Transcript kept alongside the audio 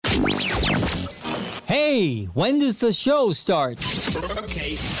Hey, when does the show start? Okay.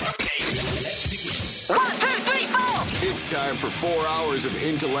 Let's begin. 1, 2, 3, 4. It's time for 4 hours of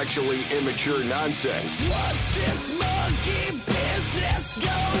intellectually immature nonsense. What's this monkey business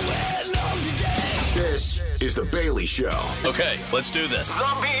going on today? This is The Bailey Show. Okay, let's do this. The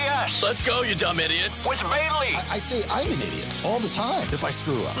BS. Let's go, you dumb idiots. With Bailey. I say I'm an idiot all the time if I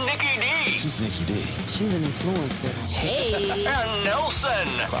screw up. NickyD. She's Nicky D. She's an influencer. Hey. And Nelson.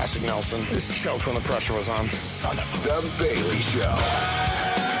 Classic Nelson. This is choked when the pressure was on. Son of a... The Bailey Show.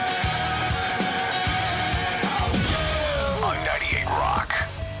 On 98 Rock.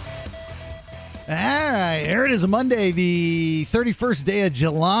 All right, here it is, Monday, the 31st day of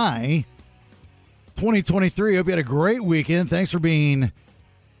July, 2023. Hope you had a great weekend. Thanks for being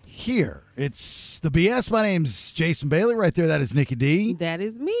here. It's the BS. My name's Jason Bailey. Right there, that is Nicky D. That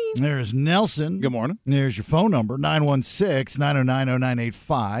is me. There's Nelson. Good morning. There's your phone number,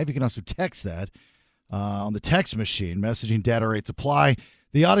 916-909-0985. You can also text that on the text machine. Messaging data rates apply.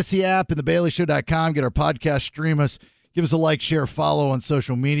 The Odyssey app and thebaileyshow.com. Get our podcast, stream us. Give us a like, share, follow on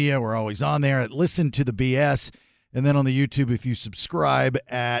social media. We're always on there. Listen to the BS. And then on the YouTube, if you subscribe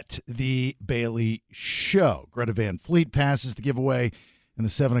at The Bailey Show. Greta Van Fleet passes the giveaway in the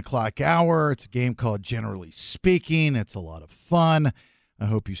 7 o'clock hour. It's a game called Generally Speaking. It's a lot of fun. I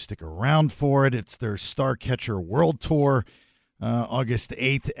hope you stick around for it. It's their Starcatcher World Tour, August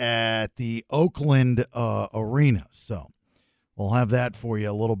 8th at the Oakland Arena. So we'll have that for you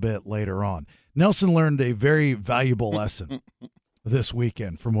a little bit later on. Nelson learned a very valuable lesson this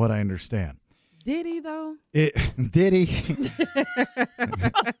weekend, from what I understand. Did he, though? Did he?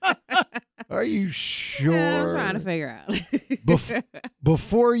 Are you sure? Yeah, I'm trying to figure out.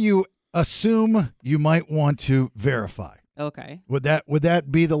 Before you assume, you might want to verify. Okay. Would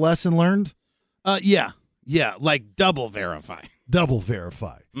that be the lesson learned? Yeah, like double verify. Double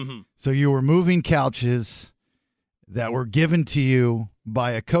verify. Mm-hmm. So you were moving couches that were given to you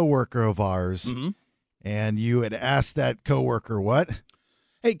by a coworker of ours, Mm-hmm. and you had asked that coworker what?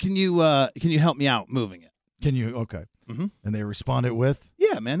 Hey, can you help me out moving it? Can you? Okay. Mm-hmm. And they responded with?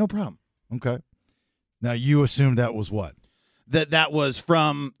 Yeah, man, no problem. Okay. Now you assumed that was what? That was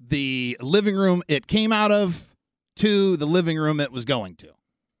from the living room it came out of to the living room it was going to.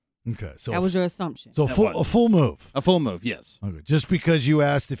 Okay. So that was your assumption. So a full move. A full move, yes. Okay. Just because you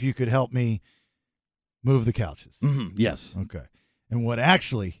asked if you could help me move the couches. Mm-hmm. Yes. Okay. And what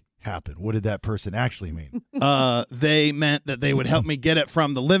actually happened? What did that person actually mean? They meant that they would help me get it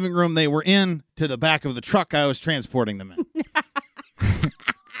from the living room they were in to the back of the truck I was transporting them in.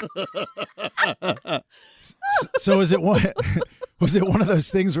 So was it one of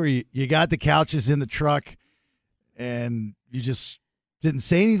those things where you got the couches in the truck and you just didn't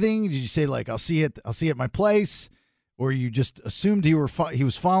say anything? Did you say, like, I'll see it at my place? Or you just assumed he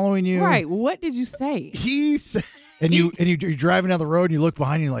was following you? Right. What did you say? He said, and you're driving down the road and you look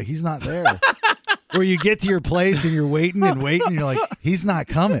behind you and you're like, he's not there. Or you get to your place and you're waiting and you're like, he's not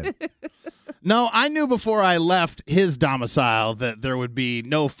coming. No, I knew before I left his domicile that there would be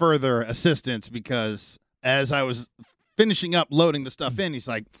no further assistance, because as I was finishing up loading the stuff in, he's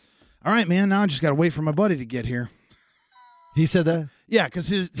like, all right, man, now I just got to wait for my buddy to get here. He said that? Yeah,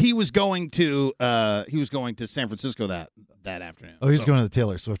 because he was going to San Francisco that afternoon. Oh, he was going to the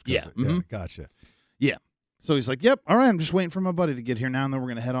Taylor Swift concert. Yeah. Mm-hmm. Gotcha. Yeah. So he's like, yep, all right, I'm just waiting for my buddy to get here now, and then we're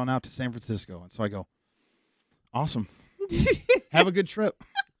going to head on out to San Francisco. And so I go, awesome. Have a good trip.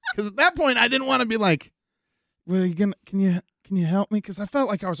 Because at that point, I didn't want to be like, well, can you help me? Because I felt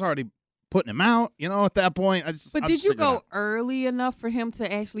like I was already putting him out, at that point. But did you go early enough for him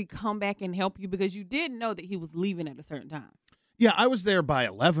to actually come back and help you? Because you did know that he was leaving at a certain time. Yeah, I was there by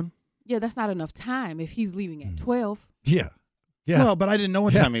 11. Yeah, that's not enough time if he's leaving at 12. Yeah. Yeah. Well, but I didn't know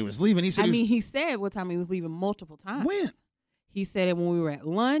what time he was leaving. He said he said what time he was leaving multiple times. When? He said it when we were at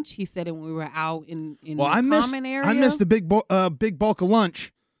lunch. He said it when we were out in the common area. I missed the big bulk of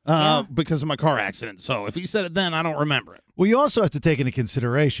lunch because of my car accident. So if he said it then, I don't remember it. Well, you also have to take into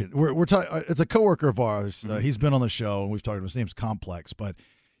consideration, we're talking. It's a coworker of ours. He's been on the show, and we've talked about his name's Complex. But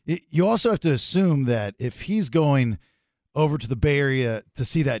you also have to assume that if he's going over to the Bay Area to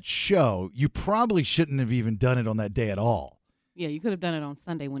see that show, you probably shouldn't have even done it on that day at all. Yeah, you could have done it on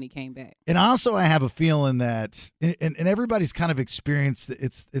Sunday when he came back. And also, I have a feeling that, and everybody's kind of experienced,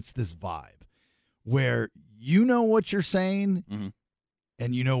 it's this vibe where you know what you're saying,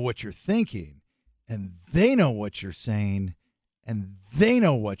 and you know what you're thinking, and they know what you're saying, and they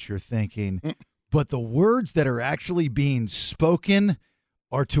know what you're thinking, but the words that are actually being spoken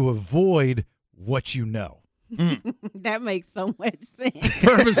are to avoid what you know. That makes so much sense.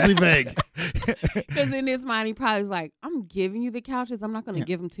 Purposely vague. Because in his mind, he probably was like, I'm giving you the couches. I'm not going to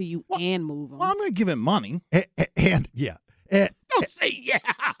give them to you and move them. Well, I'm going to give him money. And Don't say yeah.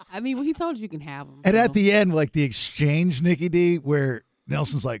 I mean, well, he told you can have them. And at the end, like the exchange, Nicky D, where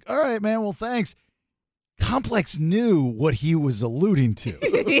Nelson's like, all right, man, well, thanks. Complex knew what he was alluding to.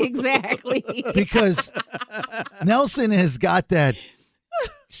 Exactly. Because Nelson has got that,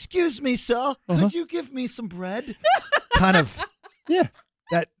 excuse me, sir, could you give me some bread? Kind of,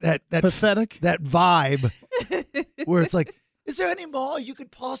 that Pathetic. that vibe where it's like, is there any more you could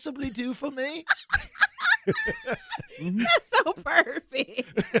possibly do for me? That's so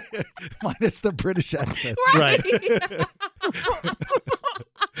perfect. Minus the British accent. Right.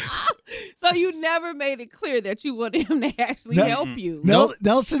 So you never made it clear that you wanted him to actually help you.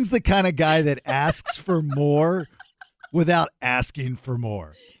 Nelson's the kind of guy that asks for more without asking for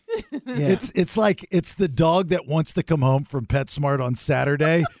more. Yeah. It's like it's the dog that wants to come home from PetSmart on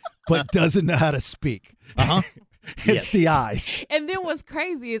Saturday but doesn't know how to speak. Uh-huh. It's the eyes. And then what's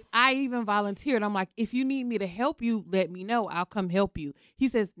crazy is I even volunteered. I'm like, if you need me to help you, let me know. I'll come help you. He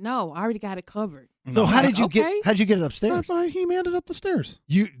says, no, I already got it covered. So how'd you get it upstairs? He manned it up the stairs.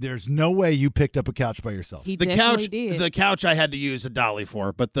 There's no way you picked up a couch by yourself. He The definitely couch, did. the couch I had to use a dolly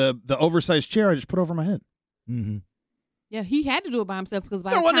for, but the oversized chair I just put over my head. Mm-hmm. Yeah, he had to do it by himself because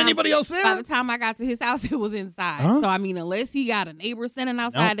There wasn't anybody else there. By the time I got to his house, it was inside. Huh? So, I mean, unless he got a neighbor standing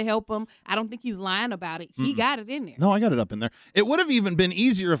outside to help him, I don't think he's lying about it. He got it in there. No, I got it up in there. It would have even been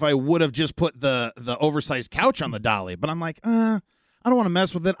easier if I would have just put the oversized couch on the dolly. But I'm like, I don't want to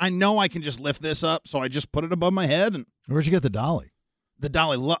mess with it. I know I can just lift this up, so I just put it above my head. And Where'd you get the dolly? the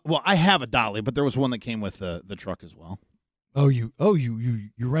dolly, well, I have a dolly, but there was one that came with the truck as well. Oh, you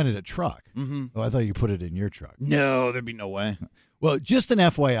rented a truck. Mm-hmm. Oh, I thought you put it in your truck. No, there'd be no way. Well, just an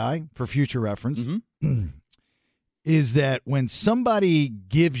FYI for future reference is that when somebody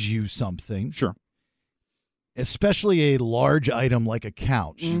gives you something, Sure. especially a large item like a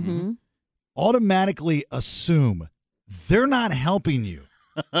couch, automatically assume they're not helping you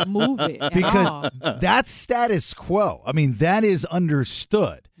Move it. at all. because that's status quo. I mean, that is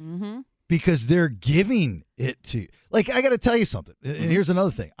understood because they're giving it to you. Like, I got to tell you something. And here's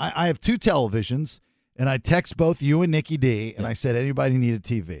another thing. I have two televisions. And I text both you and Nicky D, and I said, anybody need a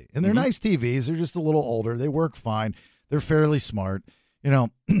TV? And they're nice TVs. They're just a little older. They work fine. They're fairly smart. You know,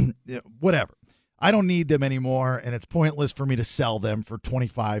 whatever. I don't need them anymore, and it's pointless for me to sell them for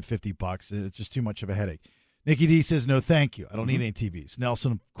 $25-$50. It's just too much of a headache. Nicky D says, no, thank you. I don't need any TVs.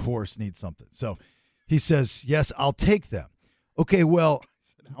 Nelson, of course, needs something. So he says, yes, I'll take them. Okay, well. I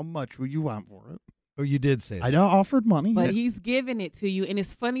said, how much will you want for it? Oh, you did say that. I offered money. But he's giving it to you. And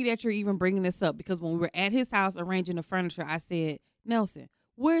it's funny that you're even bringing this up because when we were at his house arranging the furniture, I said, Nelson,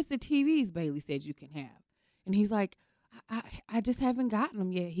 where's the TVs Bailey said you can have? And he's like, I just haven't gotten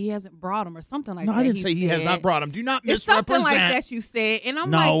them yet. He hasn't brought them or something like that. No, I didn't say he has not brought them. Do not It's misrepresent. something like that you said. And I'm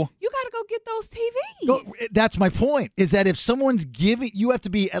like, you got to go get those TVs. That's my point, is that if someone's giving, you have to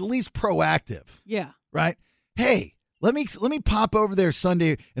be at least proactive. Yeah. Right? Hey, let me pop over there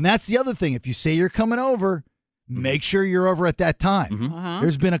Sunday. And that's the other thing. If you say you're coming over, make sure you're over at that time.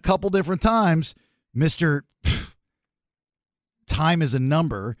 There's been a couple different times, Mr. Time is a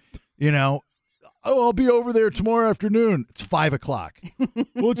number, you know. Oh, I'll be over there tomorrow afternoon. It's 5:00.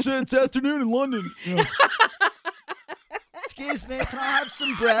 Well, it's afternoon in London. You know. Excuse me, can I have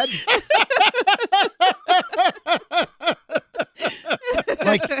some bread?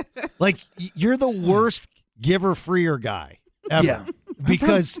 like you're the worst giver-freer guy ever. Yeah.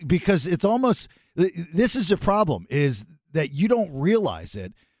 Because it's almost, this is a problem, is that you don't realize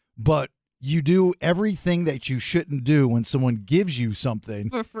it, but you do everything that you shouldn't do when someone gives you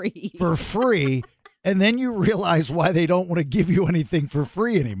something for free. And then you realize why they don't want to give you anything for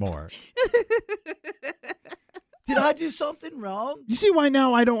free anymore. Did I do something wrong? You see why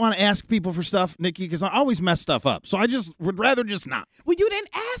now I don't want to ask people for stuff, Nikki? Because I always mess stuff up. So I just would rather just not. Well, you didn't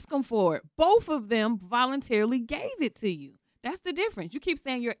ask them for it. Both of them voluntarily gave it to you. That's the difference. You keep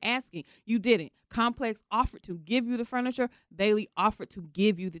saying you're asking. You didn't. Complex offered to give you the furniture. Bailey offered to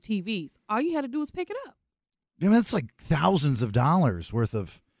give you the TVs. All you had to do was pick it up. I mean, that's like thousands of dollars worth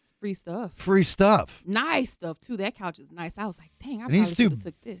of free stuff. Nice stuff, too. That couch is nice. I was like, dang, I and he's probably too should have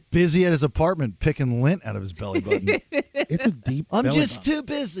took this. busy at his apartment picking lint out of his belly button. It's a deep I'm belly just button. too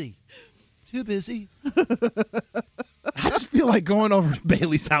busy. Too busy. I just feel like going over to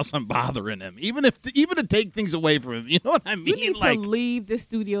Bailey's house and bothering him, even to take things away from him. You know what I mean? You need to leave the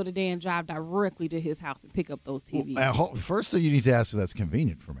studio today and drive directly to his house and pick up those TVs. First, you need to ask if that's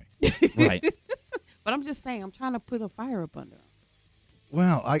convenient for me. Right. But I'm just saying, I'm trying to put a fire up under him.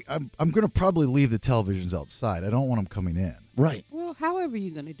 Well, I'm going to probably leave the televisions outside. I don't want them coming in. Right. Well, however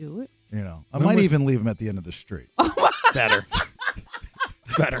you're gonna do it. I might even leave them at the end of the street. Better.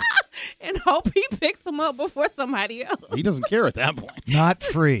 Better. And hope he picks them up before somebody else. He doesn't care at that point. Not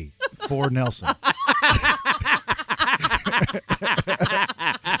free for Nelson.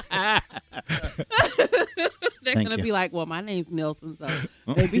 They're Thank gonna you. be like, well, my name's Nelson, so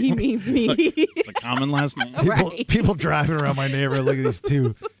maybe he means me. It's a common last name. People driving around my neighborhood, look at these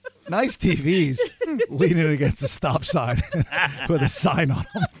two nice TVs leaning against a stop sign with a sign on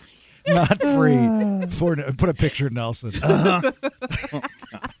them. Not free. Put a picture of Nelson.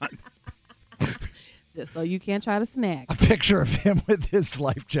 Just so you can't try to snag. A picture of him with his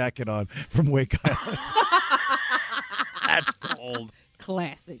life jacket on from Wake Island. That's cold.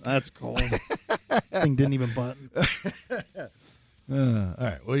 Classic. That's cold. Thing didn't even button. All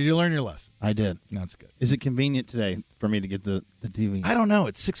right. Well, did you learn your lesson? I did. That's good. Is it convenient today for me to get the TV? I don't know.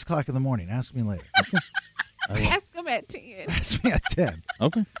 It's 6 o'clock in the morning. Ask me later. Okay. Ask him at 10. Ask me at 10.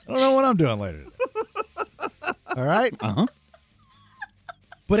 Okay. I don't know what I'm doing later today. All right? Uh-huh.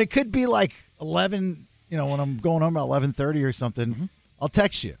 But it could be like 11, when I'm going home at 11:30 or something. Mm-hmm. I'll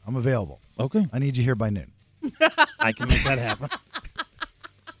text you. I'm available. Okay. I need you here by noon. I can make that happen.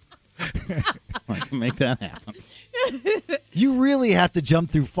 I can make that happen. You really have to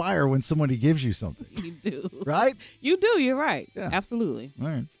jump through fire when somebody gives you something. You do. Right? You do. You're right. Yeah. Absolutely. All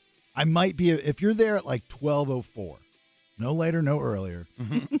right. I might be, if you're there at like 12:04, no later, no earlier.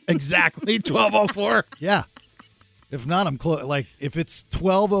 Exactly. 12:04. Yeah. If not, I'm close. Like, if it's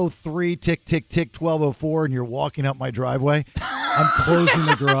 12:03, tick, tick, tick, 12:04, and you're walking up my driveway, I'm closing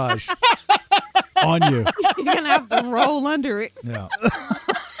the garage on you. You're going to have to roll under it. Yeah.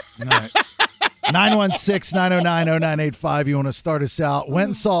 All right. 916-909-0985. You want to start us out? Went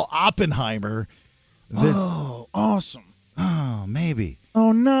and saw Oppenheimer. Oh, awesome. Oh, maybe.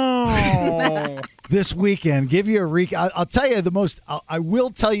 Oh, no. This weekend. Give you a recap. I'll tell you I will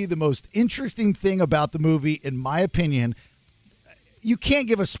tell you the most interesting thing about the movie, in my opinion. You can't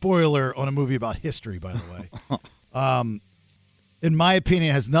give a spoiler on a movie about history, by the way. In my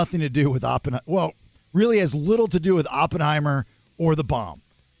opinion, it has nothing to do with Oppenheimer. Well, really has little to do with Oppenheimer or the bomb.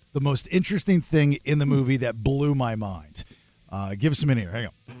 The most interesting thing in the movie that blew my mind. Give us a minute here. Hang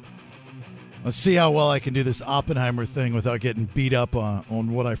on. Let's see how well I can do this Oppenheimer thing without getting beat up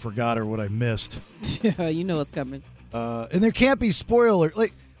on what I forgot or what I missed. Yeah, you know what's coming. And there can't be spoiler.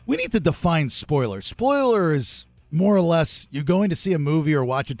 Like, we need to define spoiler. Spoiler is more or less you going to see a movie or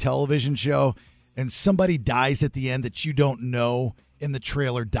watch a television show and somebody dies at the end that you don't know and the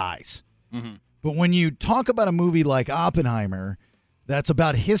trailer dies. Mm-hmm. But when you talk about a movie like Oppenheimer that's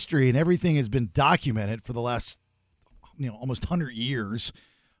about history and everything has been documented for the last almost 100 years,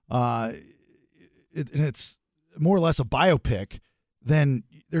 and it's more or less a biopic, then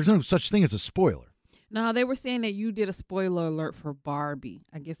there's no such thing as a spoiler. No, they were saying that you did a spoiler alert for Barbie,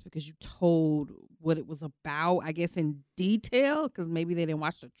 I guess because you told what it was about, I guess in detail, because maybe they didn't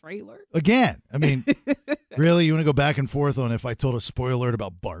watch the trailer. Again, I mean, really, you want to go back and forth on if I told a spoiler alert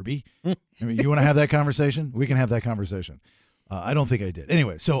about Barbie? I mean, you want to have that conversation? We can have that conversation. I don't think I did.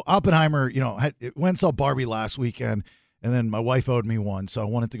 Anyway, so Oppenheimer, it went and saw Barbie last weekend, and then my wife owed me one, so I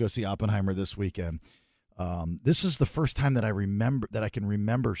wanted to go see Oppenheimer this weekend. This is the first time that I can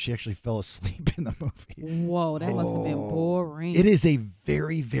remember she actually fell asleep in the movie. Whoa, that must have been boring. It is a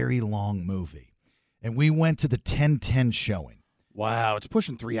very, very long movie, and we went to the 10:10 showing. Wow, it's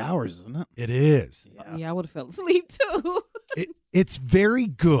pushing 3 hours, isn't it? It is. Yeah, I would have fell asleep too. It's very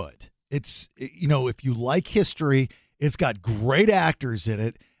good. It's if you like history, it's got great actors in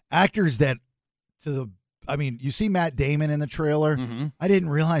it. Actors that you see Matt Damon in the trailer. Mm-hmm. I didn't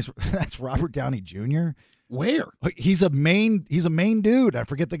realize that's Robert Downey Jr. Where? He's a main dude. I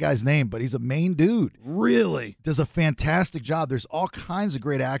forget the guy's name, but he's a main dude. Really? Does a fantastic job. There's all kinds of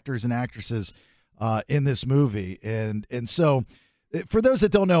great actors and actresses in this movie. And so for those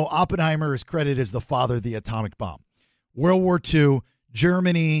that don't know, Oppenheimer is credited as the father of the atomic bomb. World War II,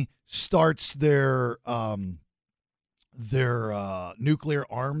 Germany starts their nuclear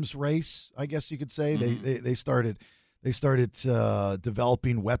arms race, I guess you could say. Mm-hmm. They started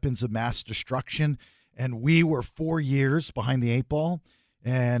developing weapons of mass destruction, and we were 4 years behind the eight ball.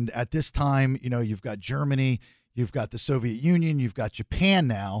 And at this time, you've got Germany, you've got the Soviet Union, you've got Japan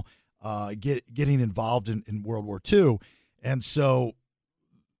now getting involved in World War II. And so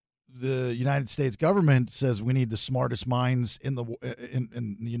the United States government says we need the smartest minds in the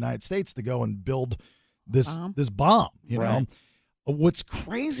United States to go and build this bomb, Right. What's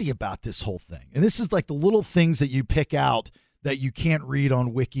crazy about this whole thing, and this is like the little things that you pick out that you can't read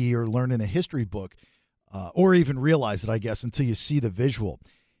on Wiki or learn in a history book. or even realize it, I guess, until you see the visual,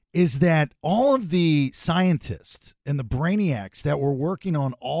 is that all of the scientists and the brainiacs that were working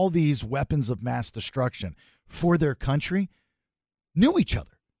on all these weapons of mass destruction for their country knew each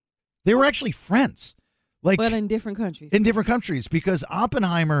other. They were actually friends. But in different countries. In different countries, because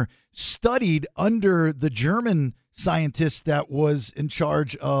Oppenheimer studied under the German scientist that was in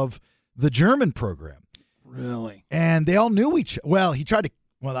charge of the German program. Really? And they all knew each other. Well, he tried to,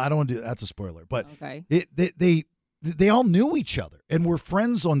 I don't want to do that's a spoiler, but okay. They all knew each other and were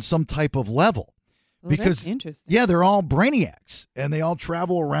friends on some type of level. Because that's interesting. Yeah, they're all brainiacs and they all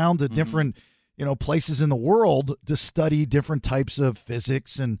travel around to different, places in the world to study different types of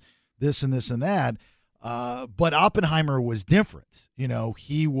physics and this and this and that. But Oppenheimer was different.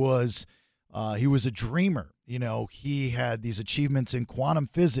 He was a dreamer. He had these achievements in quantum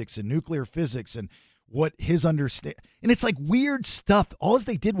physics and nuclear physics and what his understand. And it's like weird stuff. All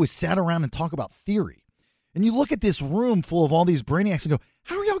they did was sat around and talk about theory. And you look at this room full of all these brainiacs and go,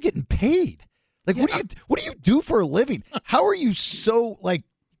 how are y'all getting paid? Like, what do you do for a living? How are you so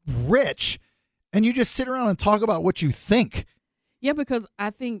rich and you just sit around and talk about what you think? Yeah, because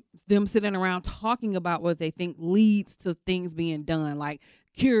I think them sitting around talking about what they think leads to things being done, like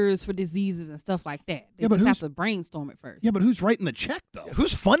cures for diseases and stuff like that. They just have to brainstorm it first. Yeah, but who's writing the check, though?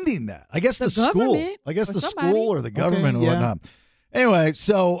 Who's funding that? I guess the school. I guess the somebody. school or the government or whatnot. Anyway,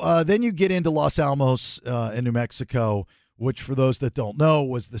 so then you get into Los Alamos in New Mexico, which for those that don't know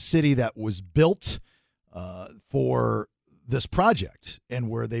was the city that was built for this project and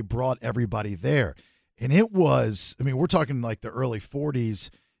where they brought everybody there. And it was, we're talking like the early 40s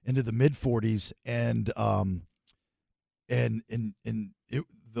into the mid 40s, and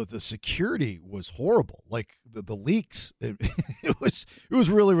the security was horrible. Like the leaks, it was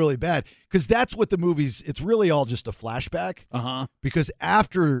really, really bad, because that's what the movie's. It's really all just a flashback. Because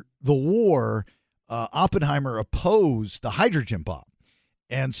after the war, Oppenheimer opposed the hydrogen bomb,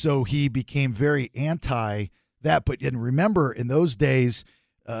 and so he became very anti that. But remember, in those days,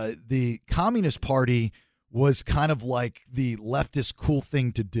 the Communist Party was kind of like the leftist cool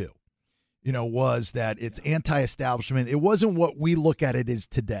thing to do, was that it's anti-establishment. It wasn't what we look at it as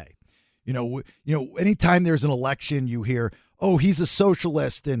today. Anytime there's an election, you hear, oh, he's a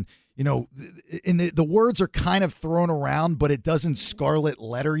socialist. And the words are kind of thrown around, but it doesn't scarlet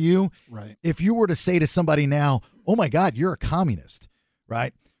letter you. Right. If you were to say to somebody now, oh my God, you're a communist,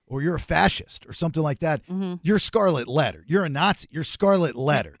 right? Or you're a fascist or something like that. You're scarlet lettered. You're a Nazi. You're scarlet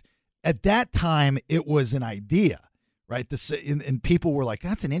lettered. At that time, it was an idea, right? And people were like,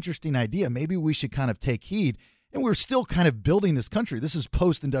 that's an interesting idea. Maybe we should kind of take heed. And we're still kind of building this country. This is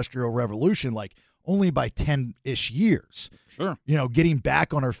post-industrial revolution, like only by 10-ish years. Sure. Getting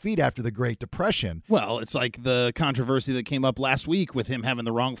back on our feet after the Great Depression. Well, it's like the controversy that came up last week with him having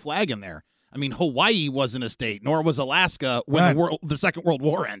the wrong flag in there. Hawaii wasn't a state, nor was Alaska when the Second World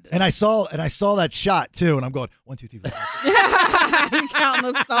War ended. And I saw that shot too, and I'm going 1, 2, 3, 4. You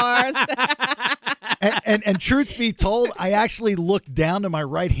counting the stars. and truth be told, I actually looked down to my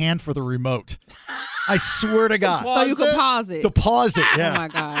right hand for the remote. I swear to God. So you can pause it. To pause it, yeah. Oh my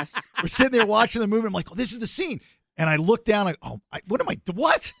gosh. We're sitting there watching the movie. I'm like, oh, this is the scene. And I look down.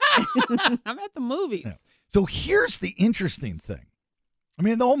 What? I'm at the movie. Yeah. So here's the interesting thing.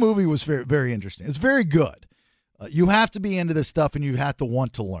 The whole movie was very, very interesting. It's very good. You have to be into this stuff, and you have to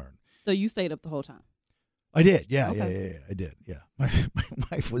want to learn. So you stayed up the whole time? I did. Yeah, Okay. yeah, I did. Yeah. My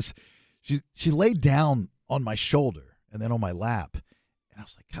wife was, she laid down on my shoulder and then on my lap. And I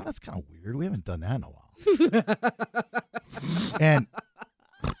was like, God, that's kind of weird. We haven't done that in a while. and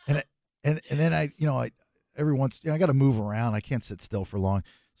then I every once, I got to move around. I can't sit still for long.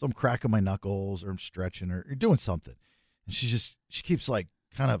 So I'm cracking my knuckles or I'm stretching or doing something. And she keeps like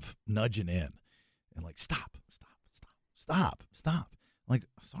kind of nudging in and like, stop. I'm like,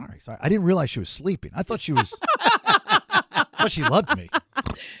 sorry. I didn't realize she was sleeping. I thought she was, I thought she loved me.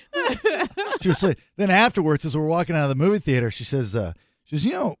 She was like, then afterwards, as we're walking out of the movie theater, she says, I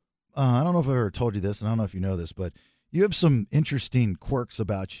don't know if I've ever told you this, and I don't know if you know this, but you have some interesting quirks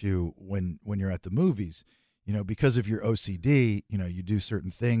about you when you're at the movies, because of your OCD, you do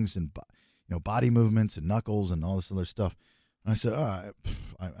certain things and, body movements and knuckles and all this other stuff. And I said,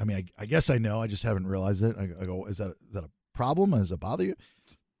 I guess I know. I just haven't realized it. I go, is that a problem? Does it bother you?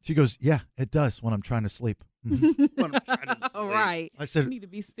 She goes, yeah, it does when I'm trying to sleep. When I'm trying to sleep. All right. I said, you need to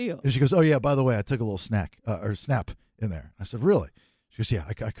be still. And she goes, oh yeah, by the way, I took a little snap in there. I said, really? She goes, yeah,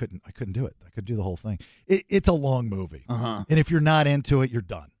 I couldn't do it. I couldn't do the whole thing. It's a long movie. And if you're not into it, you're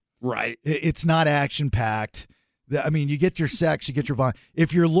done. Right. It's not action packed. You get your sex, you get your violence.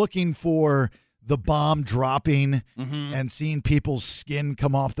 If you're looking for the bomb dropping and seeing people's skin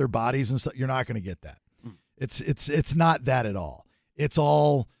come off their bodies and stuff, you're not going to get that. It's not that at all. It's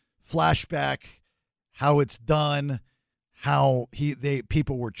all flashback, how it's done, how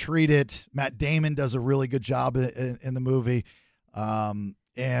people were treated. Matt Damon does a really good job in the movie,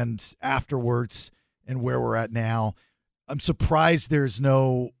 and afterwards, and where we're at now. I'm surprised there's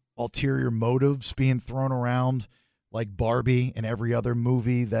no ulterior motives being thrown around like Barbie and every other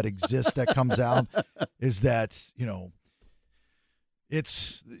movie that exists that comes out. Is that,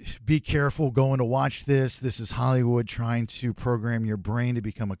 it's be careful going to watch this. This is Hollywood trying to program your brain to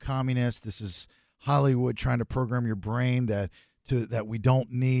become a communist. This is Hollywood trying to program your brain that we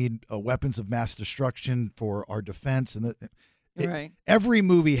don't need weapons of mass destruction for our defense. And Right. Every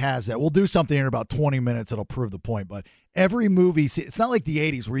movie has that. We'll do something in about 20 minutes that'll prove the point. But every movie, it's not like the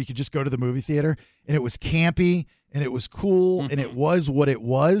 80s where you could just go to the movie theater and it was campy and it was cool and it was what it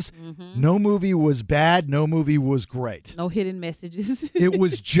was. No movie was bad. No movie was great. No hidden messages. It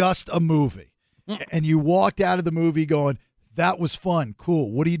was just a movie. And you walked out of the movie going, that was fun. Cool.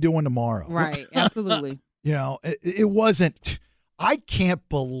 What are you doing tomorrow? Right. Absolutely. It wasn't, I can't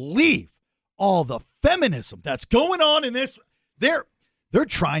believe all the feminism that's going on in this. They're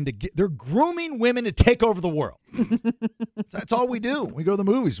trying to they're grooming women to take over the world. That's all we do. We go to the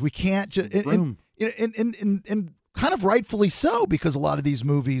movies. We can't just and kind of rightfully so, because a lot of these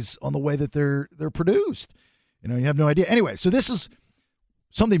movies, on the way that they're produced, you have no idea. Anyway, so this is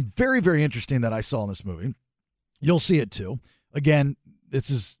something very, very interesting that I saw in this movie. You'll see it too. Again, this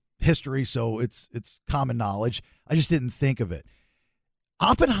is history, so it's common knowledge. I just didn't think of it.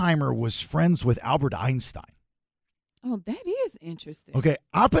 Oppenheimer was friends with Albert Einstein. Oh, that is interesting. Okay,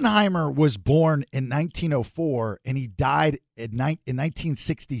 Oppenheimer was born in 1904 and he died in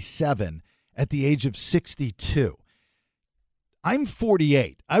 1967 at the age of 62. I'm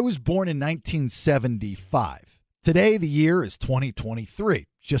 48. I was born in 1975. Today, the year is 2023,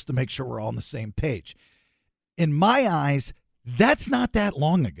 just to make sure we're all on the same page. In my eyes, that's not that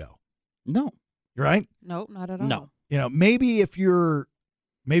long ago. No. Right? Nope, not at all. No. Maybe if you're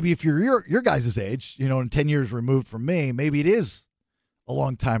your guys' age, and 10 years removed from me, maybe it is a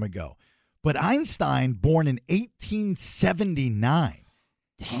long time ago. But Einstein, born in 1879.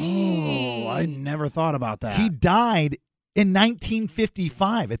 Dang. Oh, I never thought about that. He died in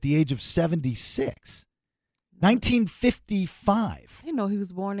 1955 at the age of 76. 1955. I didn't know he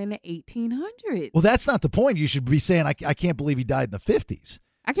was born in the 1800s. Well, that's not the point. You should be saying, I can't believe he died in the 50s.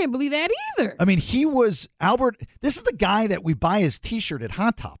 I can't believe that either. I mean, he was Albert. This is the guy that we buy his T-shirt at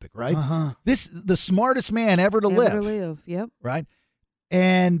Hot Topic, right? The smartest man ever to live. Yep. Right?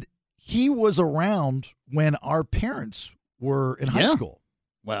 And he was around when our parents were in high school.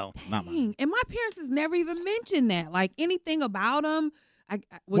 Well, not mine. And my parents has never even mentioned that. Like anything about him.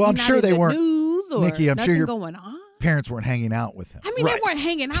 I'm sure they weren't. News or Nikki, I'm sure your going on. parents weren't hanging out with him. I mean, they weren't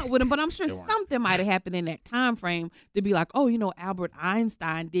hanging out with him, but I'm sure something might have happened in that time frame to be like, oh, Albert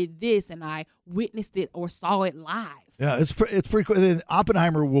Einstein did this, and I witnessed it or saw it live. Yeah, it's pretty cool. Then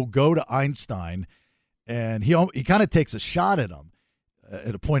Oppenheimer will go to Einstein, and he kind of takes a shot at him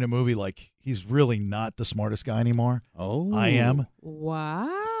at a point in the movie, like he's really not the smartest guy anymore. Oh, I am.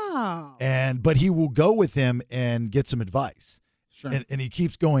 Wow. But he will go with him and get some advice. Sure. And he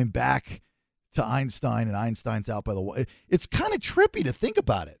keeps going back to Einstein, and Einstein's out by the wall. It's kind of trippy to think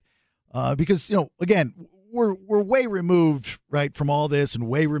about it, because again, we're way removed, right, from all this, and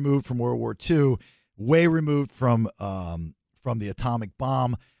way removed from World War II, way removed from the atomic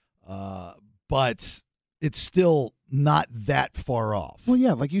bomb, but it's still not that far off. Well,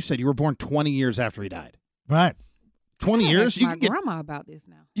 yeah, like you said, you were born 20 years after he died. Right. 20 years? You can get grandma about this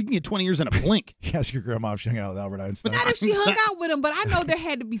now. You can get 20 years in a blink. Ask your grandma if she hung out with Albert Einstein. But not if she hung out with him. But I know there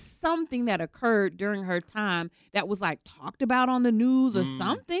had to be something that occurred during her time that was like talked about on the news or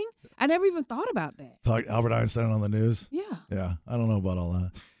something. I never even thought about that. Albert Einstein on the news? Yeah. Yeah, I don't know about all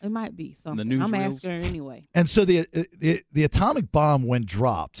that. It might be something. The news I'm reels. asking her anyway. And so the atomic bomb, when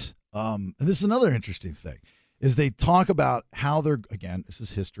dropped, and this is another interesting thing, is they talk about how again, this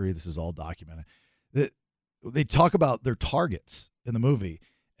is history, this is all documented, they talk about their targets in the movie,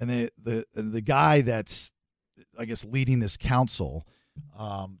 and the guy that's, I guess, leading this council,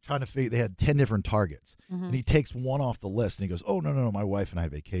 trying to figure, they had 10 different targets, and he takes one off the list, and he goes, oh, no, my wife and I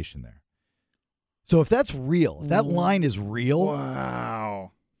vacation there. So if that's real, if that line is real,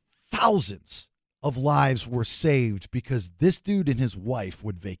 wow, thousands of lives were saved because this dude and his wife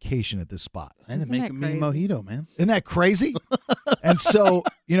would vacation at this spot. And they're making me mojito, man. Isn't that crazy? And so,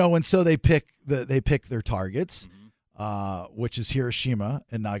 they pick their targets, which is Hiroshima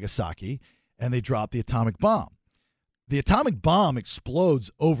and Nagasaki, and they drop the atomic bomb. The atomic bomb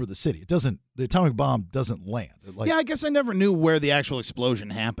explodes over the city. The atomic bomb doesn't land. Yeah, I guess I never knew where the actual explosion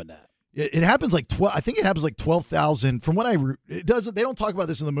happened at. It happens like 12. I think it happens like 12,000. From what it doesn't. They don't talk about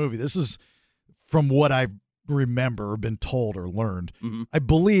this in the movie. This is from what I remember or been told or learned. Mm-hmm. I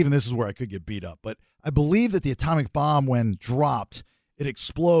believe, and this is where I could get beat up, but I believe that the atomic bomb, when dropped, it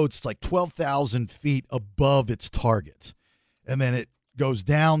explodes. It's like 12,000 feet above its target, and then it goes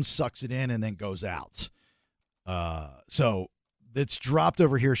down, sucks it in, and then goes out. So it's dropped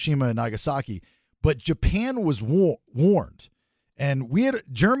over Hiroshima and Nagasaki, but Japan was warned. And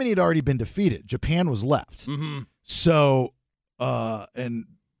Germany had already been defeated. Japan was left. Mm-hmm. So,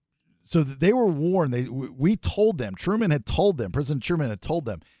 so they were warned. We told them. President Truman had told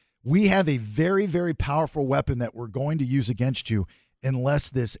them, we have a very, very powerful weapon that we're going to use against you unless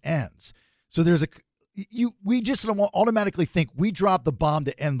this ends. So we just automatically think we dropped the bomb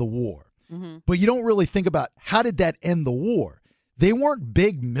to end the war, but you don't really think about how did that end the war. They weren't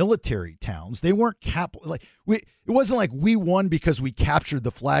big military towns. They weren't it wasn't like we won because we captured the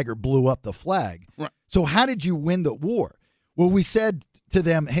flag or blew up the flag. Right. So how did you win the war? Well, we said to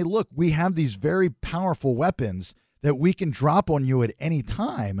them, hey, look, we have these very powerful weapons that we can drop on you at any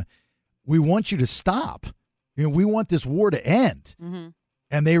time. We want you to stop. We want this war to end. Mm-hmm.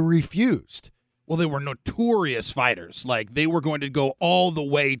 And they refused. Well, they were notorious fighters. Like, they were going to go all the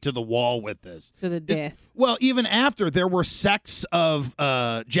way to the wall with this. To the death. Well, even after, there were sects of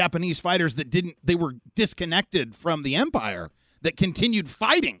Japanese fighters that they were disconnected from the empire that continued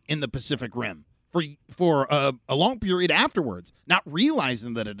fighting in the Pacific Rim for a long period afterwards, not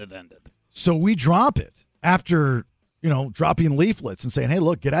realizing that it had ended. So we drop it after, dropping leaflets and saying, hey,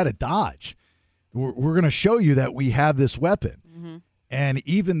 look, get out of Dodge. We're going to show you that we have this weapon. Mm-hmm. And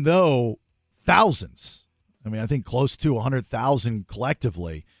even though thousands, I think close to 100,000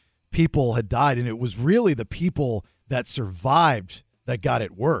 collectively, people had died, and it was really the people that survived that got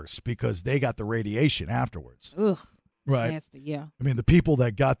it worse because they got the radiation afterwards. Ugh. Right. Nasty, yeah. The people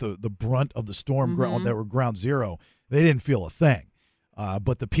that got the brunt of the storm, that were ground zero, they didn't feel a thing.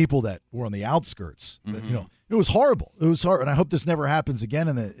 But the people that were on the outskirts, it was horrible. It was hard, and I hope this never happens again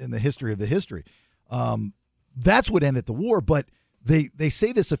in the history of the history. That's what ended the war, but they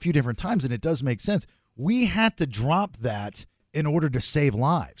say this a few different times, and it does make sense. We had to drop that in order to save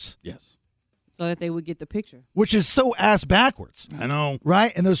lives. Yes. So that they would get the picture. Which is so ass backwards. I know.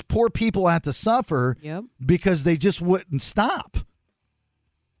 Right? And those poor people had to suffer because they just wouldn't stop.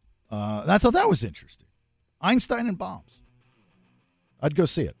 I thought that was interesting. Einstein and bombs. I'd go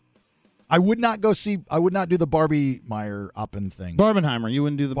see it. I would not do the Barbie Meyer Oppen thing. Barbenheimer. You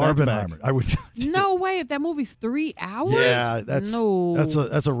wouldn't do the Barbenheimer. I would not. No way. If that movie's 3 hours? Yeah, that's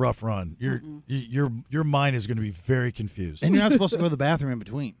a rough run. Your mind is going to be very confused. And you're not supposed to go to the bathroom in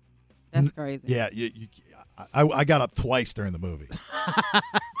between. That's crazy. Yeah, I got up twice during the movie.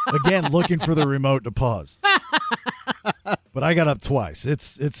 Again, looking for the remote to pause. But I got up twice.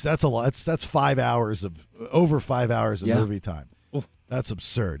 That's a lot. That's 5 hours of movie time. That's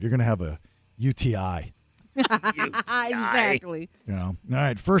absurd. You're going to have a UTI. Exactly. All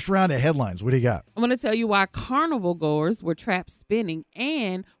right, first round of headlines. What do you got? I'm going to tell you why carnival goers were trapped spinning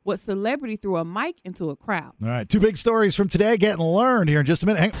and what celebrity threw a mic into a crowd. All right, two big stories from today getting learned here in just a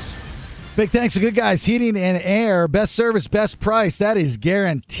minute. Big thanks to Good Guys Heating and Air. Best service, best price. That is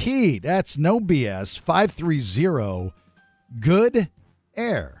guaranteed. That's no BS. 530 Good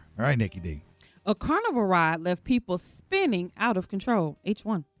Air. All right, Nikki D. A carnival ride left people spinning out of control.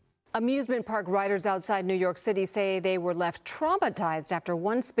 H1. Amusement park riders outside New York City say they were left traumatized after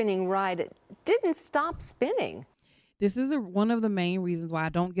one spinning ride didn't stop spinning. This is one of the main reasons why I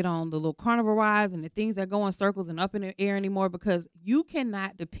don't get on the little carnival rides and the things that go in circles and up in the air anymore, because you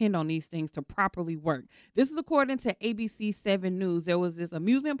cannot depend on these things to properly work. This is according to ABC 7 News. There was this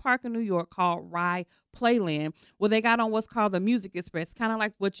amusement park in New York called Rye Playland, where they got on what's called the Music Express, kind of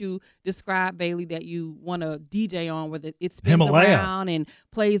like what you described, Bailey, that you want to DJ on, where it spins around and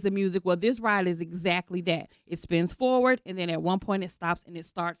plays the music. Well, this ride is exactly that. It spins forward, and then at one point it stops, and it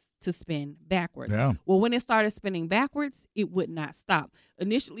starts to spin backwards. Yeah. Well, when it started spinning backwards, it would not stop.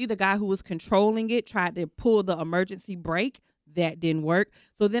 Initially, the guy who was controlling it tried to pull the emergency brake. That didn't work.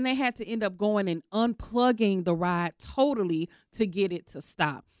 So then they had to end up going and unplugging the ride totally to get it to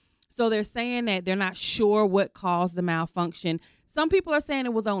stop. So they're saying that they're not sure what caused the malfunction. Some people are saying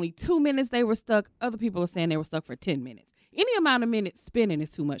it was only 2 minutes they were stuck. Other people are saying they were stuck for 10 minutes. Any amount of minutes spinning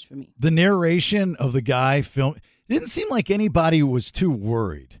is too much for me. The narration of the guy it didn't seem like anybody was too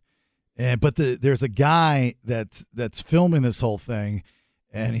worried. But there's a guy that's filming this whole thing,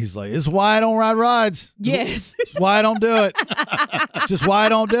 and he's like, "This is why I don't ride rides. Yes. It's why I don't do it. It's just why I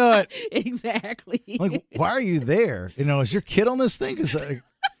don't do it." Exactly. Like, why are you there? Is your kid on this thing? Because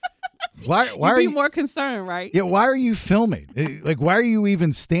Why You'd are be you more concerned, right? Yeah, why are you filming? Like, why are you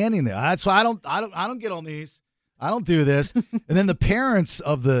even standing there? That's why I don't get on these. I don't do this. And then the parents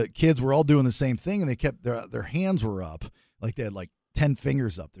of the kids were all doing the same thing, and they kept their hands were up, like they had like 10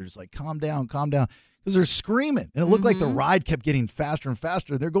 fingers up. They're just like, calm down, because they're screaming, and it looked like the ride kept getting faster and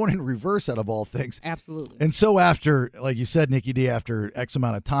faster. They're going in reverse out of all things. Absolutely. And so after, like you said, Nicky D, after X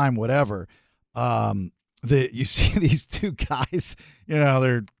amount of time, whatever, you see these two guys,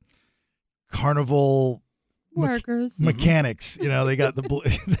 they're carnival workers, mechanics. They got they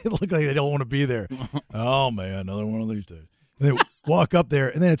look like they don't want to be there. Oh man, another one of these days. And they walk up there,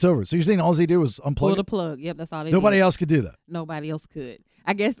 and then it's over. So you're saying all they did was unplug pull the plug. Yep, that's all they Nobody did. else could do that. Nobody else could.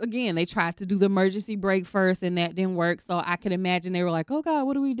 I guess, again, they tried to do the emergency brake first, and that didn't work. So I could imagine they were like, oh, God,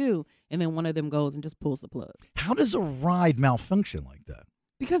 what do we do? And then one of them goes and just pulls the plug. How does a ride malfunction like that?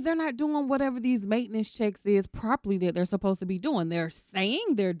 Because they're not doing whatever these maintenance checks is properly that they're supposed to be doing. They're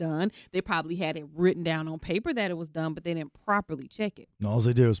saying they're done. They probably had it written down on paper that it was done, but they didn't properly check it. And all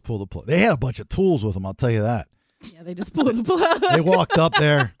they did was pull the plug. They had a bunch of tools with them, I'll tell you that. Yeah, they just pulled the plug. They walked up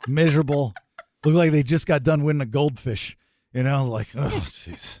there, miserable. Looked like they just got done winning a goldfish. Like, oh,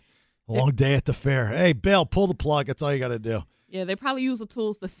 jeez. A long day at the fair. Hey, Bill, pull the plug. That's all you got to do. Yeah, they probably use the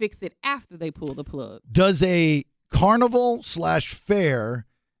tools to fix it after they pull the plug. Does a carnival/fair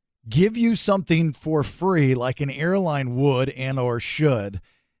give you something for free like an airline would and or should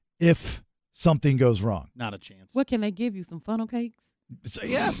if something goes wrong? Not a chance. What can they give you? Some funnel cakes? So,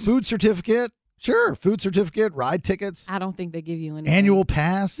 yeah, food certificate. Sure, food certificate, ride tickets. I don't think they give you anything. Annual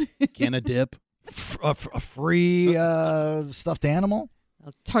pass. Can of dip. A free stuffed animal.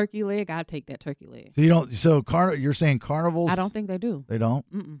 A turkey leg. I'd take that turkey leg. So you don't. So you're saying carnivals? I don't think they do. They don't.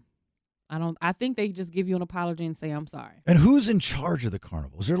 I don't. I think they just give you an apology and say I'm sorry. And who's in charge of the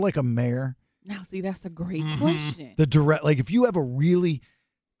carnival? Is there like a mayor? Now, see, that's a great question. The direct, like, if you have a really,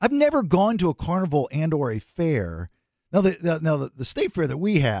 I've never gone to a carnival and or a fair. Now, the state fair that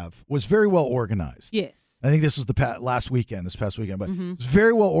we have was very well organized. Yes. I think this was this past weekend, but it was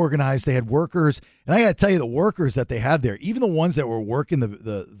very well organized. They had workers, and I got to tell you, the workers that they have there, even the ones that were working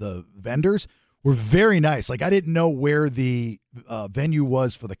the vendors, were very nice. Like, I didn't know where the venue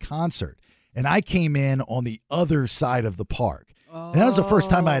was for the concert, and I came in on the other side of the park, and that was the first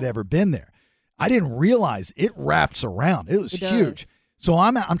time I had ever been there. I didn't realize it wraps around. It was huge. So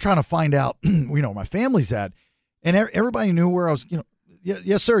I'm trying to find out, where my family's at, and everybody knew where I was.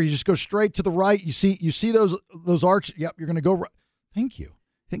 Yes, sir. You just go straight to the right. You see those arches. Yep, you're going to go right. Thank you.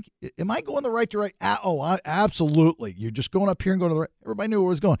 Am I going the right direction? Absolutely. You're just going up here and going to the right. Everybody knew where I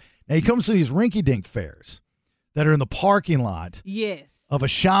was going. Now you come to these rinky-dink fairs that are in the parking lot of a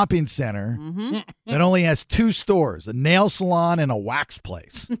shopping center that only has 2 stores, a nail salon and a wax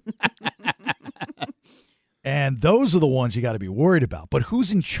place. And those are the ones you got to be worried about. But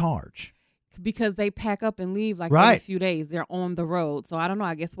who's in charge? Because they pack up and leave in a few days. They're on the road. So I don't know.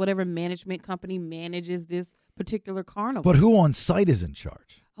 I guess whatever management company manages this particular carnival. But who on site is in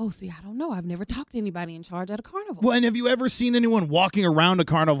charge? Oh, see, I don't know. I've never talked to anybody in charge at a carnival. Well, and have you ever seen anyone walking around a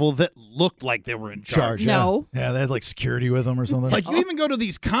carnival that looked like they were in charge? No. Yeah, they had like security with them or something. Like you even go to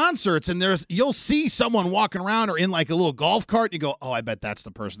these concerts and you'll see someone walking around or in like a little golf cart and you go, oh, I bet that's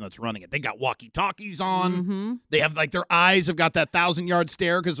the person that's running it. They got walkie-talkies on. They have like their eyes have got that 1,000-yard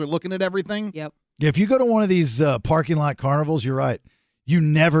stare because they're looking at everything. Yep. If you go to one of these parking lot carnivals, you're right. You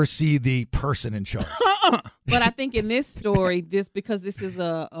never see the person in charge. But I think in this story, because this is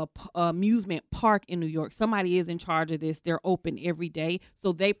a amusement park in New York, somebody is in charge of this. They're open every day.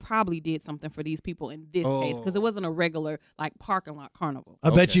 So they probably did something for these people in this case because it wasn't a regular parking lot carnival. I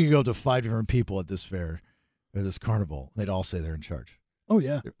bet you could go to 5 different people at this fair, or this carnival. They'd all say they're in charge. Oh,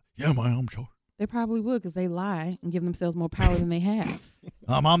 yeah. Yeah, I'm in charge. They probably would because they lie and give themselves more power than they have.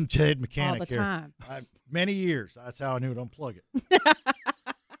 I'm Ted Mechanic all the here. time. Many years. That's how I knew to unplug it.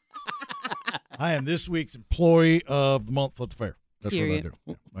 I am this week's employee of the month at the fair. That's Period. what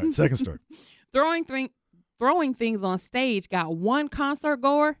I do. All right, second story. Throwing things on stage got one concert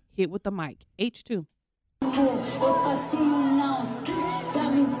goer hit with the mic. H2.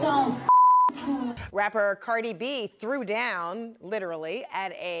 Rapper Cardi B threw down, literally,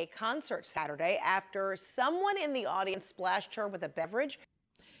 at a concert Saturday after someone in the audience splashed her with a beverage.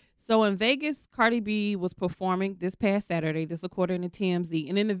 So in Vegas, Cardi B was performing this past Saturday, this according to TMZ.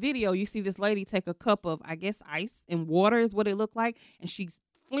 And in the video, you see this lady take a cup of, I guess, ice and water is what it looked like. And she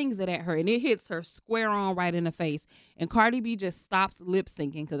flings it at her, and it hits her square on right in the face. And Cardi B just stops lip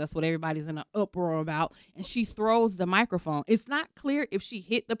syncing because that's what everybody's in an uproar about. And she throws the microphone. It's not clear if she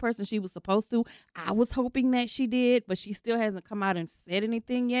hit the person she was supposed to. I was hoping that she did, but she still hasn't come out and said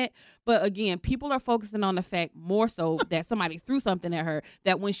anything yet. But again, people are focusing on the fact more so that somebody threw something at her,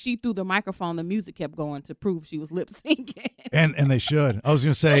 that when she threw the microphone, the music kept going to prove she was lip syncing. And they should. I was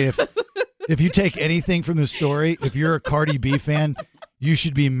going to say, if you take anything from this story, if you're a Cardi B fan, you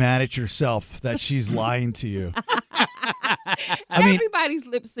should be mad at yourself that she's lying to you. Everybody's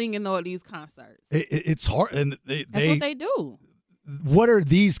lip singing though at these concerts. It's hard, and that's what they do. What are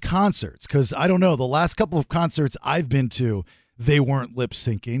these concerts? Because I don't know. The last couple of concerts I've been to, they weren't lip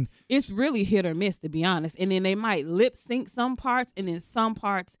syncing. It's really hit or miss, to be honest. And then they might lip sync some parts, and then some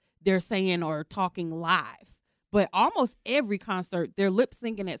parts they're saying or talking live. But almost every concert, they're lip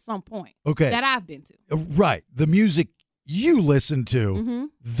syncing at some point. Okay. That I've been to. Right. The music you listen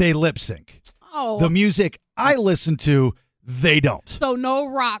to, they lip sync. Oh. The music I listen to, they don't. So no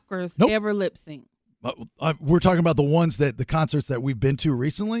rockers ever lip sync. We're talking about the concerts that we've been to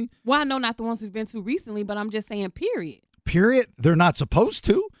recently. Well, I know not the ones we've been to recently, but I'm just saying period. Period. They're not supposed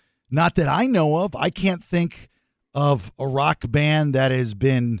to. Not that I know of. I can't think of a rock band that has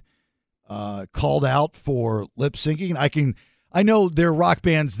been called out for lip syncing. I know there are rock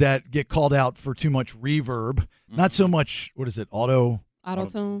bands that get called out for too much reverb. Not so much, what is it,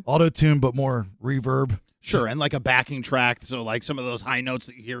 auto-tune? Auto-tune, but more reverb. Sure, and like a backing track, so like some of those high notes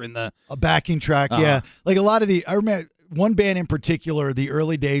that you hear in the... A backing track, yeah. Like a lot of I remember one band in particular, the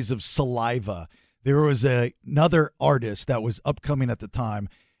early days of Saliva. There was another artist that was upcoming at the time,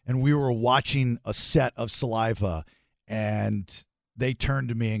 and we were watching a set of Saliva, and they turned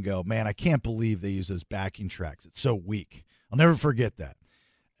to me and go, man, I can't believe they use those backing tracks. It's so weak. I'll never forget that.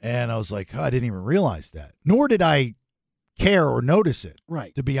 And I was like, I didn't even realize that. Nor did I care or notice it,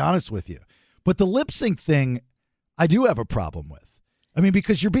 right? To be honest with you. But the lip sync thing, I do have a problem with. I mean,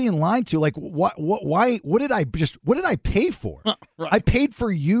 because you're being lied to. Like, why? What did I pay for? Right. I paid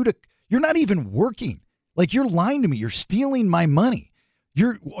for you to. You're not even working. Like, you're lying to me. You're stealing my money.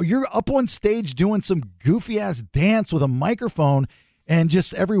 You're up on stage doing some goofy ass dance with a microphone, and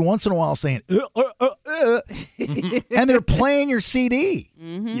just every once in a while saying, and they're playing your CD.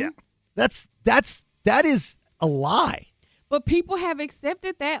 Mm-hmm. Yeah, that is a lie. But people have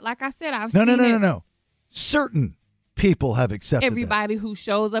accepted that. Like I said, I've seen No. Certain people have accepted everybody who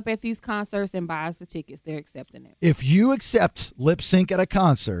shows up at these concerts and buys the tickets, they're accepting it. If you accept lip sync at a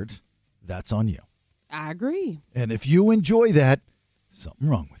concert, that's on you. I agree. And if you enjoy that, something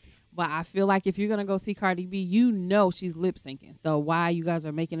wrong with you. But I feel like if you're going to go see Cardi B, you know she's lip syncing. So why you guys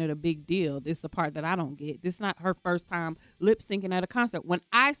are making it a big deal? This is the part that I don't get. This is not her first time lip syncing at a concert. When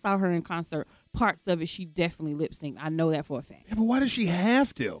I saw her in concert, parts of it, she definitely lip synced. I know that for a fact. Yeah, but why does she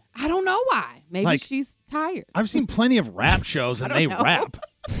have to? I don't know why. Maybe she's tired. I've seen plenty of rap shows and they rap.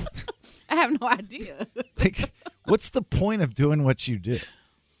 I have no idea. Like, what's the point of doing what you do?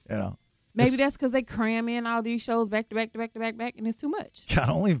 You know? Maybe that's because they cram in all these shows back to back to back to back back, and it's too much. God,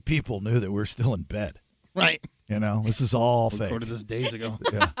 only if people knew that we're still in bed. Right. You know, this is all fake. Recorded this days ago.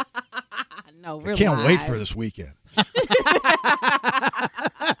 Yeah. No, we're I can't live. wait for this weekend.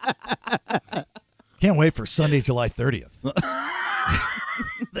 Can't wait for Sunday, July 30th.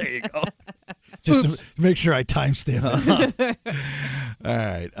 There you go. Just to make sure I timestamp it. All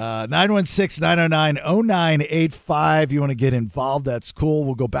right. 916-909-0985. You want to get involved, that's cool.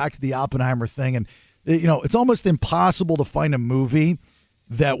 We'll go back to the Oppenheimer thing. And, you know, it's almost impossible to find a movie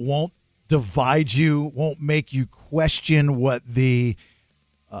that won't divide you, won't make you question what the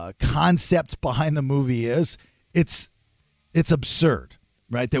concept behind the movie is. It's absurd,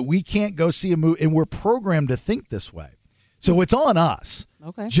 right? That we can't go see a movie, and we're programmed to think this way. So it's on us,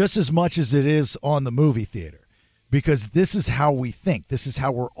 just as much as it is on the movie theater, because this is how we think. This is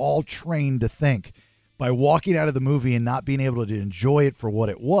how we're all trained to think, by walking out of the movie and not being able to enjoy it for what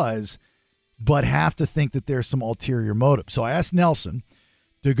it was, but have to think that there's some ulterior motive. So I asked Nelson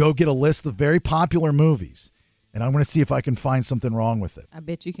to go get a list of very popular movies, and I'm going to see if I can find something wrong with it. I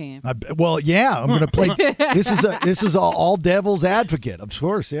bet you can. Well, yeah, I'm going to play. This is all devil's advocate, of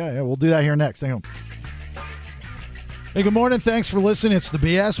course. Yeah, we'll do that here next. Hang on. Hey, good morning. Thanks for listening. It's the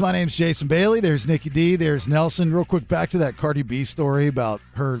BS. My name's Jason Bailey. There's Nicky D. There's Nelson. Real quick, back to that Cardi B story about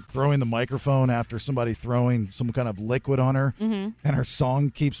her throwing the microphone after somebody throwing some kind of liquid on her, and her song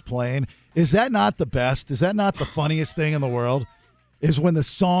keeps playing. Is that not the best? Is that not the funniest thing in the world? Is when the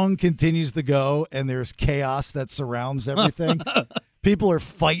song continues to go and there's chaos that surrounds everything. People are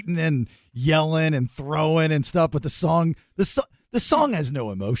fighting and yelling and throwing and stuff, but the song has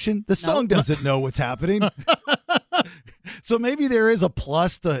no emotion. The song doesn't know what's happening. So maybe there is a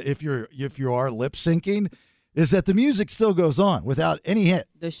plus to if you are lip syncing, is that the music still goes on without any hit.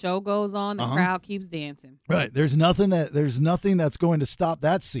 The show goes on. The crowd keeps dancing. Right. There's nothing that's going to stop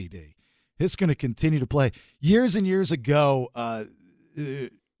that CD. It's going to continue to play. Years and years ago,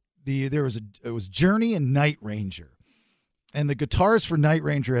 it was Journey and Night Ranger, and the guitarist for Night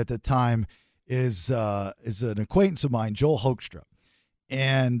Ranger at the time is an acquaintance of mine, Joel Hoekstra,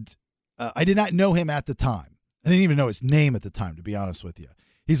 and I did not know him at the time. I didn't even know his name at the time, to be honest with you.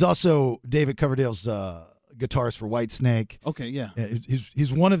 He's also David Coverdale's guitarist for Whitesnake. Okay, yeah.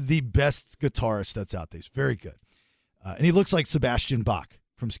 He's one of the best guitarists that's out there. He's very good, and he looks like Sebastian Bach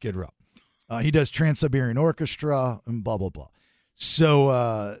from Skid Row. He does Trans-Siberian Orchestra and blah blah blah.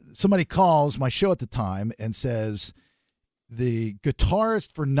 So somebody calls my show at the time and says the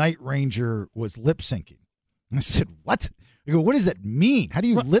guitarist for Night Ranger was lip syncing. And I said, "What?" I go, "What does that mean? How do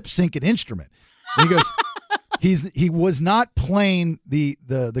you lip sync an instrument?" And he goes, he was not playing the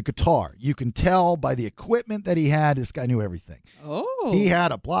guitar. You can tell by the equipment that he had. This guy knew everything. Oh, he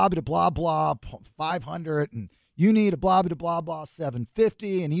had a blah blah blah 500 and you need a blah blah blah blah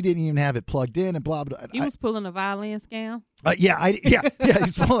 750, and he didn't even have it plugged in and blah blah. He was pulling a violin scam. Yeah.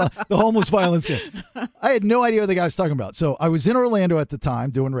 He's pulling the homeless violin scam. I had no idea what the guy was talking about. So I was in Orlando at the time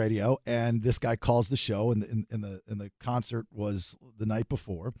doing radio, and this guy calls the show, and the concert was the night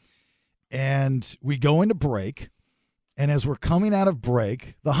before, and we go into break, and as we're coming out of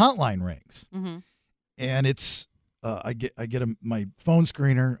break, the hotline rings, and it's I get my phone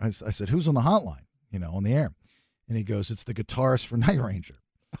screener. I said, "Who's on the hotline?" On the air. And he goes, "It's the guitarist for Night Ranger."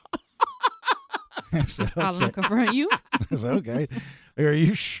 I said, "Okay." I'll confront you. I said, "Okay. Are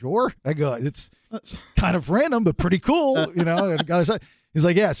you sure?" I go, "It's kind of random, but pretty cool." And he's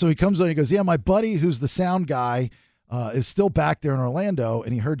like, "Yeah." So he comes on. He goes, "Yeah, my buddy who's the sound guy is still back there in Orlando,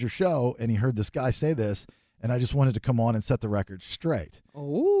 and he heard your show, and he heard this guy say this, and I just wanted to come on and set the record straight."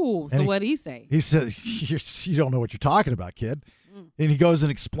 Oh, so what did he say? He said, "You don't know what you're talking about, kid." And he goes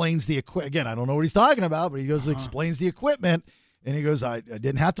and explains the equipment. Again, I don't know what he's talking about, but he goes and explains the equipment. And he goes, I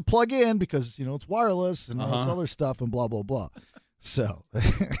didn't have to plug in because, it's wireless and all this other stuff and blah, blah, blah. So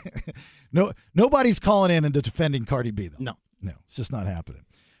nobody's calling in and defending Cardi B, though. No, it's just not happening.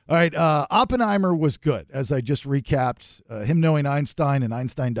 All right, Oppenheimer was good. As I just recapped, him knowing Einstein and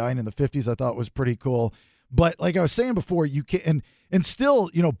Einstein dying in the 50s, I thought was pretty cool. But like I was saying before, you can and still,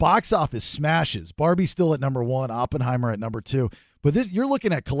 box office smashes. Barbie's still at number 1, Oppenheimer at number 2. But you're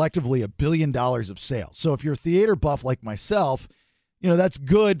looking at collectively $1 billion of sales. So if you're a theater buff like myself, that's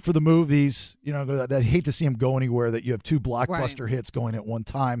good for the movies. I'd hate to see them go anywhere that you have 2 blockbuster hits going at one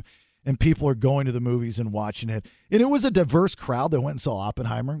time and people are going to the movies and watching it. And it was a diverse crowd that went and saw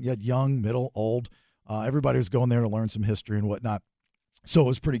Oppenheimer. You had young, middle, old. Everybody was going there to learn some history and whatnot. So it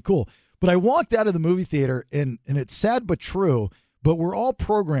was pretty cool. But I walked out of the movie theater, and it's sad but true, but we're all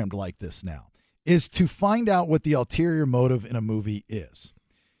programmed like this now, is to find out what the ulterior motive in a movie is.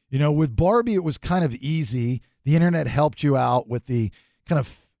 With Barbie, it was kind of easy. The internet helped you out with the kind of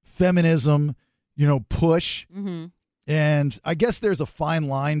feminism, push. Mm-hmm. And I guess there's a fine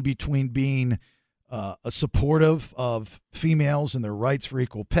line between being a supportive of females and their rights for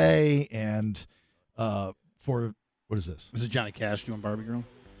equal pay and for, what is this? This is Johnny Cash doing Barbie Girl?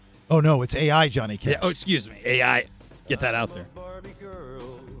 Oh, no, it's AI Johnny Cash. Yeah, oh, excuse me. AI. Get that out there.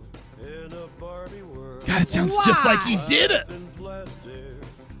 God, it sounds just like he did it.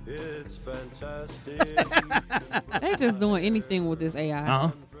 They just doing anything with this AI.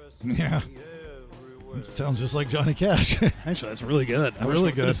 Uh-huh. Yeah. It sounds just like Johnny Cash. Actually, that's really good. I really wish we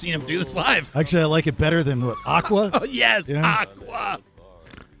could good. have seen him do this live. Actually, I like it better than what, Aqua? Oh, yes, Aqua.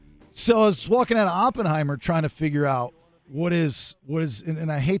 So I was walking out of Oppenheimer trying to figure out what is, and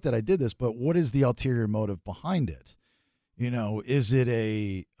I hate that I did this, but what is the ulterior motive behind it? Is it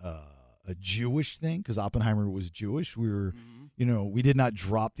a Jewish thing? Because Oppenheimer was Jewish. We were, we did not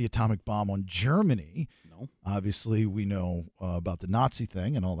drop the atomic bomb on Germany. No. Obviously, we know about the Nazi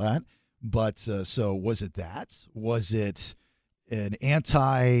thing and all that. But so was it that? Was it an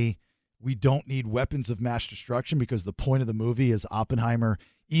we don't need weapons of mass destruction because the point of the movie is Oppenheimer,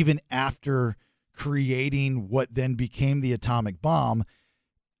 even after creating what then became the atomic bomb,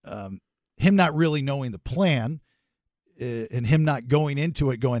 him not really knowing the plan and him not going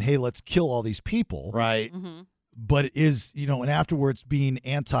into it going, hey, let's kill all these people. Right. Mm-hmm. But it is, and afterwards being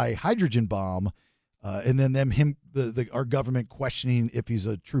anti-hydrogen bomb, and then our government questioning if he's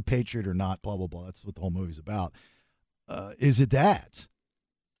a true patriot or not, blah, blah, blah. That's what the whole movie's about. Is it that?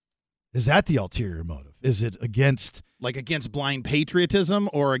 Is that the ulterior motive? Is it against blind patriotism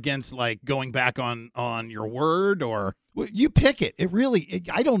or against like going back on your word or? Well, you pick it.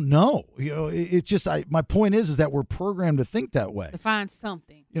 I don't know. It's just my point is that we're programmed to think that way. To find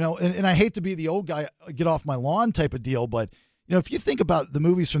something. And I hate to be the old guy, get off my lawn type of deal, but if you think about the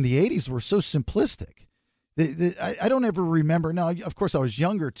movies from the 80s, were so simplistic. I don't ever remember. Now, of course, I was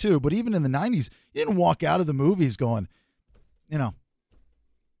younger too, but even in the 90s, you didn't walk out of the movies going,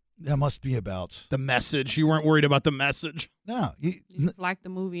 that must be about the message. You weren't worried about the message. No, you just liked the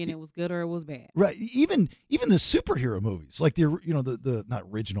movie and it was good or it was bad. Right. Even the superhero movies, like the not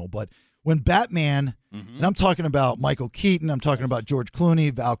original, but when Batman, and I'm talking about Michael Keaton, I'm talking about George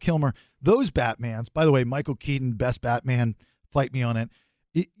Clooney, Val Kilmer, those Batmans. By the way, Michael Keaton, best Batman. Fight me on it.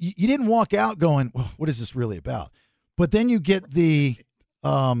 You didn't walk out going, well, what is this really about? But then you get the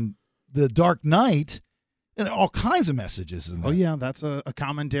Dark Knight. And all kinds of messages in there. Oh, yeah, that's a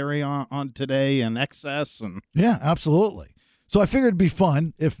commentary on today and excess. And yeah, absolutely. So I figured it'd be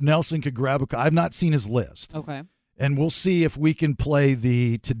fun if Nelson could grab I've not seen his list. Okay. And we'll see if we can play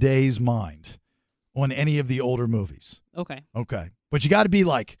the Today's Mind on any of the older movies. Okay. Okay. But you got to be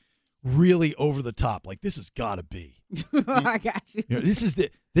like really over the top. Like this has got to be. I got you. This is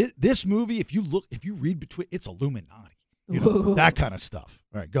this movie, if you read between, it's Illuminati. That kind of stuff.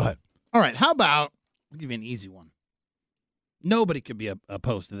 All right, go ahead. All right, how about, I'll give you an easy one. Nobody could be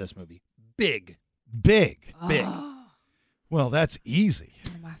opposed to this movie. Big. Oh. Well, that's easy.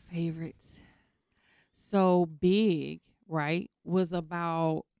 One of my favorites. So Big, right, was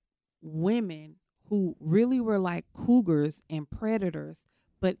about women who really were like cougars and predators,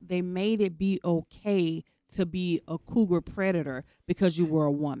 but they made it be okay to be a cougar predator because you were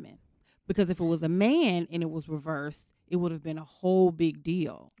a woman. Because if it was a man and it was reversed, it would have been a whole big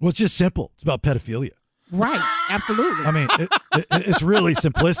deal. Well, it's just simple. It's about pedophilia. Right. Absolutely. I mean, it's really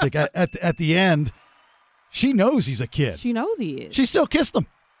simplistic. At the end, she knows he's a kid. She knows he is. She still kissed him.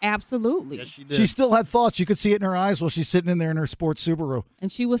 Absolutely. Yes, she did. She still had thoughts. You could see it in her eyes while she's sitting in there in her sports Subaru.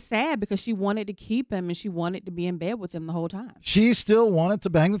 And she was sad because she wanted to keep him and she wanted to be in bed with him the whole time. She still wanted to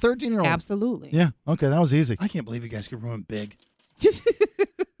bang the 13-year-old. Absolutely. Yeah. Okay, that was easy. I can't believe you guys could ruin Big.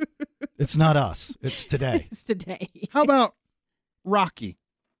 It's not us. It's today. It's today. How about Rocky?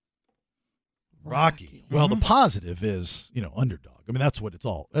 Rocky. Well, the positive is, underdog. I mean, that's what it's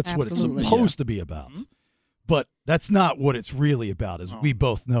all. That's what it's supposed to be about. Mm-hmm. But that's not what it's really about, as we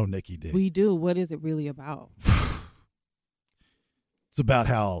both know, Nikki D. We do. What is it really about? It's about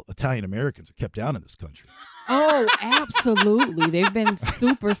how Italian Americans are kept down in this country. Oh, absolutely. They've been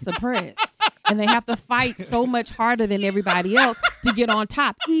super suppressed. And they have to fight so much harder than everybody else to get on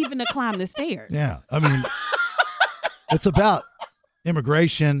top, even to climb the stairs. Yeah. I mean, it's about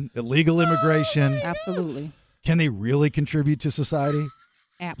immigration, illegal immigration. Absolutely. Can they really contribute to society?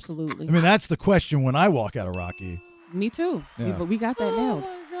 Absolutely. I mean, that's the question when I walk out of Rocky. Me too. Yeah. But we got that nailed.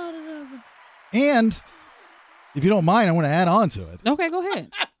 And if you don't mind, I want to add on to it. Okay, go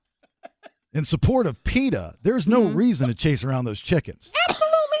ahead. In support of PETA, there's no reason to chase around those chickens.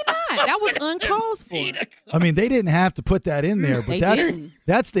 Absolutely not. That was uncalled for. I mean, they didn't have to put that in there, but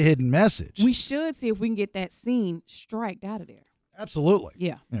that's the hidden message. We should see if we can get that scene striked out of there. Absolutely.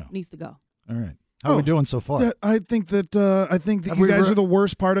 Yeah. Needs to go. All right. How are we doing so far? I think that you guys are the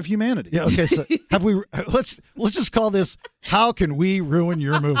worst part of humanity. Yeah. Okay. So have we? Let's just call this. How can we ruin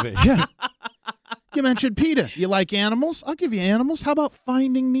your movie? Yeah. You mentioned PETA. You like animals? I'll give you animals. How about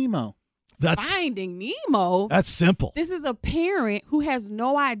Finding Nemo? Finding Nemo. That's simple. This is a parent who has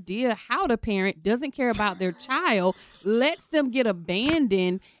no idea how to parent, doesn't care about their child, lets them get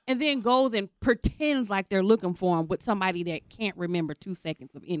abandoned, and then goes and pretends like they're looking for them with somebody that can't remember 2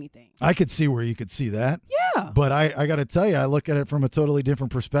 seconds of anything. I could see where you could see that. Yeah. But I got to tell you, I look at it from a totally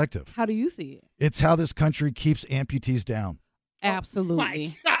different perspective. How do you see it? It's how this country keeps amputees down.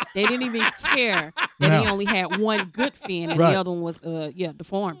 Absolutely. They didn't even care that he only had one good fin and the other one was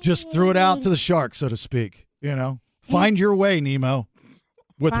deformed. Just threw it out to the shark, so to speak. Find your way, Nemo,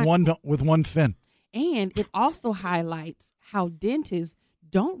 with one fin. And it also highlights how dentists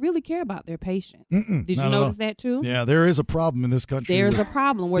don't really care about their patients. Did you notice that too? Yeah, there is a problem in this country. There's a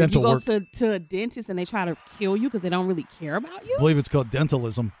problem where you go to a dentist and they try to kill you because they don't really care about you. I believe it's called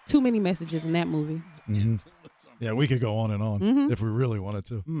dentalism. Too many messages in that movie. Mm-hmm. Yeah, we could go on and on if we really wanted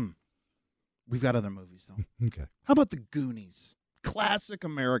to. We've got other movies, though. Okay. How about The Goonies? Classic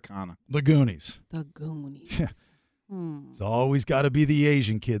Americana. The Goonies. The Goonies. Yeah. It's always got to be the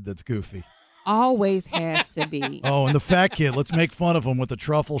Asian kid that's goofy. Always has to be. Oh, and the fat kid. Let's make fun of him with the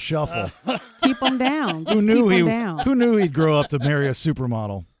truffle shuffle. Keep him down. Who knew he'd grow up to marry a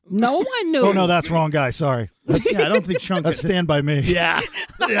supermodel? No one knew. Oh, no, that's wrong guy. Sorry. I don't think Chunk. That's Stand By Me. Yeah.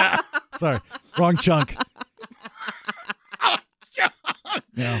 Sorry. Wrong chunk.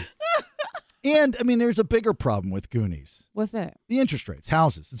 Yeah. And, I mean, there's a bigger problem with Goonies. What's that? The interest rates,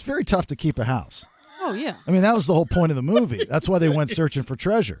 houses. It's very tough to keep a house. Oh, yeah. I mean, that was the whole point of the movie. That's why they went searching for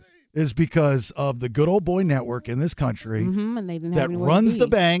treasure, is because of the good old boy network in this country And they didn't that have runs the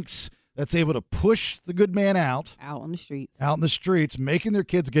banks, that's able to push the good man out on the streets, making their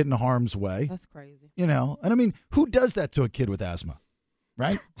kids get in harm's way. That's crazy. You know, and I mean, who does that to a kid with asthma,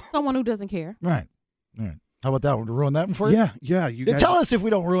 right? Someone who doesn't care. Right. All right. How about that one? To ruin that one for you? Yeah. You guys, tell us if we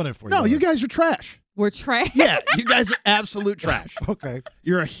don't ruin it for you. No, you guys are trash. We're trash. Yeah, you guys are absolute trash. Okay.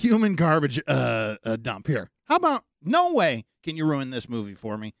 You're a human garbage dump. Here. How about, no way can you ruin this movie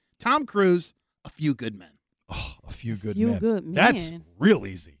for me. Tom Cruise, A Few Good Men. Oh, A Few Good Few Men. Good Men. That's real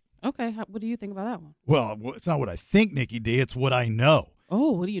easy. Okay. What do you think about that one? Well, it's not what I think, Nikki D. It's what I know.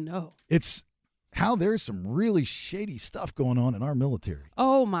 Oh, what do you know? It's how there's some really shady stuff going on in our military.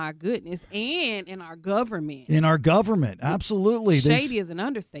 Oh, my goodness. And in our government. In our government, absolutely. Shady is an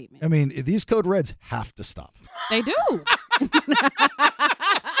understatement. I mean, these code reds have to stop. They do.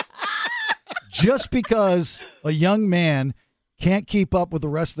 Just because a young man can't keep up with the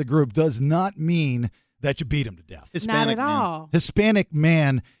rest of the group does not mean that you beat him to death. Not at all. Hispanic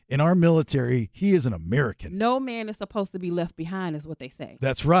man in our military, he is an American. No man is supposed to be left behind, is what they say.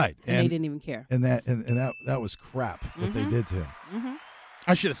 That's right. And they didn't even care. And that was crap what they did to him. Mm-hmm.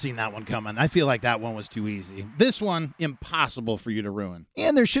 I should have seen that one coming. I feel like that one was too easy. This one, impossible for you to ruin.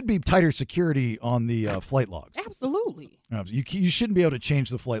 And there should be tighter security on the flight logs. Absolutely. You shouldn't be able to change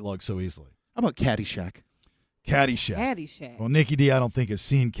the flight log so easily. How about Caddyshack? Caddyshack. Well, Nikki D, I don't think has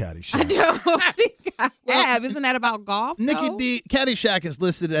seen Caddyshack. I don't think I have. Isn't that about golf? Nikki though? D, Caddyshack is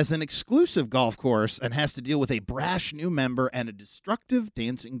listed as an exclusive golf course and has to deal with a brash new member and a destructive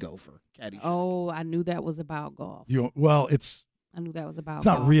dancing gopher. Caddyshack. Oh, I knew that was about golf. I knew that was about It's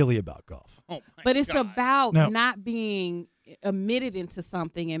golf. not really about golf. Oh but it's about No. not being admitted into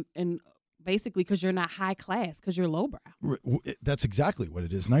something and basically because you're not high class, because you're lowbrow. That's exactly what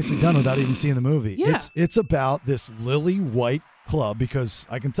it is. Nicely done without even seeing the movie. Yeah. It's about this lily white club, because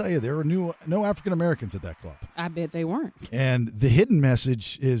I can tell you there were no African Americans at that club. I bet they weren't. And the hidden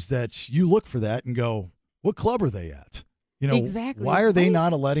message is that you look for that and go, what club are they at? You know, Exactly. why are they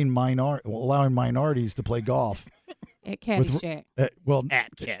not allowing minorities to play golf? At Caddyshack. At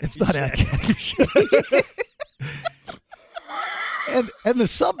Caddyshack. It's not at Caddyshack. and the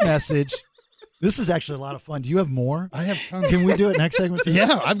sub message. This is actually a lot of fun. Do you have more? I have tons. Can we do it next segment? Too?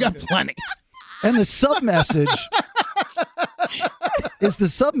 Yeah, I've got plenty. And the sub message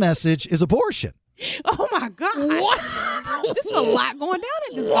is abortion. Oh my God! What? There's a lot going down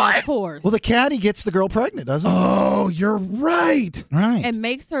at this golf course. Well, the caddy gets the girl pregnant, doesn't he? Oh, you're right. Right. And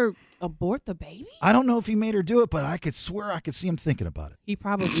makes her abort the baby. I don't know if he made her do it, but I could swear I could see him thinking about it. He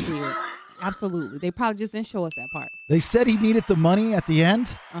probably did. Absolutely. They probably just didn't show us that part. They said he needed the money at the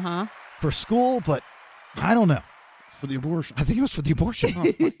end for school, but I don't know. It's for the abortion. I think it was for the abortion. Oh,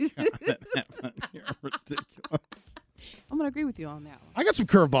 my God. You're ridiculous. I'm going to agree with you on that one. I got some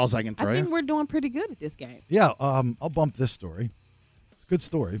curveballs I can throw I think you. we're doing pretty good at this game. Yeah, I'll bump this story. It's a good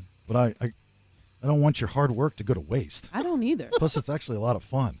story, but I don't want your hard work to go to waste. I don't either. Plus, it's actually a lot of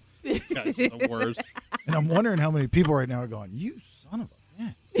fun. You guys are the worst. And I'm wondering how many people right now are going, you son of a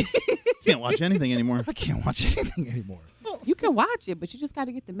man. Can't watch anything anymore. I can't watch anything anymore. You can watch it, but you just got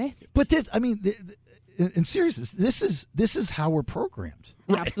to get the message. But this, I mean, in seriousness, this is how we're programmed.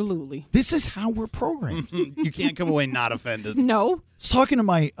 Right. Absolutely. This is how we're programmed. You can't come away not offended. No. I was talking to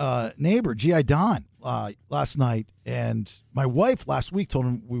my neighbor, G.I. Don, last night, and my wife last week told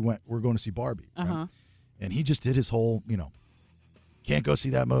him we're going to see Barbie. Right? And he just did his whole, can't go see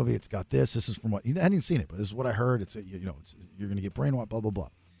that movie. It's got this. This is from what I hadn't seen it, but this is what I heard. It's you're going to get brainwashed, blah blah blah.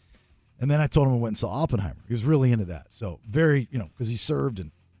 And then I told him I went and saw Oppenheimer. He was really into that. So very, because he served and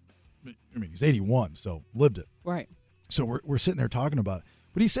he's 81, so lived it. Right. So we're sitting there talking about it.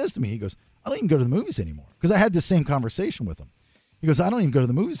 But he says to me, he goes, I don't even go to the movies anymore. Because I had this same conversation with him. He goes, I don't even go to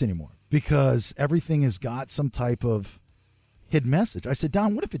the movies anymore because everything has got some type of hidden message. I said,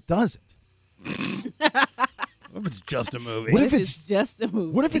 Don, what if it doesn't? What if it's just a movie? What if it's just a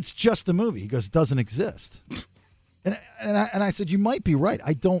movie? What if it's just a movie? He goes, it doesn't exist. And I said, you might be right.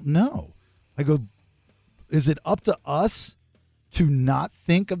 I don't know. I go, is it up to us to not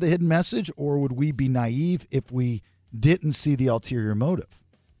think of the hidden message, or would we be naive if we didn't see the ulterior motive?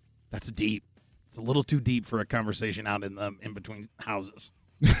 That's deep. It's a little too deep for a conversation out in between houses.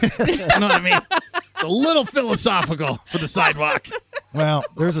 You know what I mean? It's a little philosophical for the sidewalk. Well,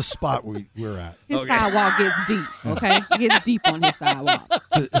 there's a spot we're at. His sidewalk gets deep, okay? It gets deep on his sidewalk.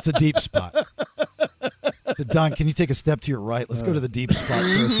 It's a deep spot. So, Don, can you take a step to your right? Let's go to the deep spot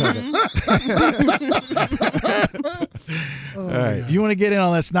for a second. All right. If you want to get in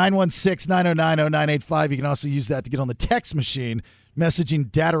on this, 916-909-0985. You can also use that to get on the text machine.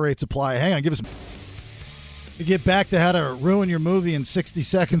 Messaging data rates apply. Hang on, give us some. We get back to how to ruin your movie in 60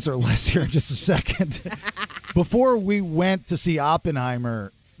 seconds or less here in just a second. Before we went to see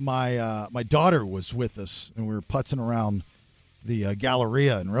Oppenheimer, my daughter was with us, and we were putzing around the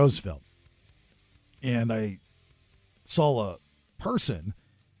Galleria in Roseville. And I saw a person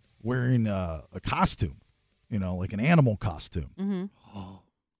wearing a costume, like an animal costume. Mm-hmm.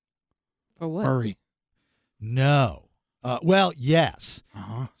 For what? Furry. No. Well, yes.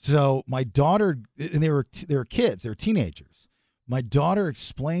 Uh-huh. So my daughter, and they were kids, they were teenagers. My daughter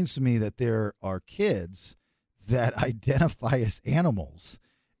explains to me that there are kids that identify as animals,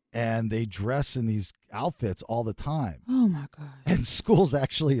 and they dress in these outfits all the time. Oh my God! And schools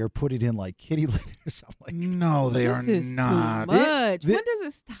actually are putting in like kitty litters. I'm like, no, they are not. Too much. When does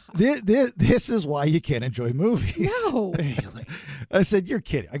it stop? This is why you can't enjoy movies. No. I said, you're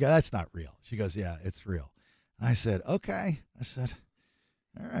kidding. I go, that's not real. She goes, yeah, it's real. I said, okay. I said,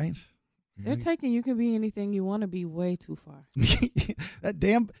 all right. They're taking you can be anything you want to be way too far.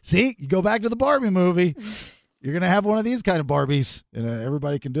 See, you go back to the Barbie movie. You're going to have one of these kind of Barbies, and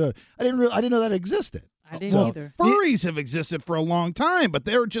everybody can do it. I didn't know that existed. I didn't either. Furries have existed for a long time, but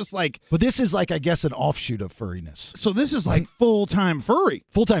they're just like. But this is like, I guess, an offshoot of furriness. So this is like full-time furry.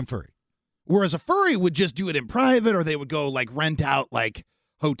 Full-time furry. Whereas a furry would just do it in private, or they would go like rent out like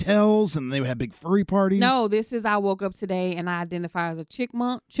hotels, and they would have big furry parties. No, this is I woke up today and I identify as a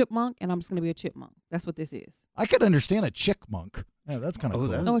chipmunk, and I'm just going to be a chipmunk. That's what this is. I could understand a chickmunk. Yeah, that's kind of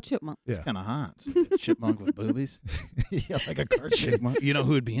cool. Oh, a chipmunk. Yeah. Kind of hot. A chipmunk with boobies. Yeah, like a cartoon. Chipmunk. You know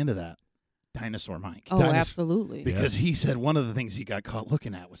who would be into that? Dinosaur Mike. Oh, absolutely. Because he said one of the things he got caught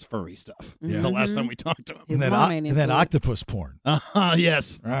looking at was furry stuff. Yeah. The last time we talked to him. And then octopus porn.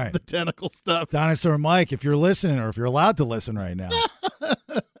 Yes. Right. The tentacle stuff. Dinosaur Mike, if you're listening or if you're allowed to listen right now,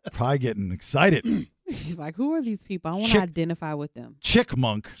 probably getting excited. He's like, who are these people? I want to identify with them.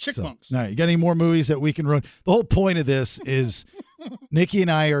 Chickmunk. Chickmunks. So, all right, you got any more movies that we can ruin? The whole point of this is Nikki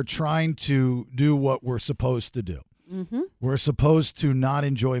and I are trying to do what we're supposed to do. Mm-hmm. We're supposed to not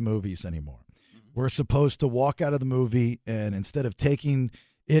enjoy movies anymore. We're supposed to walk out of the movie and instead of taking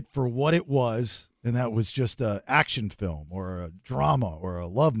it for what it was, and that was just an action film or a drama or a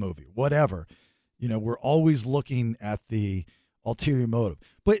love movie, whatever, we're always looking at the ulterior motive.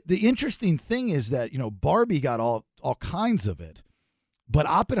 But the interesting thing is that, Barbie got all kinds of it, but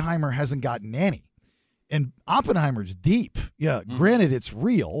Oppenheimer hasn't gotten any. And Oppenheimer's deep. Yeah, granted, it's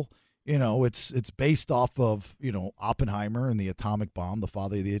real. It's based off of, Oppenheimer and the atomic bomb, the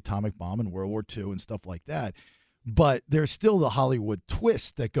father of the atomic bomb in World War II and stuff like that. But there's still the Hollywood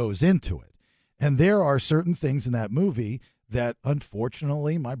twist that goes into it. And there are certain things in that movie that,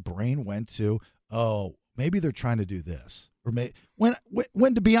 unfortunately, my brain went to, oh, maybe they're trying to do this. Or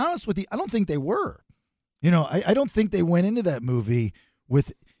when to be honest with you, I don't think they were. I don't think they went into that movie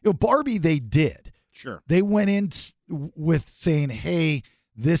with, Barbie, they did. Sure. They went in with saying, hey,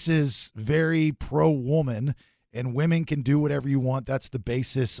 this is very pro-woman, and women can do whatever you want. That's the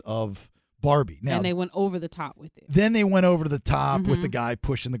basis of Barbie. Now, and they went over the top with it. Then they went over the top with the guy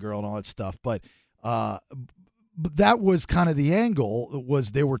pushing the girl and all that stuff. But that was kind of the angle,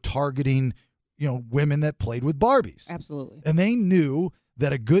 was they were targeting, women that played with Barbies. Absolutely. And they knew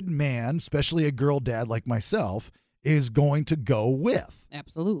that a good man, especially a girl dad like myself, is going to go with.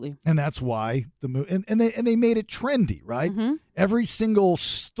 Absolutely. And that's why the movie, and they made it trendy, right? Mm-hmm. Every single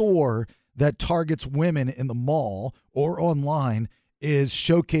store that targets women in the mall or online is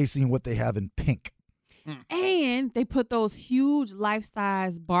showcasing what they have in pink. And they put those huge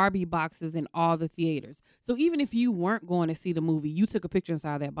life-size Barbie boxes in all the theaters. So even if you weren't going to see the movie, you took a picture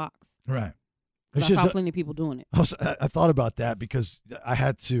inside that box. Right. I saw plenty of people doing it. I thought about that because I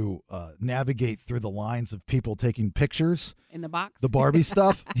had to navigate through the lines of people taking pictures in the box, the Barbie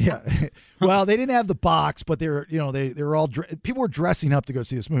stuff. Yeah, well, they didn't have the box, but they were all people were dressing up to go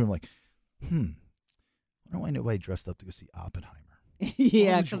see this movie. I'm like, I wonder why nobody dressed up to go see Oppenheimer.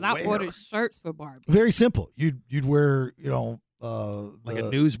 Yeah, because I ordered shirts for Barbie. Very simple. You'd wear like a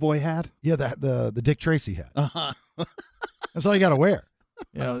newsboy hat. Yeah, the Dick Tracy hat. Uh-huh. That's all you got to wear.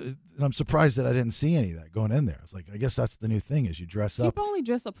 And I'm surprised that I didn't see any of that going in there. It's like, I guess that's the new thing is you dress up. People only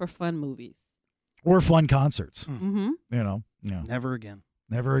dress up for fun movies. Or fun concerts. Mm-hmm. Never again.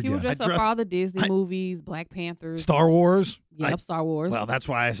 Never again. People dress up for all the Disney movies, Black Panthers. Star Wars. Yep, Star Wars. Well, that's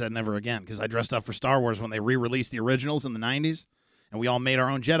why I said never again, because I dressed up for Star Wars when they re-released the originals in the 90s, and we all made our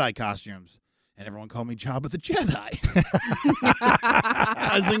own Jedi costumes. And everyone called me Jabba the Jedi.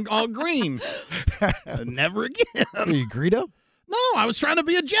 As in all green. Never again. Are you Greedo? No, I was trying to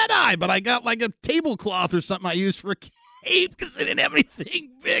be a Jedi, but I got like a tablecloth or something I used for a cape because I didn't have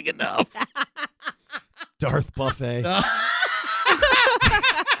anything big enough. Darth Buffet.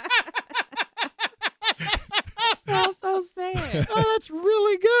 So sad. Oh, that's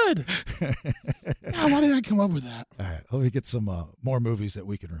really good. Oh, why did I come up with that? All right, let me get some more movies that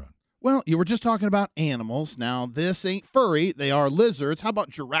we can ruin. Well, you were just talking about animals. Now, this ain't furry. They are lizards. How about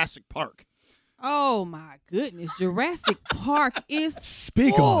Jurassic Park? Oh my goodness, Jurassic Park is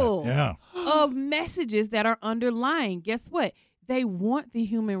Speak full on it. Yeah. of messages that are underlying. Guess what? They want the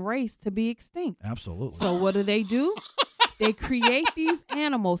human race to be extinct. Absolutely. So what do? They create these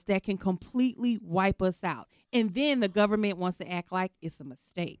animals that can completely wipe us out. And then the government wants to act like it's a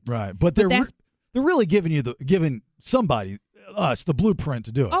mistake. Right. But they're really giving somebody, us, the blueprint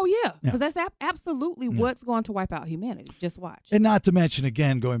to do it. Oh, yeah. Because that's absolutely what's going to wipe out humanity. Just watch. And not to mention,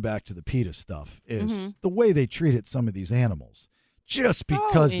 again, going back to the PETA stuff, is the way they treated some of these animals. Just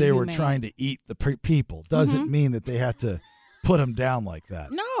because they were trying to eat the people doesn't mean that they had to put them down like that.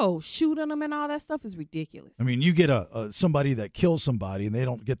 No, shooting them and all that stuff is ridiculous. I mean, you get somebody that kills somebody and they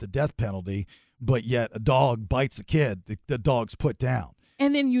don't get the death penalty, but yet a dog bites a kid, the dog's put down.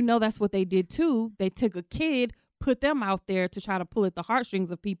 And then that's what they did too. They took a kid, put them out there to try to pull at the heartstrings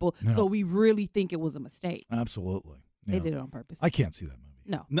of people, so we really think it was a mistake. Absolutely. They did it on purpose. I can't see that movie.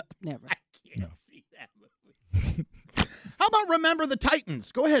 No, never. I can't see that movie. How about Remember the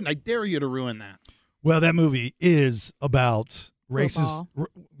Titans? Go ahead, and I dare you to ruin that. Well, that movie is about racist,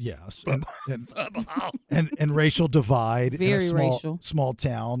 yes, and racial divide Very in a racial. small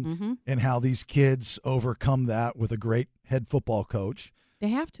town, and how these kids overcome that with a great head football coach. They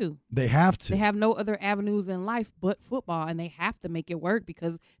have to. They have to. They have no other avenues in life but football, and they have to make it work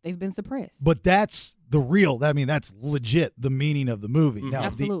because they've been suppressed. But that's that's legit the meaning of the movie. Now,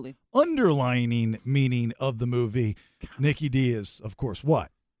 absolutely. The underlining meaning of the movie, NickyD, is, of course, what?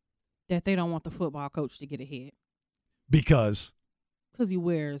 That they don't want the football coach to get ahead. Because he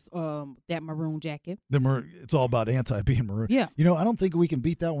wears that maroon jacket. It's all about being maroon. Yeah. I don't think we can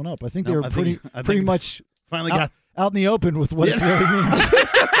beat that one up. I think they were pretty much finally out in the open with what it really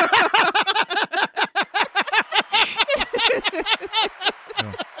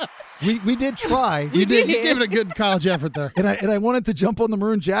means. We did try. You did. You gave it a good college effort there. And I wanted to jump on the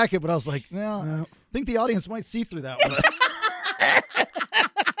maroon jacket, but I was like, no. I think the audience might see through that one.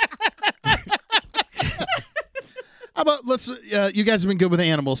 How about you guys have been good with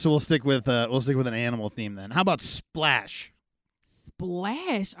animals, so we'll stick with an animal theme then. How about Splash?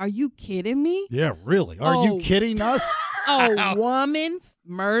 Splash? Are you kidding me? Yeah, really. Are you kidding us? A woman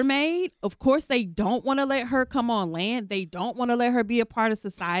mermaid? Of course they don't want to let her come on land. They don't want to let her be a part of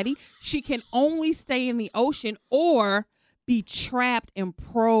society. She can only stay in the ocean or be trapped and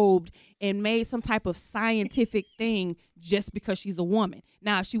probed and made some type of scientific thing just because she's a woman.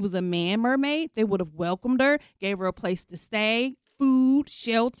 Now, if she was a man mermaid, they would have welcomed her, gave her a place to stay, food,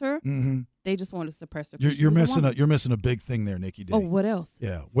 shelter. Mm-hmm. They just wanted to suppress her. You're missing a big thing there, NickyD. Oh, what else?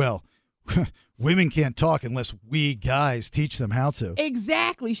 Yeah, well, women can't talk unless we guys teach them how to.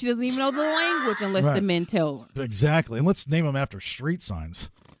 Exactly. She doesn't even know the language unless the men tell her. Exactly. And let's name them after street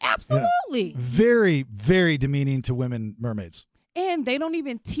signs. Absolutely. Very, very demeaning to women mermaids. And they don't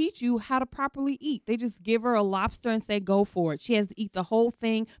even teach you how to properly eat. They just give her a lobster and say, go for it. She has to eat the whole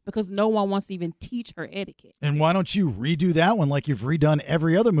thing because no one wants to even teach her etiquette. And why don't you redo that one like you've redone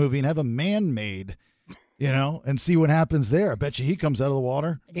every other movie and have a man-made, and see what happens there? I bet you he comes out of the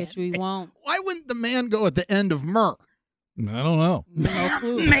water. I bet you he won't. Why wouldn't the man go at the end of Mer? I don't know. No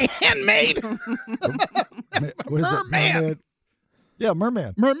clue. Man-made. What is it? Merman. Yeah,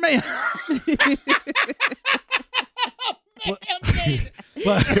 merman. Merman.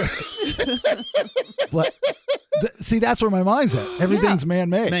 See, that's where my mind's at. Everything's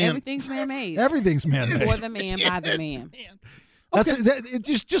man-made. Everything's man-made. Everything's man-made. For the man, by the man.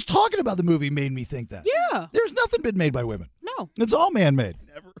 Just talking about the movie made me think that. Yeah. There's nothing been made by women. No. It's all man-made.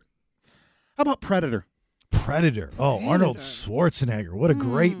 Never. How about Predator? Predator. Oh, Arnold Schwarzenegger. What a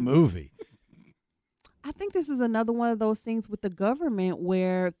great movie. I think this is another one of those things with the government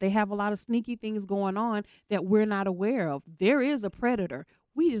where they have a lot of sneaky things going on that we're not aware of. There is a predator.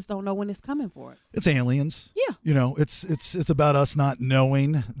 We just don't know when it's coming for us. It's aliens. Yeah. It's about us not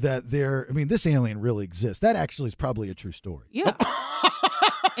knowing that this alien really exists. That actually is probably a true story. Yeah.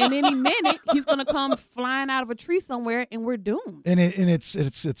 And any minute he's going to come flying out of a tree somewhere and we're doomed. And it's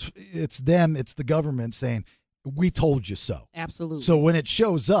them, it's the government saying, "We told you so." Absolutely. So when it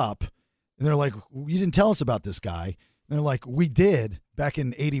shows up and they're like, "You didn't tell us about this guy." And they're like, "We did back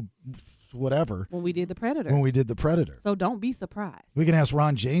in whatever. When we did The Predator. So don't be surprised. We can ask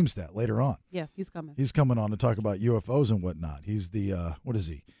Ron James that later on. Yeah, he's coming. He's coming on to talk about UFOs and whatnot. He's the, what is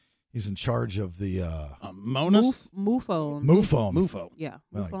he? He's in charge of the Mufon. Mufon. Yeah,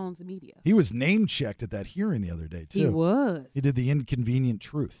 Mufon's media. He was name checked at that hearing the other day too. He was. He did the Inconvenient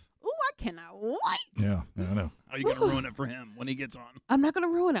Truth. Ooh, I cannot wait. Yeah, I know. How are you going to ruin it for him when he gets on? I'm not going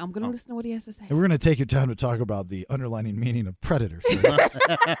to ruin it. I'm going to listen to what he has to say. And we're going to take your time to talk about the underlining meaning of predators. What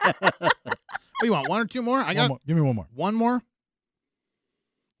do you want? One or two more? Give me one more. One more.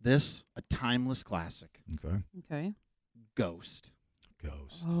 This, a timeless classic. Okay. Ghost.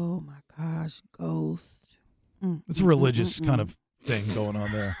 Oh my gosh, Ghost. It's a religious kind of thing going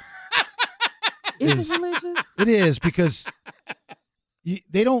on there. Is it religious? It is, because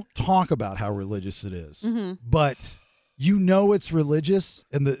they don't talk about how religious it is, but you know it's religious,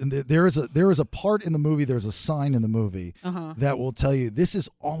 and there is a part in the movie, there's a sign in the movie that will tell you this is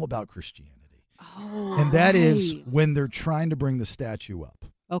all about Christianity. Oh, and that is when they're trying to bring the statue up.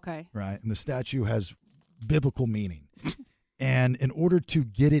 Okay. Right, and the statue has biblical meaning. And in order to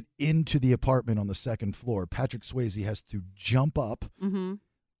get it into the apartment on the second floor, Patrick Swayze has to jump up,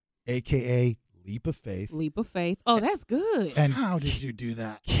 a.k.a. leap of faith. Leap of faith. Oh, that's good. And how did you do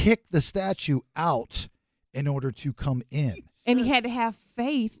that? Kick the statue out in order to come in. And he had to have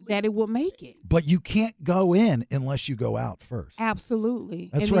faith that it would make it. But you can't go in unless you go out first.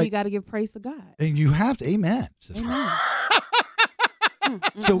 Absolutely. That's and then right. you got to give praise to God. And you have to, amen. Amen.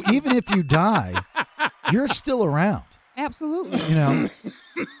 So even if you die, you're still around. Absolutely. You know.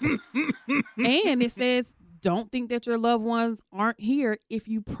 And it says, don't think that your loved ones aren't here. If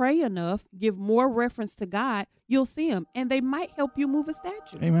you pray enough, give more reference to God, you'll see them. And they might help you move a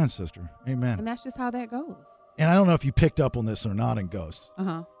statue. Amen, sister. Amen. And that's just how that goes. And I don't know if you picked up on this or not in Ghost.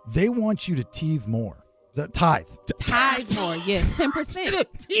 They want you to tithe more. Is that tithe? Tithe more, yes.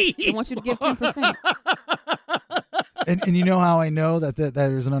 10%. They want you to give 10%. And you know how I know that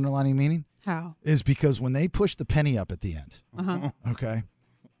there's an underlining meaning? How? Is because when they push the penny up at the end, okay,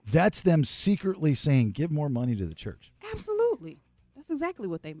 that's them secretly saying, give more money to the church. Absolutely. That's exactly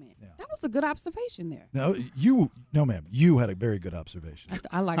what they meant. Yeah. That was a good observation there. No, ma'am. You had a very good observation.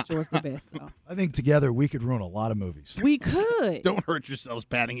 I like yours the best, though. I think together we could ruin a lot of movies. We could. Don't hurt yourselves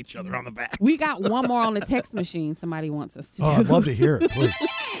patting each other on the back. We got one more on the text machine somebody wants us to do. I'd love to hear it, please.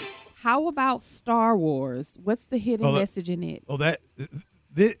 How about Star Wars? What's the hidden message in it?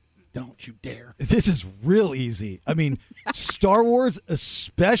 Don't you dare. This is real easy. I mean, Star Wars,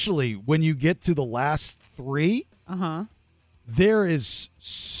 especially when you get to the last three, there is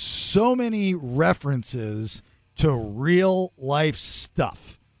so many references to real life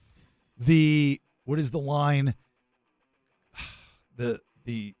stuff. What is the line? The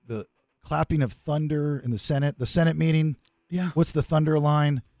clapping of thunder in the Senate meeting. Yeah. What's the thunder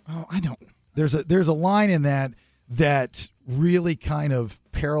line? Oh, I don't. There's a line in that really kind of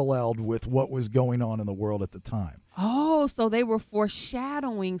paralleled with what was going on in the world at the time. Oh, so they were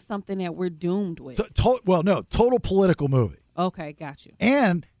foreshadowing something that we're doomed with. Total political movie. Okay, got you.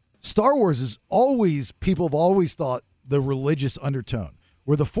 And Star Wars is people have always thought the religious undertone,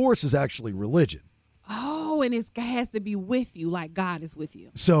 where the Force is actually religion. Oh, and it has to be with you, like God is with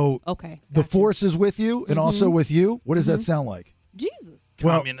you. So okay, the Force is with you and also with you. What does that sound like? Jesus.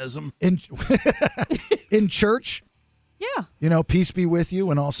 Communism. In church, yeah. Peace be with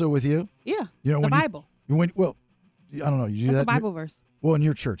you and also with you. Yeah. The when Bible. I don't know. You do That's that. a Bible verse. Well, in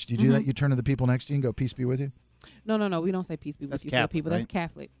your church, do you do that? You turn to the people next to you and go, "Peace be with you." No. We don't say peace be with you. Catholic, people. right? That's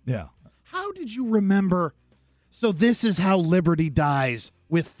Catholic. Yeah. How did you remember? So this is how liberty dies,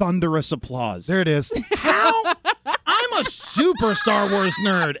 with thunderous applause. There it is. How? I'm a super Star Wars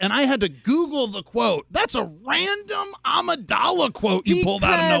nerd, and I had to Google the quote. That's a random Amidala quote you pulled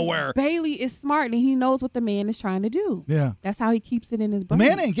out of nowhere. Bailey is smart, and he knows what the man is trying to do. Yeah. That's how he keeps it in his The brain.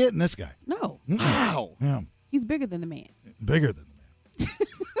 man ain't getting this guy. No. Wow. Yeah. He's bigger than the man. Bigger than the man.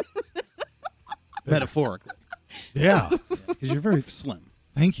 Metaphorically. Yeah. Because you're very slim.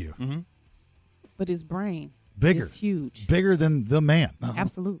 Thank you. But his brain Bigger. is huge. Bigger than the man.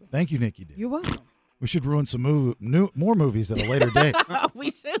 Absolutely. Thank you, NickyD. You're welcome. We should ruin some more movies at a later date.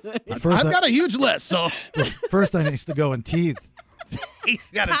 We should. I've got a huge list, so. First I need to go and teeth.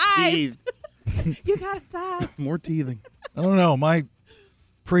 He's got to teeth. You got to die. More teething. I don't know. My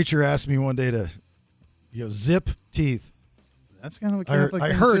preacher asked me one day to zip teeth. That's kind of a Catholic I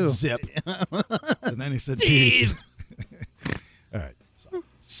thing, heard too. zip. And then he said teeth. All right. So,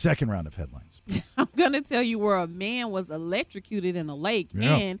 second round of headlines. I'm going to tell you where a man was electrocuted in a lake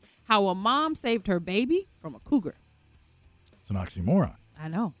and how a mom saved her baby from a cougar. It's an oxymoron. I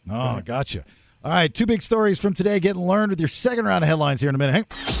know. Oh, gotcha. All right, two big stories from today getting learned with your second round of headlines here in a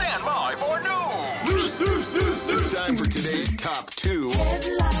minute. Stand by for It's time for today's top 2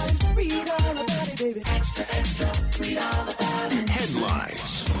 Headlines, read all about it, baby. Extra, extra, read all about it.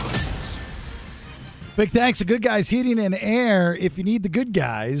 headlines. Big thanks to Good Guys Heating and Air. If you need the good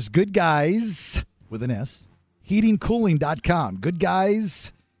guys with an S, heatingcooling.com. Good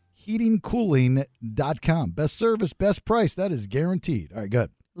Guys heatingcooling.com. Best service, best price. That is guaranteed. All right,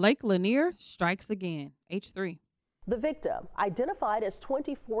 good. Lake Lanier strikes again. H3. The victim, identified as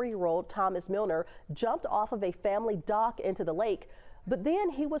 24-year-old Thomas Milner, jumped off of a family dock into the lake, but then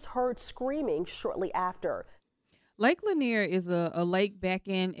he was heard screaming shortly after. Lake Lanier is a lake back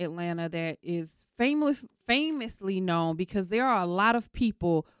in Atlanta that is famously known because there are a lot of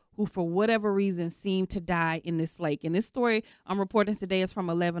people who, for whatever reason, seem to die in this lake. And this story I'm reporting today is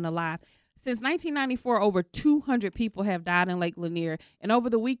from 11 Alive. Since 1994, over 200 people have died in Lake Lanier. And over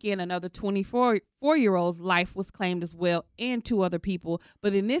the weekend, another 24-year-old's life was claimed as well, and 2 other people.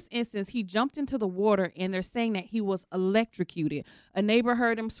 But in this instance, he jumped into the water, and they're saying that he was electrocuted. A neighbor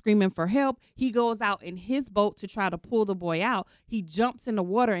heard him screaming for help. He goes out in his boat to try to pull the boy out. He jumps in the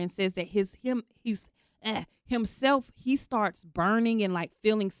water and says that himself, he starts burning and like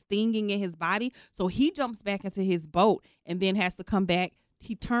feeling stinging in his body. So he jumps back into his boat and then has to come back.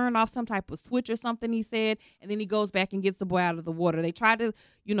 He turned off some type of switch or something, he said, and then he goes back and gets the boy out of the water. They tried to,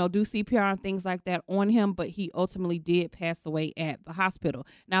 do CPR and things like that on him, but he ultimately did pass away at the hospital.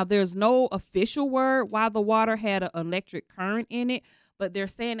 Now, there's no official word why the water had an electric current in it, but they're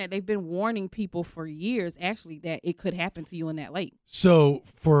saying that they've been warning people for years, actually, that it could happen to you in that lake. So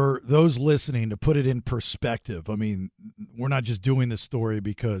for those listening, to put it in perspective, I mean, we're not just doing this story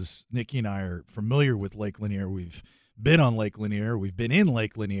because Nicky and I are familiar with Lake Lanier. We've been on Lake Lanier. We've been in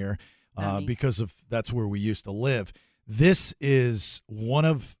Lake Lanier because of that's where we used to live. This is one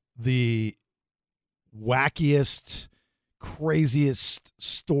of the wackiest, craziest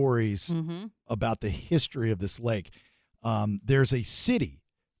stories about the history of this lake. There's a city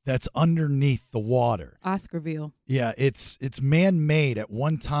that's underneath the water. Oscarville. Yeah, it's man-made. At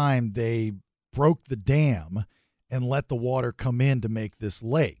one time, they broke the dam and let the water come in to make this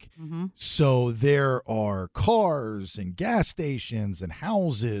lake. So there are cars and gas stations and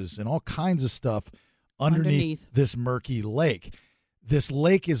houses and all kinds of stuff underneath this murky lake. This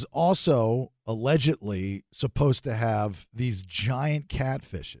lake is also allegedly supposed to have these giant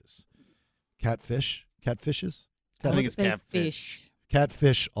catfishes. Catfishes? I think it's catfish.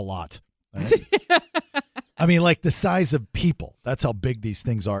 Catfish a lot. All right? I mean, like the size of people. That's how big these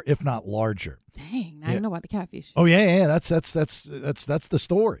things are, if not larger. Dang, I didn't know about the catfish. Oh yeah. That's the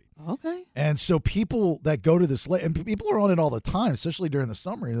story. Okay. And so people that go to this lake, and people are on it all the time, especially during the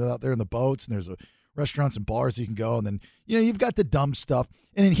summer. They're out there in the boats, and there's restaurants and bars you can go, and then you've got the dumb stuff.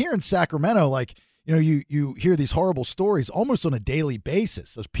 And in here in Sacramento, like you hear these horrible stories almost on a daily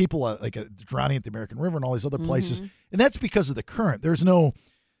basis. There's people drowning at the American River and all these other places, and that's because of the current. There's no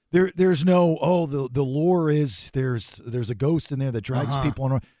the lore is there's a ghost in there that drags people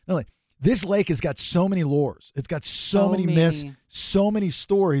on. No, like this lake has got so many lores. It's got so many myths, so many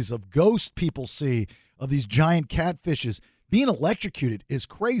stories of ghost people see of these giant catfishes. Being electrocuted is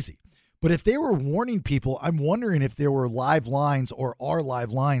crazy. But if they were warning people, I'm wondering if there were live lines or are live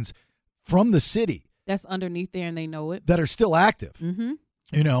lines from the city that's underneath there and they know it, that are still active,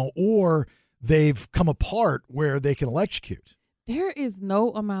 or they've come apart where they can electrocute. There is no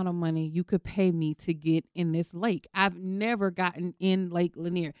amount of money you could pay me to get in this lake. I've never gotten in Lake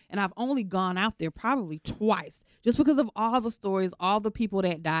Lanier, and I've only gone out there probably twice just because of all the stories, all the people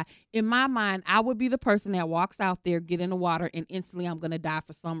that die. In my mind, I would be the person that walks out there, get in the water, and instantly I'm going to die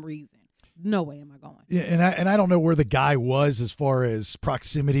for some reason. No way am I going. Yeah, and I don't know where the guy was as far as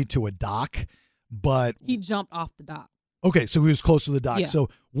proximity to a dock, but he jumped off the dock. Okay, so he was close to the dock. Yeah. So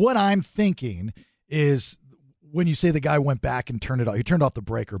what I'm thinking is, when you say the guy went back and turned it off, he turned off the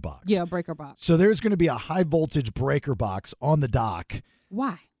breaker box. Yeah, breaker box. So there's going to be a high voltage breaker box on the dock.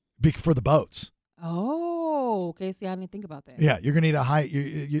 Why? For the boats. Oh, okay. See, I didn't think about that. Yeah, you're going to need a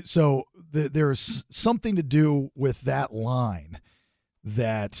high. So there's something to do with that line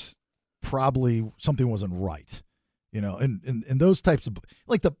that probably something wasn't right. And those types of,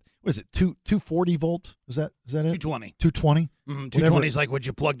 like the, what is it, 240 volt? Is that it? 220. 220? 220 is like, would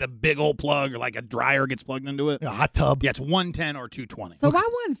you plug the big old plug, or like a dryer gets plugged into it? A hot tub. Yeah, it's 110 or 220. So why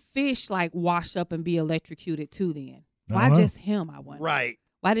wouldn't fish like wash up and be electrocuted too then? Why just him, I wonder? Right.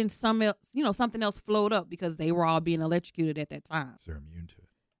 Why didn't something else float up, because they were all being electrocuted at that time? They're immune to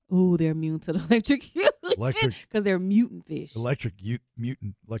it. Ooh, they're immune to the electrocution. Because they're mutant fish. Electric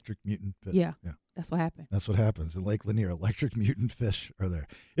mutant fish. Yeah. That's what happened. That's what happens in Lake Lanier. Electric mutant fish are there.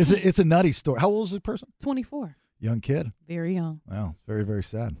 It's a nutty story. How old is the person? 24. Young kid. Very young. Wow. Very, very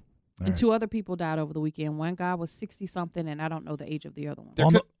sad. And 2 other people died over the weekend. One guy was 60-something, and I don't know the age of the other one.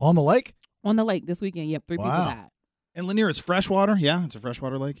 On the lake? On the lake this weekend, yep. 3 people died. And Lanier is freshwater? Yeah, it's a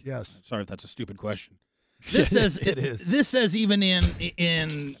freshwater lake? Yes. Sorry if that's a stupid question. This says it is. This says even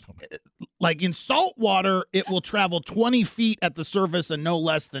in salt water, it will travel 20 feet at the surface and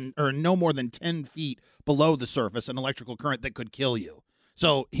no more than 10 feet below the surface, an electrical current that could kill you.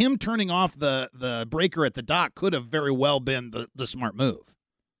 So him turning off the breaker at the dock could have very well been the smart move.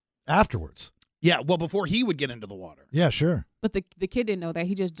 Afterwards. Yeah, well, before he would get into the water. Yeah, sure. But the kid didn't know that.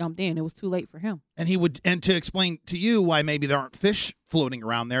 He just jumped in. It was too late for him. And to explain to you why maybe there aren't fish floating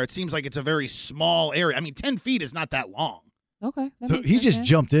around there, it seems like it's a very small area. I mean, 10 feet is not that long. Okay. So he just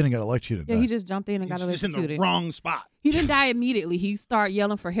jumped in and got electrocuted. Yeah, he just jumped in and got electrocuted. He's just in the wrong spot. He didn't die immediately. He started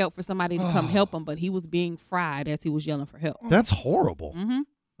yelling for help for somebody to come help him, but he was being fried as he was yelling for help. That's horrible. Mm-hmm.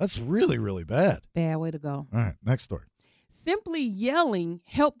 That's really, really bad. Bad way to go. All right, next story. Simply yelling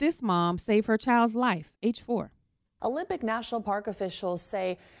helped this mom save her child's life, age 4. Olympic National Park officials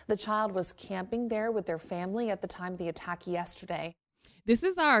say the child was camping there with their family at the time of the attack yesterday. This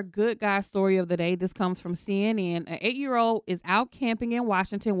is our good guy story of the day. This comes from CNN. An 8-year-old is out camping in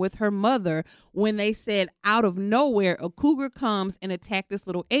Washington with her mother when they said out of nowhere, a cougar comes and attacks this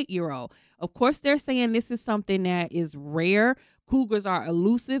little 8-year-old. Of course, they're saying this is something that is rare. Cougars are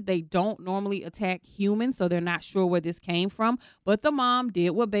elusive. They don't normally attack humans, so they're not sure where this came from. But the mom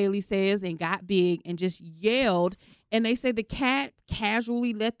did what Bailey says and got big and just yelled. And they say the cat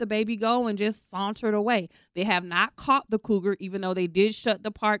casually let the baby go and just sauntered away. They have not caught the cougar, even though they did shut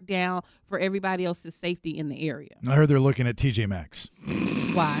the park down for everybody else's safety in the area. I heard they're looking at TJ Maxx.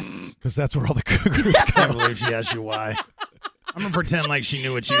 Why? Because that's where all the cougars I go. can't believe she asked you why. I'm going to pretend like she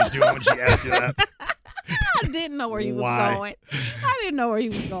knew what she was doing when she asked you that. I didn't know where he was going. I didn't know where he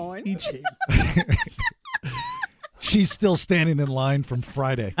was going. She's still standing in line from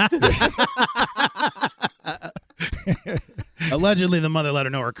Friday. Allegedly, the mother let her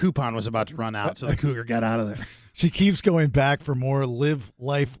know her coupon was about to run out, so the cougar got out of there. She keeps going back for more live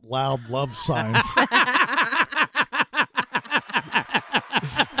life loud love signs.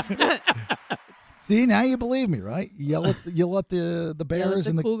 See, now you believe me, right? You let the bears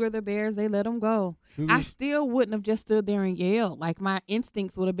and the cougar, the bears, they let them go. Cougars. I still wouldn't have just stood there and yelled. Like, my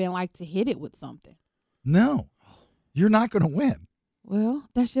instincts would have been like to hit it with something. No, you're not going to win. Well,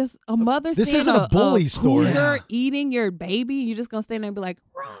 that's just a mother. This seeing isn't a bully story. Cougar eating your baby. You're just gonna stand there and be like,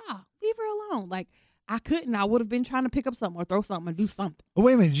 "Rah, leave her alone." Like, I couldn't. I would have been trying to pick up something or throw something or do something. Oh,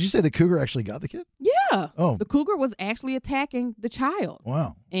 wait a minute. Did you say the cougar actually got the kid? Yeah. Oh. The cougar was actually attacking the child.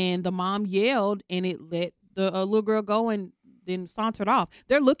 Wow. And the mom yelled, and it let the little girl go and then sauntered off.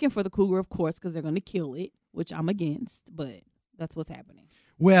 They're looking for the cougar, of course, because they're going to kill it, which I'm against, but that's what's happening.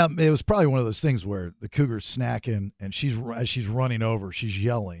 Well, it was probably one of those things where the cougar's snacking, and as she's running over, she's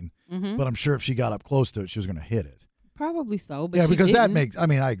yelling. Mm-hmm. But I'm sure if she got up close to it, she was going to hit it. Probably so. But yeah, she because that didn't. makes, I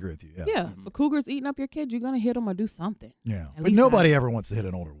mean, I agree with you. Yeah. Yeah. If a cougar's eating up your kid, you're going to hit them or do something. Yeah. At But least nobody ever wants to hit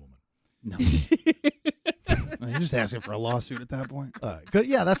an older woman. No. You're just asking for a lawsuit at that point. 'Cause,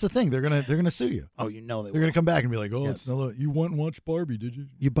 yeah, that's the thing. They're gonna sue you. Oh, you know they're gonna come back and be like, "Oh, Yes. it's another. You went and watched Barbie, did you?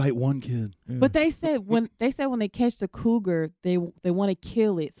 You bite one kid." Yeah. But they said when they catch the cougar, they want to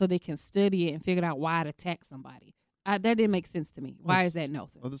kill it so they can study it and figure out why it attacked somebody. That didn't make sense to me. Why is that,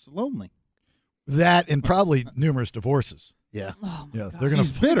 Nelson? Oh, this is lonely. That and probably numerous divorces. Yeah. Oh my God. They're gonna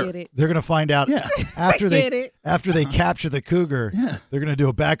She's bitter. Get it. They're gonna find out after Get they it. after they capture the cougar. Yeah. They're gonna do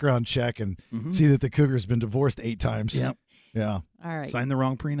a background check and see that the cougar's been divorced 8 times. Yep. Yeah. All right. Sign the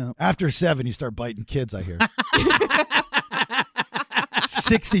wrong prenup. After 7, you start biting kids. I hear.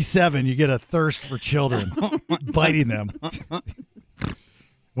 67, you get a thirst for children, biting them.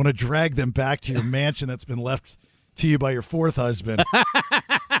 Want to drag them back to your mansion that's been left to you by your 4th husband.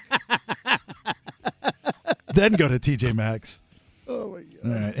 Then go to TJ Maxx. Oh, my God.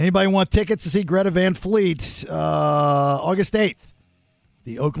 All right. Anybody want tickets to see Greta Van Fleet August 8th,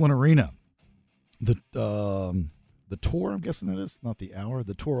 the Oakland Arena? The tour, I'm guessing that is, not the hour.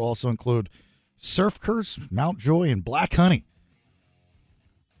 The tour also include Surf Curse, Mount Joy, and Black Honey.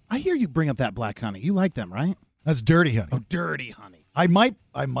 I hear you bring up that Black Honey. You like them, right? That's Dirty Honey. Oh, Dirty Honey. I might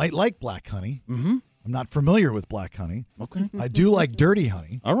like Black Honey. Mm-hmm. I'm not familiar with Black Honey. Okay. I do like Dirty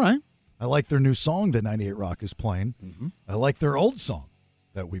Honey. All right. I like their new song that 98 Rock is playing. Mm-hmm. I like their old song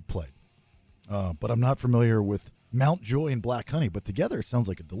that we played. But I'm not familiar with Mount Joy and Black Honey. But together, it sounds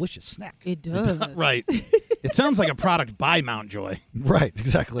like a delicious snack. It does. Right. It sounds like a product by Mount Joy. Right,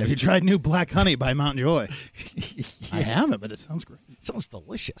 exactly. Have you tried new Black Honey by Mount Joy? I haven't, but it sounds great. It sounds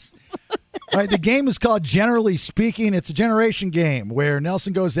delicious. All right, the game is called Generally Speaking. It's a generation game where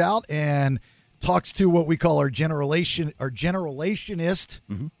Nelson goes out and talks to what we call our generationist.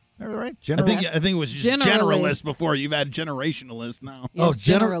 All right. I think it was just generalist before. You've had generationalist now. Yes,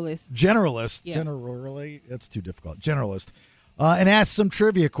 generalist. Generalist. Yeah. Generally, that's too difficult. Generalist. And ask some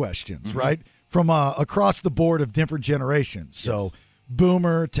trivia questions, right? From across the board of different generations. Yes. So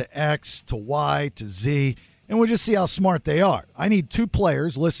Boomer to X to Y to Z. And we'll just see how smart they are. I need 2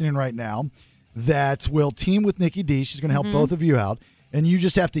 players listening right now that will team with Nikki D. She's going to help both of you out. And you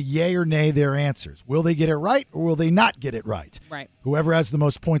just have to yay or nay their answers. Will they get it right or will they not get it right? Right. Whoever has the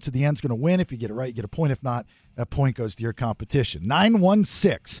most points at the end is going to win. If you get it right, you get a point. If not, that point goes to your competition.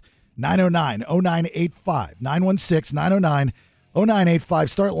 916-909-0985. 916-909-0985.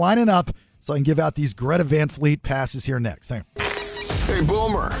 Start lining up so I can give out these Greta Van Fleet passes here next. Hang on. Hey,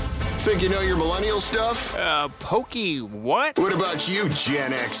 Boomer. Think you know your millennial stuff? Pokey what? What about you,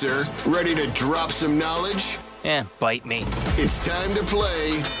 Gen Xer? Ready to drop some knowledge? Bite me. It's time to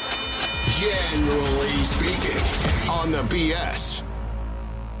play Generally Speaking on the BS.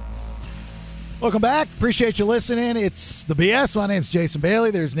 Welcome back. Appreciate you listening. It's the BS. My name's Jason Bailey.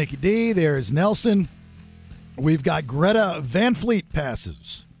 There's Nikki D. There's Nelson. We've got Greta Van Fleet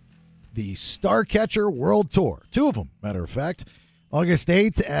passes. The Starcatcher World Tour. 2 of them, matter of fact. August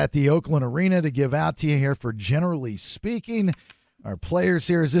 8th at the Oakland Arena to give out to you here for Generally Speaking. Our players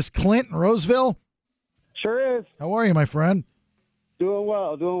here. Is this Clint in Roseville? Sure is. How are you, my friend? Doing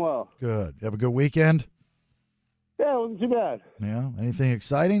well. Good. You have a good weekend? Yeah, it wasn't too bad. Yeah. Anything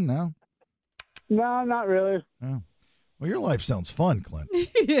exciting? No? No, not really. Oh. Well, your life sounds fun, Clint.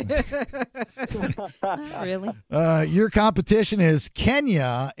 Not really. Your competition is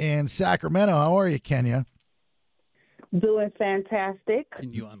Kenya in Sacramento. How are you, Kenya? Doing fantastic.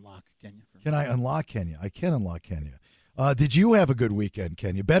 Can you unlock Kenya? Can I unlock Kenya? I can unlock Kenya. Did you have a good weekend,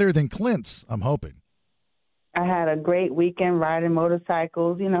 Kenya? Better than Clint's, I'm hoping. I had a great weekend riding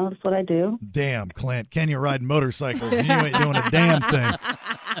motorcycles. You know, that's what I do. Damn, Clint. Kenya riding motorcycles. And you ain't doing a damn thing.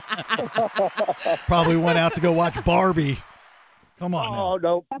 Probably went out to go watch Barbie. Come on now. Oh,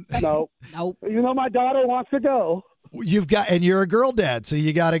 nope. Nope. You know, my daughter wants to go. And you're a girl dad, so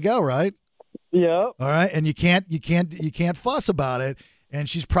you got to go, right? Yeah. All right, and you can't fuss about it. And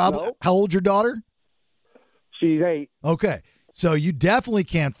she's probably How old's your daughter? She's 8. Okay, so you definitely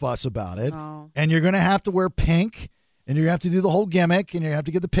can't fuss about it, and you're going to have to wear pink, and you're going to have to do the whole gimmick, and you have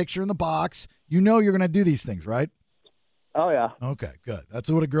to get the picture in the box. You know you're going to do these things, right? Oh yeah. Okay, good. That's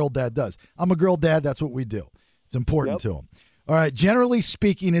what a girl dad does. I'm a girl dad. That's what we do. It's important to them. All right. Generally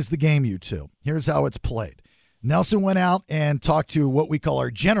Speaking is the game, you two. Here's how it's played. Nelson went out and talked to what we call our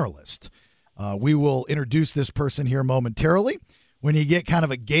generalist. We will introduce this person here momentarily. When you get kind of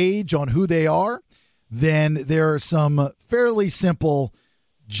a gauge on who they are, then there are some fairly simple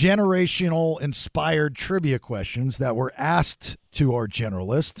generational inspired trivia questions that were asked to our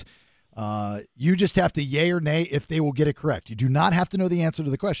generalist. You just have to yay or nay if they will get it correct. You do not have to know the answer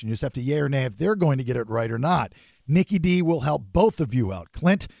to the question. You just have to yay or nay if they're going to get it right or not. Nikki D will help both of you out,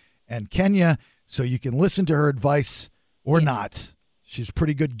 Clint and Kenya, so you can listen to her advice or not. She's a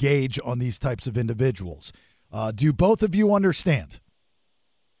pretty good gauge on these types of individuals. Do both of you understand?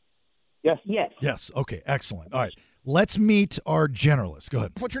 Yes. Yes. Okay, excellent. All right. Let's meet our generalist. Go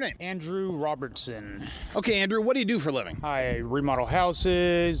ahead. What's your name? Andrew Robertson. Okay, Andrew, what do you do for a living? I remodel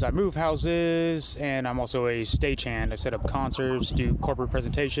houses, I move houses, and I'm also a stagehand. I set up concerts, do corporate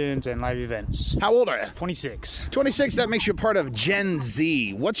presentations, and live events. How old are you? 26. 26, that makes you part of Gen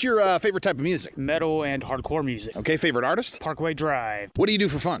Z. What's your favorite type of music? Metal and hardcore music. Okay, favorite artist? Parkway Drive. What do you do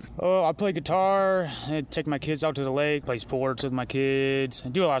for fun? I play guitar, I take my kids out to the lake, play sports with my kids,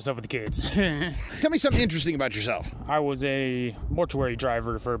 and do a lot of stuff with the kids. Tell me something interesting about yourself. I was a mortuary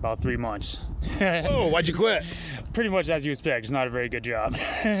driver for about 3 months. Oh, why'd you quit? Pretty much as you expect. It's not a very good job. What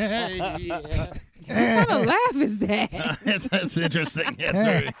kind of laugh is that? That's interesting.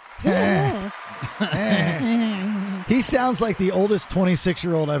 He sounds like the oldest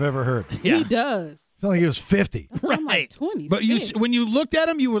 26-year-old I've ever heard. Yeah. He does. Sounds like he was 50. Right. 20. But when you looked at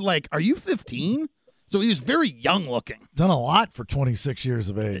him, you were like, are you 15? So he was very young looking. Done a lot for 26 years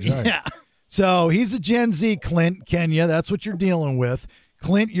of age. Right. Yeah. So he's a Gen Z, Clint, Kenya. That's what you're dealing with.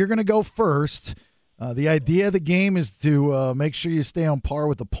 Clint, you're going to go first. The idea of the game is to make sure you stay on par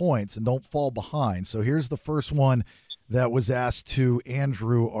with the points and don't fall behind. So here's the first one that was asked to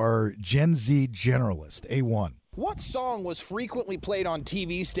Andrew, our Gen Z generalist, A1. What song was frequently played on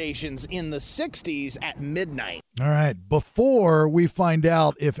TV stations in the 60s at midnight? All right. Before we find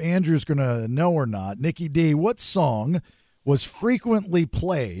out if Andrew's going to know or not, Nikki D, what song was frequently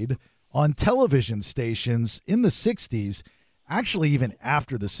played on television stations in the 60s, actually even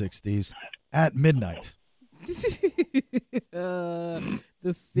after the 60s, at midnight? The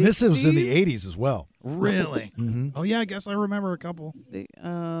 60s? This was in the 80s as well. Really? Mm-hmm. Oh, yeah, I guess I remember a couple.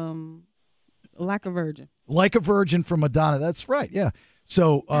 Like a Virgin. Like a Virgin from Madonna. That's right, yeah.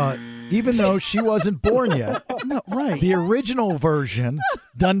 So even though she wasn't born yet, no, right. The original version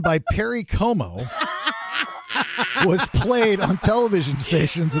done by Perry Como was played on television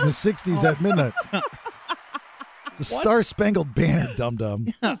stations in the 60s at midnight. The Star Spangled Banner, dum-dum.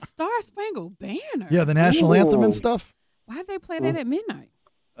 The Star Spangled Banner? Yeah, the national anthem and stuff. Why did they play that at midnight?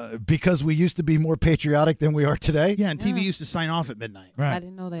 Because we used to be more patriotic than we are today. Yeah, and TV used to sign off at midnight. Right. I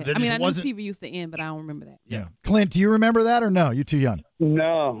didn't know that. There I mean, I just knew TV used to end, but I don't remember that. Yeah. Clint, do you remember that or no? You're too young.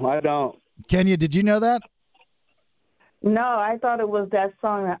 No, I don't. Kenya, did you know that? No, I thought it was that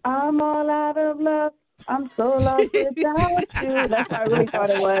song. I'm all out of love. I'm so lost without you. That's what I really thought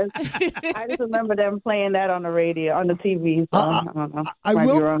it was. I just remember them playing that on the radio, on the TV. So I don't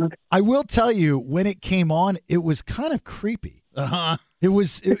know. I will tell you, when it came on, it was kind of creepy. Uh-huh. It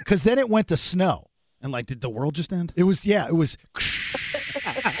was because then it went to snow. And like, did the world just end? It was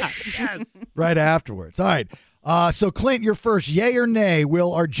right afterwards. All right. So Clint, you're first. Yay or nay?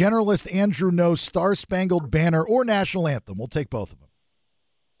 Will our generalist Andrew know Star Spangled Banner or national anthem? We'll take both of them.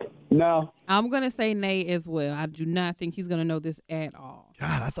 No. I'm going to say nay as well. I do not think he's going to know this at all.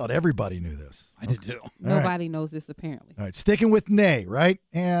 God, I thought everybody knew this. I did too. Nobody knows this apparently. All right, sticking with nay, right?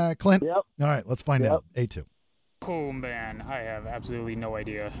 Yeah, Clint? Yep. All right, let's find out. A2. Oh, man, I have absolutely no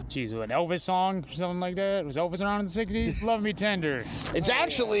idea. Geez, an Elvis song or something like that? Was Elvis around in the 60s? Love Me Tender. It's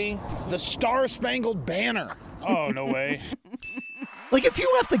actually the Star Spangled Banner. Oh, no way. Like, if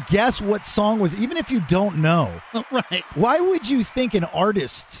you have to guess what song was, even if you don't know, right? Why would you think an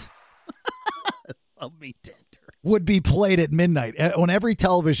artist Love Me Tender would be played at midnight on every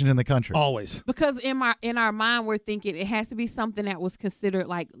television in the country? Always. Because in our mind, we're thinking it has to be something that was considered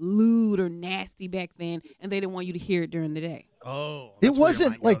like lewd or nasty back then, and they didn't want you to hear it during the day. Oh. It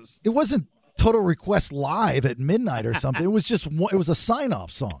wasn't like it wasn't Total Request Live at midnight or something. It was just it was a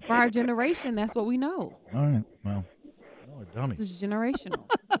sign-off song. For our generation, that's what we know. All right. Well, dummies. This is generational.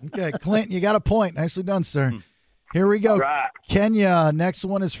 Okay, Clint, you got a point. Nicely done, sir. Here we go. Right. Kenya, next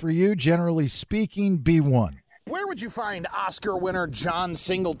one is for you. Generally speaking, B1. Where would you find Oscar winner John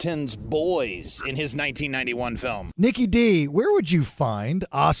Singleton's boys in his 1991 film? Nicky D, where would you find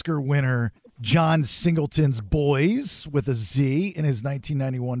Oscar winner John Singleton's boys with a Z in his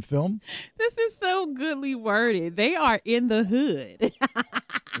 1991 film? This is so goodly worded. They are in the hood.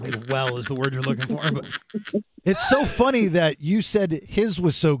 Well is the word you're looking for. But it's so funny that you said his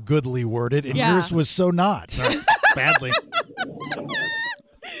was so goodly worded and yours was so not. Badly.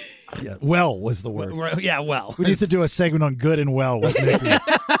 Yeah, well was the word. Yeah, well. We need to do a segment on good and well with Nicky.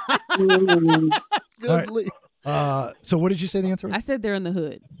 Goodly. Right. So what did you say the answer was? I said they're in the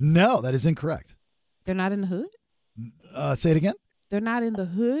hood. No, that is incorrect. They're not in the hood? Say it again. They're not in the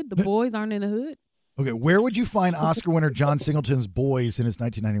hood? The boys aren't in the hood? Okay, where would you find Oscar winner John Singleton's boys in his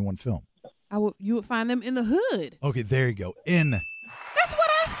 1991 film? You would find them in the hood. Okay, there you go. In. That's what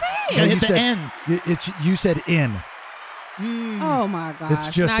I said. Gotta you hit the said N. You said in. Oh my gosh. It's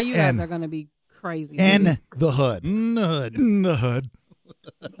just now you N. guys are going to be crazy. In the hood. In the hood. In the hood.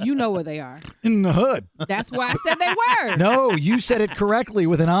 You know where they are. In the hood. That's where I said they were. No, you said it correctly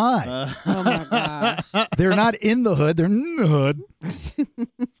with an I. Oh my gosh. They're not in the hood. They're in the hood.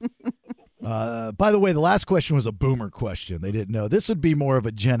 By the way, the last question was a boomer question. They didn't know. This would be more of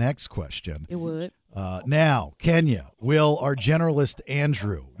a Gen X question. It would. Now, Kenya, will our generalist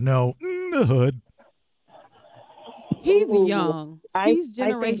Andrew know in the hood? He's young. He's I think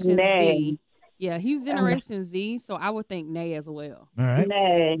Generation nay. Z. Yeah, he's Generation Z, so I would think nay as well. All right.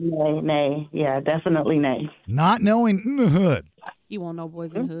 Nay. Yeah, definitely nay. Not knowing in the hood. He won't know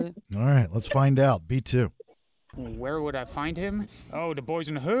boys in the hood. All right, let's find out. B2. Where would I find him? Oh, the boys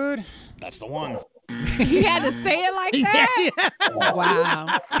in the hood? That's the one. He had to say it like that? Yeah.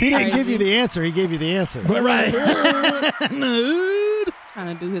 Wow. He didn't give you the answer. He gave you the answer. But right.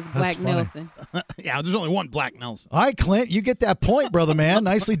 Trying to do his Black funny. Nelson. Yeah, there's only one Black Nelson. All right, Clint, you get that point, brother man.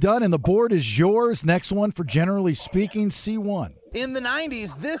 Nicely done. And the board is yours. Next one for generally speaking, C1. In the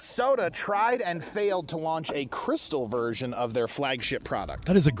 90s, this soda tried and failed to launch a crystal version of their flagship product.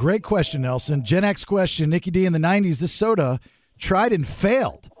 That is a great question, Nelson. Gen X question. Nicky D, in the 90s, this soda tried and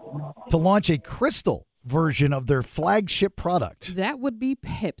failed to launch a crystal version of their flagship product. That would be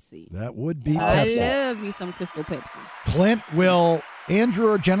Pepsi. That would be I Pepsi. love me some Crystal Pepsi. Clint, will Andrew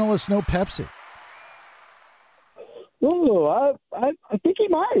or generalist know Pepsi? Ooh, I think he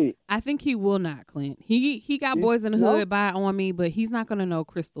might. I think he will not, Clint. He got Boys in the Hood by on me, but he's not going to know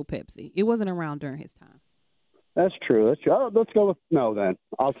Crystal Pepsi. It wasn't around during his time. That's true. That's true. Oh, let's go with no then.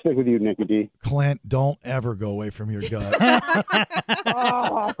 I'll stick with you, Nicky D. Clint, don't ever go away from your gut.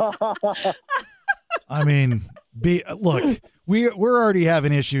 I mean, look, we're already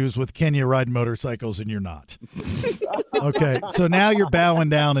having issues with Kenya riding motorcycles and you're not. Okay, so now you're bowing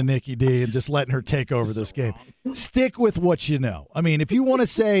down to Nicky D and just letting her take over this game. Stick with what you know. I mean, if you want to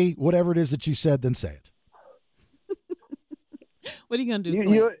say whatever it is that you said, then say it. What are you going to do,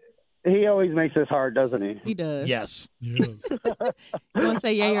 Clint? He always makes this hard, doesn't he? He does. Yes. You want to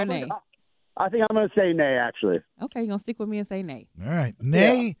say yay or nay? I think I'm going to say nay, actually. Okay, you're going to stick with me and say nay. All right.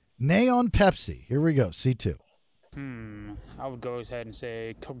 Nay on Pepsi. Here we go. C2. I would go ahead and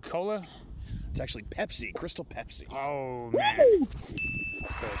say Coca-Cola. It's actually Pepsi, Crystal Pepsi. Oh, man.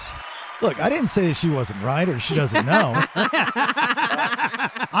 That's close. Look, I didn't say that she wasn't right or she doesn't know.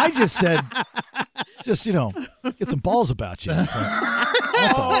 I just said, get some balls about you.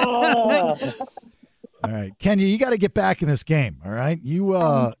 That's all. All right, Kenya, you got to get back in this game, all right?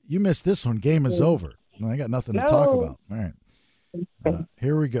 You missed this one. Game is over. I got nothing to talk about. All right.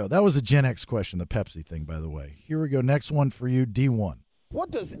 Here we go. That was a Gen X question, the Pepsi thing, by the way. Here we go. Next one for you, D1. What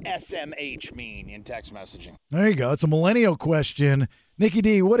does SMH mean in text messaging? There you go. It's a millennial question. Nicky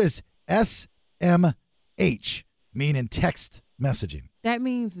D, what does SMH mean in text messaging? That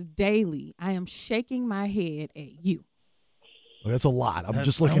means daily. I am shaking my head at you. Well, that's a lot. I'm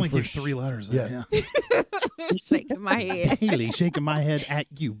just looking for 3 letters there. Yeah. Shaking my head. Bailey, shaking my head at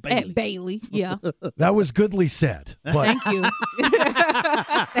you, Bailey. At Bailey, yeah. That was goodly said. But Thank you.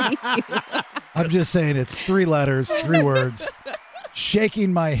 Thank you. I'm just saying it's 3 letters, 3 words.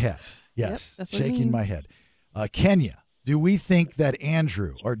 Shaking my head. Yes, that's what it shaking means. my head. Kenya, do we think that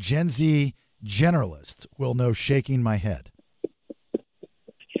Andrew, our Gen Z generalist, will know shaking my head?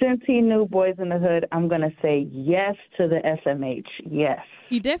 Since he knew Boys in the Hood, I'm going to say yes to the SMH. Yes.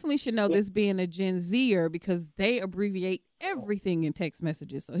 He definitely should know this being a Gen Zer because they abbreviate everything in text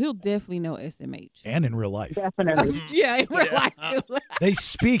messages. So he'll definitely know SMH. And in real life. Definitely. Yeah, in real life. Too. They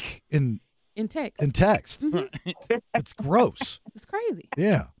speak in text. In text. Mm-hmm. It's gross. It's crazy.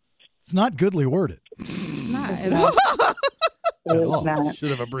 Yeah. It's not goodly worded. It's not at all. At all.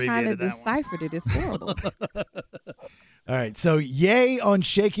 Should have abbreviated that one. Trying to decipher it. It's horrible. All right. So yay on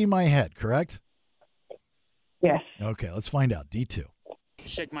shaking my head, correct? Yes. Okay. Let's find out. D2.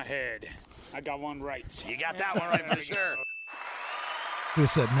 Shake my head. I got one right. You got that one right for sure. Should have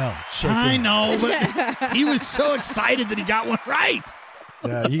said no. Shaking. I know, but he was so excited that he got one right.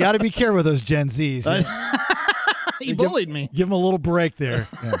 Yeah, you got to be careful with those Gen Zs. He bullied me. Give him a little break there.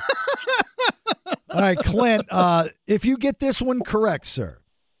 Yeah. All right, Clint, if you get this one correct, sir,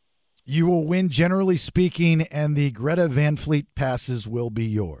 you will win, generally speaking, and the Greta Van Fleet passes will be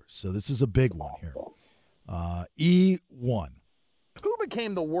yours. So this is a big one here. E1. Who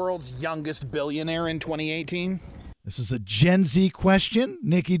became the world's youngest billionaire in 2018? This is a Gen Z question.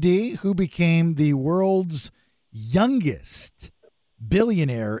 Nicky D, who became the world's youngest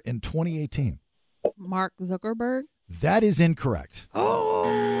billionaire in 2018? Mark Zuckerberg. That is incorrect. Oh.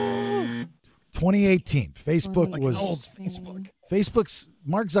 2018. Facebook Like was old Facebook. Facebook's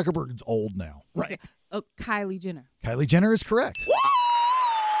Mark Zuckerberg is old now. Right. Oh, Kylie Jenner. Kylie Jenner is correct.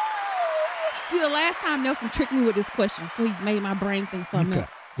 See, the last time Nelson tricked me with this question, so he made my brain think something else.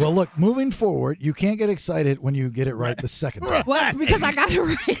 Well, look, moving forward, you can't get excited when you get it right the second time. Well, because I got it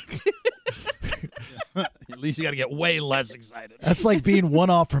right. At least you got to get way less excited. That's like being one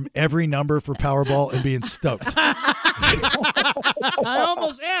off from every number for Powerball and being stoked. I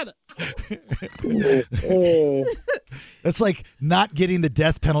almost had it. That's like not getting the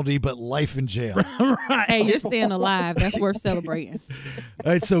death penalty, but life in jail. Right. Hey, you're staying alive. That's worth celebrating.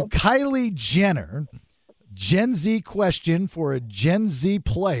 All right, so Kylie Jenner, Gen Z question for a Gen Z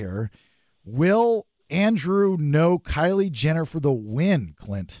player. Will Andrew know Kylie Jenner for the win,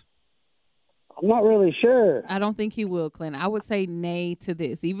 Clint? I'm not really sure. I don't think he will, Clint. I would say nay to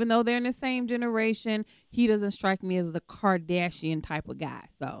this. Even though they're in the same generation, he doesn't strike me as the Kardashian type of guy.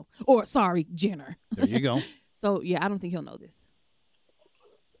 So, or sorry, Jenner. There you go. So, yeah, I don't think he'll know this.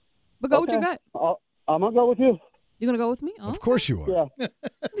 But go with your gut. I'm going to go with you. You're going to go with me? Of course you are. Yeah.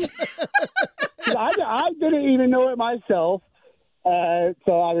 I didn't even know it myself.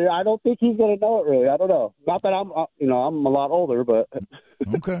 So I mean, I don't think he's going to know it really. I don't know. Not that I'm a lot older, but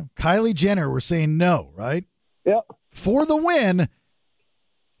okay. Kylie Jenner, we're saying no, right? Yep. For the win,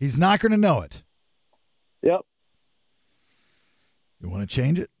 he's not going to know it. Yep. You want to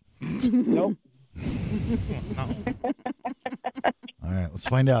change it? Nope. All right, let's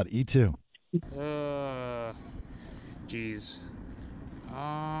find out. E2. Jeez.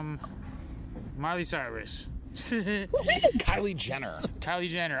 Miley Cyrus. Kylie Jenner. Kylie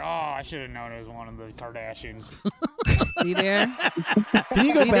Jenner. Oh, I should have known it was one of the Kardashians. See there? Can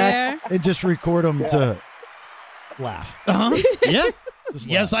you go See back there? and just record them to laugh? Yeah. Just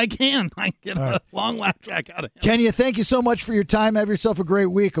Yes, laugh. I can. I can get All a right. long laugh track out of him. Kenya, thank you so much for your time. Have yourself a great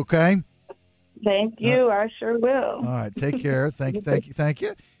week, okay? Thank you. I sure will. All right, take care. Thank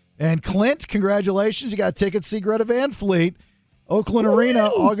you. And Clint, congratulations. You got tickets to see Greta Van Fleet, Oakland Arena,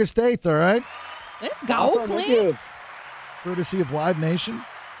 August 8th, all right? Let's go, Clint. Courtesy of Live Nation.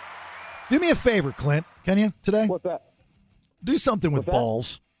 Do me a favor, Clint, can you, today? What's that? Do something with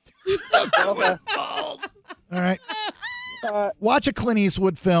balls. Okay. All right. Watch a Clint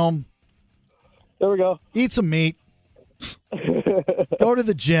Eastwood film. There we go. Eat some meat. Go to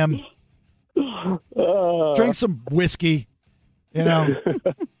the gym. Drink some whiskey. You know.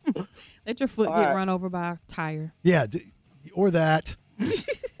 Let your foot All get right. run over by a tire. Yeah, or that.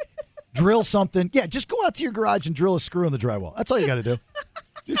 Drill something. Yeah, just go out to your garage and drill a screw in the drywall. That's all you got to do.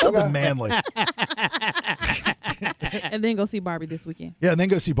 Do something manly. And then go see Barbie this weekend. Yeah, and then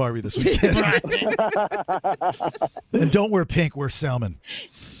go see Barbie this weekend. And don't wear pink, wear salmon.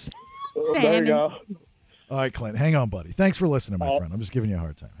 There you go. All right, Clint, hang on, buddy. Thanks for listening, my friend. I'm just giving you a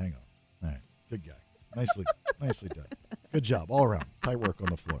hard time. Hang on. All right, good guy. Nicely done. Good job all around. Tight work on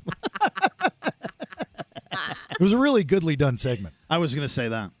the floor. It was a really goodly done segment. I was going to say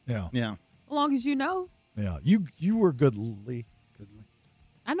that. Yeah. Yeah. As long as you know. Yeah, you were goodly.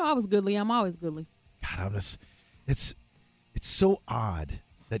 I know I was goodly. I'm always goodly. God, it's so odd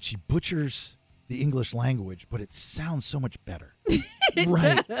that she butchers the English language, but it sounds so much better.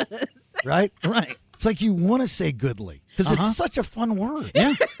 Right. Right? Right. It's like you want to say goodly because Uh-huh. it's such a fun word.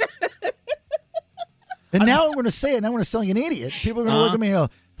 Yeah. And now I'm going to say it. Now I'm going to sound like an idiot. People are going to look at me and go, I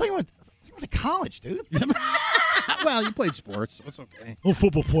thought you went to college, dude. Well, you played sports, so it's okay. Oh,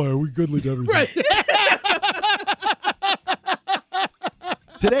 football player. We goodly to everything. Right.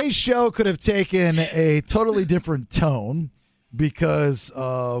 Today's show could have taken a totally different tone because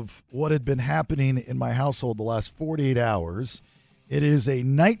of what had been happening in my household the last 48 hours. It is a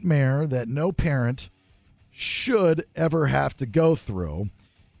nightmare that no parent should ever have to go through.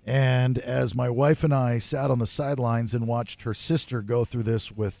 And as my wife and I sat on the sidelines and watched her sister go through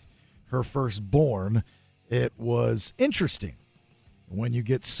this with her firstborn, it was interesting when you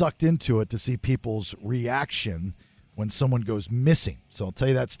get sucked into it to see people's reaction when someone goes missing. So I'll tell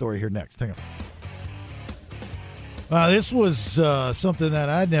you that story here next. Hang on. This was something that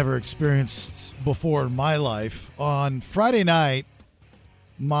I'd never experienced before in my life. On Friday night,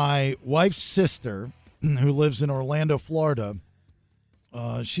 my wife's sister, who lives in Orlando, Florida,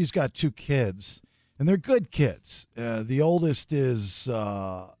 she's got 2 kids, and they're good kids. The oldest is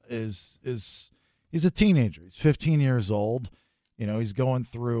he's a teenager. He's 15 years old. You know, he's going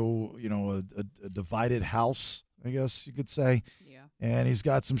through a divided house, I guess you could say. Yeah. And he's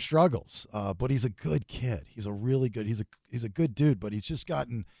got some struggles, but he's a good kid. He's a really good. He's a good dude, but he's just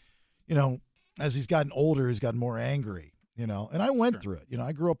gotten, as he's gotten older, he's gotten more angry. And I went through it.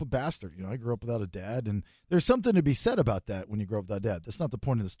 I grew up a bastard. I grew up without a dad, and there's something to be said about that when you grow up without a dad. That's not the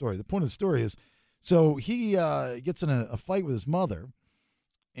point of the story. The point of the story is, so he gets in a fight with his mother,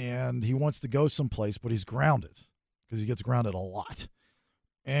 and he wants to go someplace, but he's grounded because he gets grounded a lot,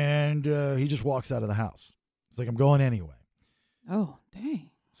 and he just walks out of the house. It's like, I'm going anyway. Oh, dang.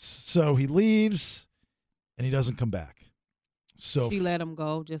 So he leaves, and he doesn't come back. So She let him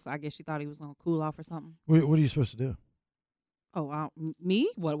go. I guess she thought he was going to cool off or something. what are you supposed to do? Oh, me?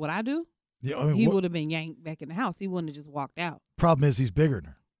 What would I do? Yeah, I mean, he what- would have been yanked back in the house. He wouldn't have just walked out. Problem is, he's bigger than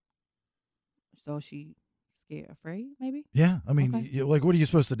her. So she scared, afraid, maybe? Yeah, I mean, Okay. like, what are you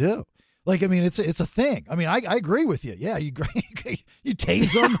supposed to do? Like, I mean, it's a thing. I mean, I agree with you. Yeah, you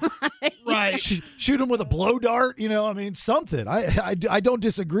tase them, Right. Shoot him with a blow dart. I mean, something. I don't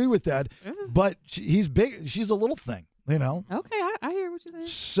disagree with that. But he's big. She's a little thing. Okay, I hear what you're saying.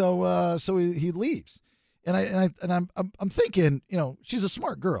 So he leaves, and I'm thinking, she's a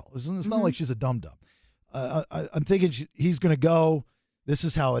smart girl. It's not like she's a dum dum. I'm thinking he's going to go. This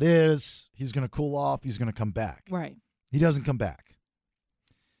is how it is. He's going to cool off. He's going to come back. Right. He doesn't come back.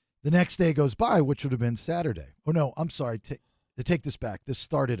 The next day goes by, which would have been Saturday. Oh, no, I'm sorry. To take this back, this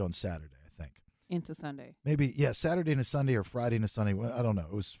started on Saturday, I think. Into Sunday. Maybe, yeah, Saturday and a Sunday or Friday and a Sunday. I don't know.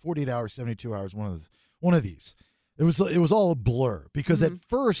 It was 48 hours, 72 hours, one of these. It was all a blur because at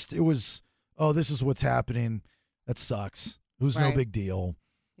first it was, oh, this is what's happening. That sucks. It was no Right. big deal.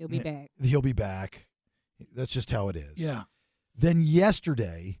 He'll be back. He'll be back. That's just how it is. Yeah. Then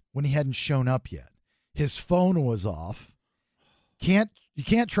yesterday, when he hadn't shown up yet, his phone was off. You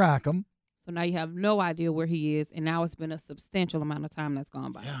can't track him. So now you have no idea where he is, and now it's been a substantial amount of time that's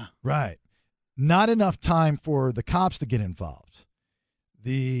gone by. Yeah. Right. Not enough time for the cops to get involved.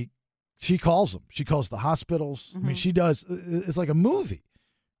 She calls them. She calls the hospitals. I mean, she does. It's like a movie.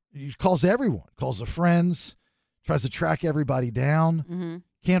 She calls everyone. Calls the friends. Tries to track everybody down.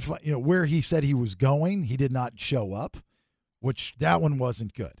 Can't find, where he said he was going. He did not show up, which that one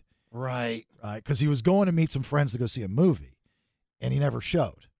wasn't good. Right. Right. Because he was going to meet some friends to go see a movie, and he never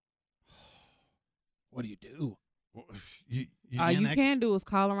showed. What do you do? All you can do is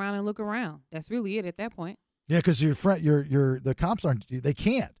call around and look around. That's really it at that point. Yeah, because the cops aren't. They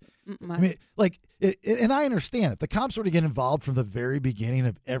can't. I mean, and I understand if the cops were to get involved from the very beginning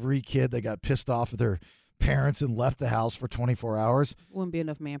of every kid that got pissed off at their parents and left the house for 24 hours, Wouldn't be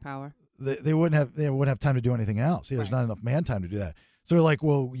enough manpower. They wouldn't have time to do anything else. Yeah, there's not enough man time to do that. So they're like,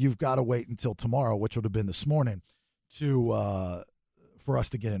 well, you've got to wait until tomorrow, which would have been this morning, for us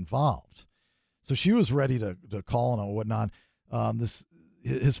to get involved. So she was ready to call and whatnot.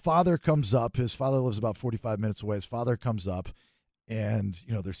 His father comes up. His father lives about 45 minutes away. His father comes up, and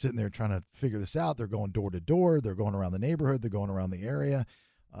they're sitting there trying to figure this out. They're going door to door. They're going around the neighborhood. They're going around the area.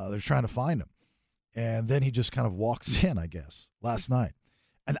 They're trying to find him. And then he just kind of walks in, I guess, last night.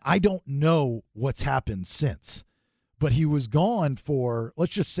 And I don't know what's happened since, but he was gone for,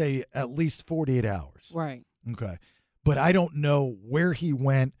 let's just say, at least 48 hours. Right. Okay. But I don't know where he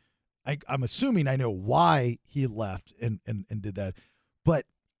went. I'm assuming I know why he left and did that. But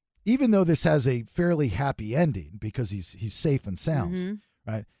even though this has a fairly happy ending because he's safe and sound,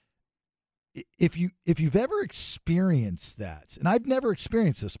 right? If you've ever experienced that, and I've never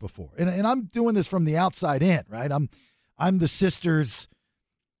experienced this before, and I'm doing this from the outside in, right? I'm the sister's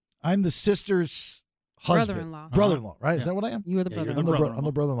husband, brother-in-law, right? Yeah. Is that what I am? You are the brother-in-law. I'm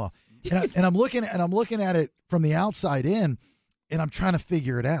the brother-in-law, and I'm looking at it from the outside in, and I'm trying to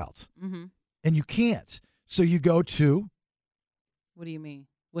figure it out, and you can't. So you go to. What do you mean?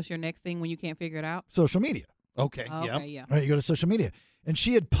 What's your next thing when you can't figure it out? Social media. Okay. Yeah. Right, you go to social media. And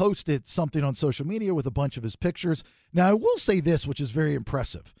she had posted something on social media with a bunch of his pictures. Now, I will say this, which is very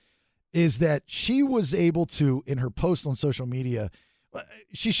impressive, is that she was able to, in her post on social media,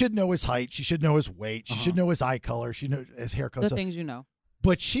 she should know his height. She should know his weight. She should know his eye color. She knows his hair color. The things you know.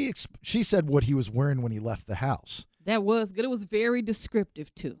 But she said what he was wearing when he left the house. That was good. It was very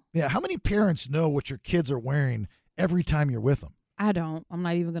descriptive, too. Yeah. How many parents know what your kids are wearing every time you're with them? I don't. I'm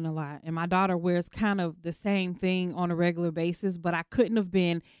not even going to lie. And my daughter wears kind of the same thing on a regular basis, but I couldn't have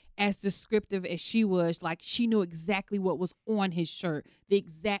been as descriptive as she was. Like, she knew exactly what was on his shirt, the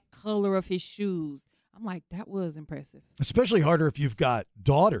exact color of his shoes. I'm like, that was impressive. Especially harder if you've got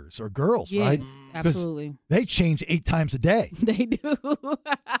daughters or girls, yes, right? Absolutely. They change 8 times a day. They do.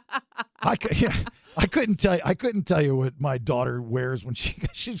 I couldn't tell you what my daughter wears when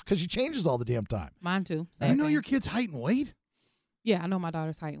because she changes all the damn time. Mine too. You know your kid's height and weight? Yeah, I know my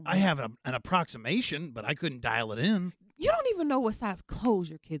daughter's height and weight. I have an approximation, but I couldn't dial it in. You don't even know what size clothes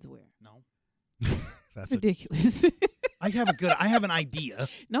your kids wear. No. That's ridiculous. I have an idea.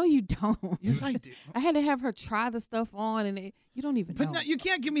 No, you don't. Yes, I do. I had to have her try the stuff on, and you don't even know. But no, you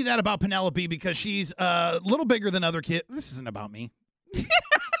can't give me that about Penelope because she's a little bigger than other kids. This isn't about me.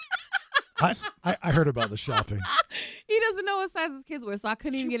 I heard about the shopping. He doesn't know what size his kids wear, so I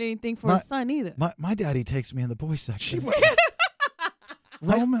couldn't even get anything for his son either. My daddy takes me in the boys section.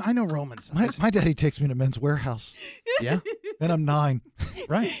 Roman, I know Roman's size. My daddy takes me to Men's Warehouse. Yeah. And I'm 9.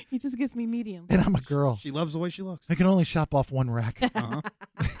 Right. He just gets me medium. And I'm a girl. She loves the way she looks. I can only shop off one rack. God.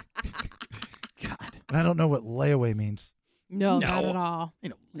 And I don't know what layaway means. No, not at all.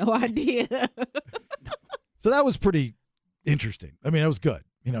 No idea. So that was pretty interesting. I mean, it was good.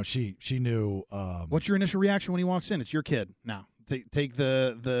 She knew. What's your initial reaction when he walks in? It's your kid now. Take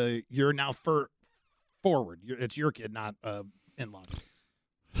the you're now forward. It's your kid, not in-law.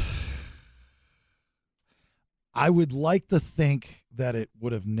 I would like to think that it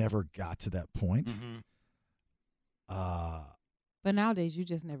would have never got to that point. But nowadays, you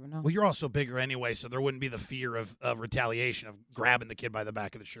just never know. Well, you're also bigger anyway, so there wouldn't be the fear of retaliation, of grabbing the kid by the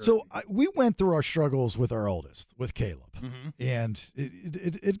back of the shirt. So we went through our struggles with our oldest, with Caleb, and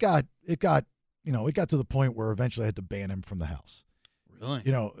it got to the point where eventually I had to ban him from the house. Really?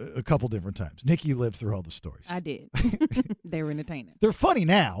 A couple different times. Nicky lived through all the stories. I did. They were entertaining. They're funny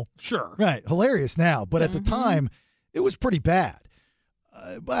now. Sure. Right. Hilarious now. But at the time, it was pretty bad.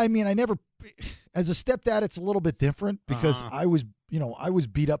 But I mean, as a stepdad, it's a little bit different because I was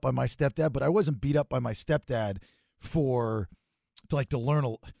beat up by my stepdad, but I wasn't beat up by my stepdad to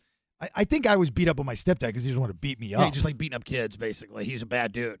learn I think I was beat up by my stepdad because he just wanted to beat me up. Yeah, just like beating up kids, basically. He's a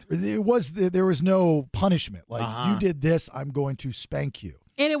bad dude. There was no punishment. Like, you did this, I'm going to spank you.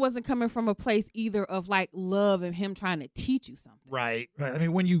 And it wasn't coming from a place either of like love and him trying to teach you something. Right. I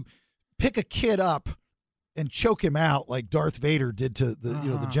mean, when you pick a kid up and choke him out like Darth Vader did to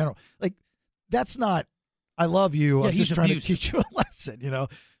the general. Like, that's not, I love you. Yeah, I'm just he's trying to abusive. teach you a lesson,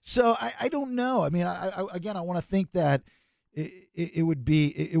 So I don't know. I mean, I want to think that it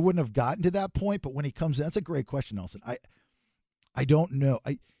wouldn't have gotten to that point, but when he comes in, that's a great question, Nelson. I don't know.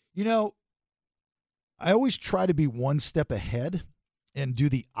 I always try to be one step ahead and do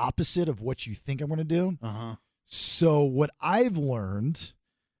the opposite of what you think I'm going to do. So what I've learned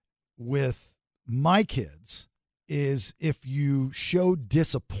with my kids is if you show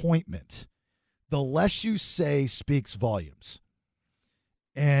disappointment, the less you say speaks volumes.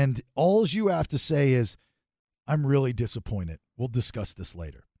 And all you have to say is, I'm really disappointed. We'll discuss this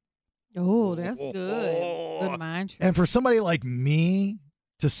later. Oh, that's good. Good mind trick. And for somebody like me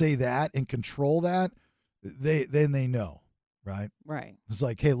to say that and control that, then they know, right? Right. It's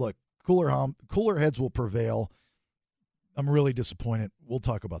like, hey, look, cooler heads will prevail. I'm really disappointed. We'll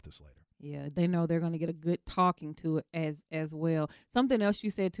talk about this later. Yeah, they know they're going to get a good talking to it as well. Something else you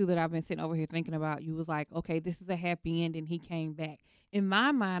said, too, that I've been sitting over here thinking about, you was like, okay, this is a happy end, and he came back. In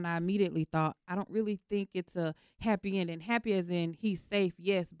my mind, I immediately thought, I don't really think it's a happy end. And happy as in he's safe,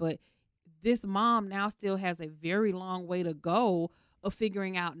 yes, but this mom now still has a very long way to go of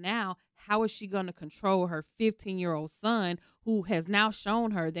figuring out now how is she going to control her 15-year-old son who has now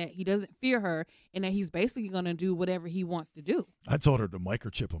shown her that he doesn't fear her and that he's basically going to do whatever he wants to do. I told her to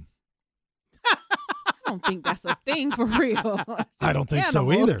microchip him. I don't think that's a thing for real. I don't think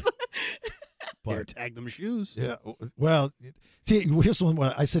so either. But air tag them shoes. Yeah. Well, see, here's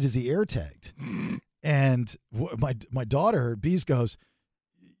what I said: is he air tagged? And my daughter Bees goes,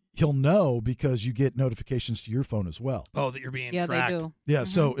 he'll know because you get notifications to your phone as well. Oh, that you're being Yeah, tracked. they do. Yeah.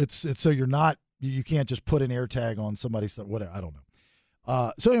 So it's so you're not, you can't just put an air tag on somebody's whatever. I don't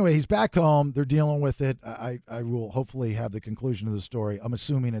know. So anyway, he's back home. They're dealing with it. I will hopefully have the conclusion of the story. I'm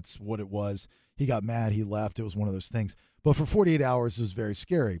assuming it's what it was. He got mad. He left. It was one of those things. But for 48 hours, it was very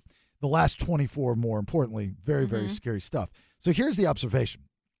scary. The last 24, more importantly, very, very scary stuff. So here's the observation.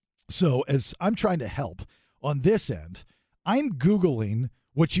 So as I'm trying to help on this end, I'm Googling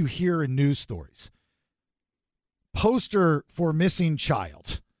what you hear in news stories. Poster for missing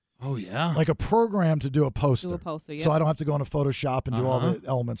child. Oh, yeah. Like a program to do a poster. Do a poster, So yep. I don't have to go into Photoshop and do all the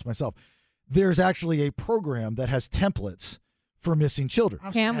elements myself. There's actually a program that has templates for missing children.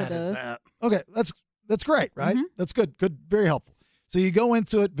 How Canva sad is does. that? Okay, that's great, right? That's good, very helpful. So you go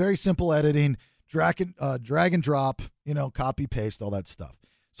into it, very simple editing, drag and drop, copy, paste, all that stuff.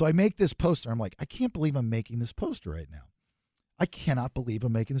 So I make this poster. I'm like, I can't believe I'm making this poster right now. I cannot believe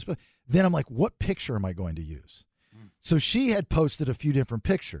I'm making this poster. Then I'm like, what picture am I going to use? So she had posted a few different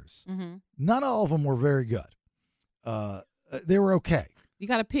pictures. Not all of them were very good. They were okay. You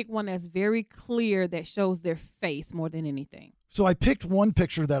got to pick one that's very clear that shows their face more than anything. So I picked one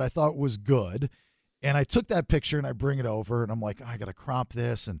picture that I thought was good, and I took that picture and I bring it over, and I'm like, I got to crop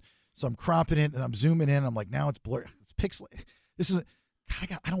this, and so I'm cropping it and I'm zooming in. I'm like, now it's blurry. It's pixelated. This is,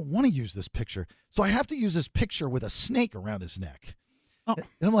 God, I don't want to use this picture, so I have to use this picture with a snake around his neck. Oh.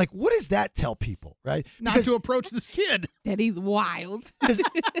 And I'm like, what does that tell people, right? Not to approach this kid. That he's wild. Because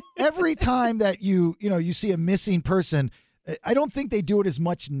every time that you see a missing person, I don't think they do it as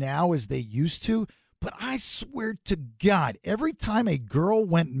much now as they used to, but I swear to God, every time a girl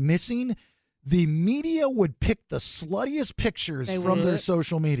went missing, the media would pick the sluttiest pictures from their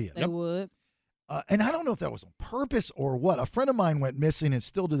social media. They would. And I don't know if that was on purpose or what. A friend of mine went missing and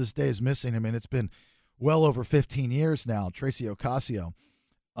still to this day is missing. I mean, it's been well over 15 years now, Tracy Ocasio.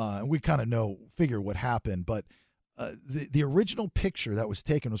 And we kind of figure what happened. But the original picture that was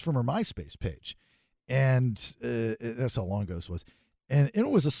taken was from her MySpace page. And that's how long ago this was. And it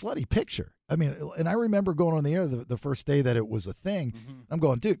was a slutty picture. I mean, and I remember going on the air the first day that it was a thing. I'm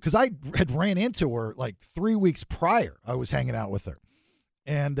going, dude, because I had ran into her like 3 weeks prior. I was hanging out with her.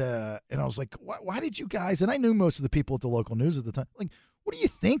 And I was like, why did you guys? And I knew most of the people at the local news at the time. Like, what are you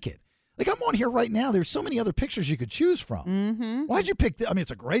thinking? Like, I'm on here right now. There's so many other pictures you could choose from. Why'd you pick I mean,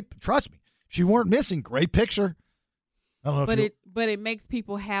 it's a great, trust me. If she weren't missing, great picture. I don't know But it makes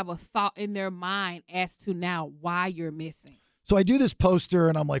people have a thought in their mind as to now why you're missing. So I do this poster,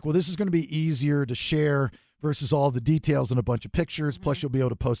 and I'm like, well, this is going to be easier to share versus all the details and a bunch of pictures. Plus, you'll be able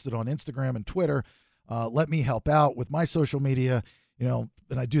to post it on Instagram and Twitter. Let me help out with my social media, and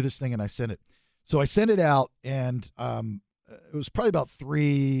I do this thing and I send it. So I send it out, and it was probably about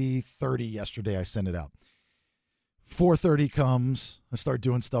 3:30 yesterday I sent it out. 4:30 comes. I start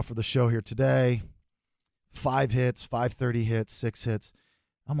doing stuff for the show here today. 5 hits, 5:30 hits, 6 hits.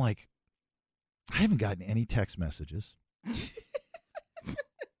 I'm like, I haven't gotten any text messages.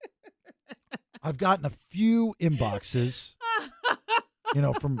 I've gotten a few inboxes.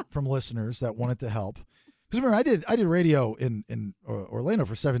 from listeners that wanted to help. Because remember, I did radio in Orlando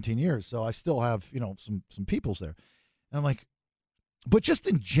for 17 years, so I still have some peoples there. And I'm like, but just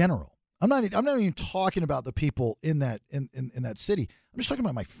in general, I'm not even talking about the people in that city. I'm just talking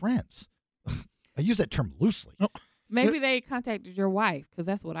about my friends. I use that term loosely. Maybe they contacted your wife, because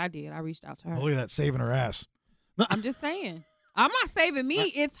that's what I did. I reached out to her. Oh, look at that, saving her ass. I'm just saying. I'm not saving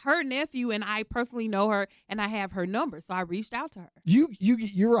me. It's her nephew, and I personally know her, and I have her number, so I reached out to her.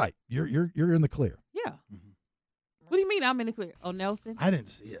 You're right. You're in the clear. Yeah. What do you mean I'm in the clear? Oh, Nelson? I didn't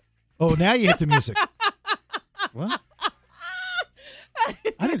see it. Oh, now you hit the music. What?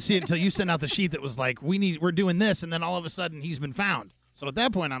 I didn't see it until you sent out the sheet that was like, we're doing this, and then all of a sudden he's been found. So at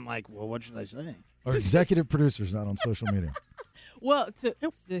that point, I'm like, well, what should I say? Our executive producer's not on social media. Well,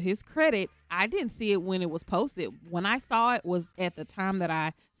 to his credit, I didn't see it when it was posted. When I saw it was at the time that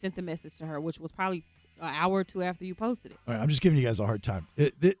I sent the message to her, which was probably an hour or two after you posted it. All right, I'm just giving you guys a hard time.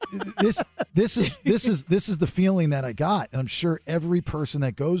 This is the feeling that I got, and I'm sure every person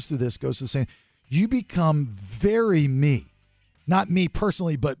that goes through this goes through the same. You become very me, not me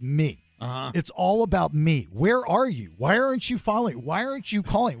personally, but me. Uh-huh. It's all about me. Where are you? Why aren't you following? Why aren't you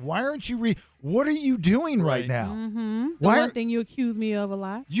calling? Why aren't you reading? What are you doing right now? Mm-hmm. The one thing you accuse me of a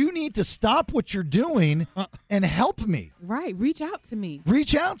lot. You need to stop what you're doing and help me. Right. Reach out to me.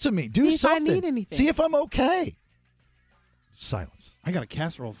 Reach out to me. Do See something. if I need anything. See if I'm okay. Silence. I got a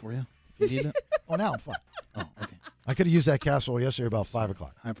casserole for you. If you need it. Oh, now I'm fine. Oh, okay. I could have used that casserole yesterday about 5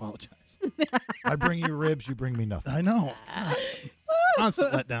 o'clock. I apologize. I bring you ribs. You bring me nothing. I know.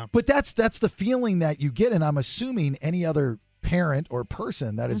 Constant letdown. But that's the feeling that you get, and I'm assuming any other parent or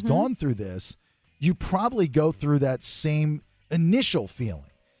person that has gone through this, you probably go through that same initial feeling.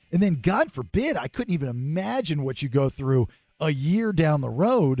 And then, God forbid, I couldn't even imagine what you go through a year down the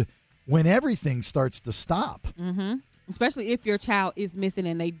road when everything starts to stop. Mm-hmm. Especially if your child is missing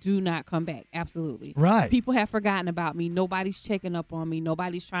and they do not come back. Absolutely. Right. People have forgotten about me. Nobody's checking up on me.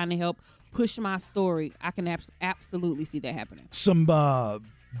 Nobody's trying to help push my story. I can absolutely see that happening. Some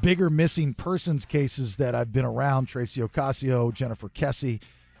bigger missing persons cases that I've been around, Tracy Ocasio, Jennifer Kesse,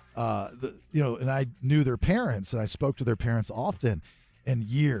 and I knew their parents, and I spoke to their parents often, and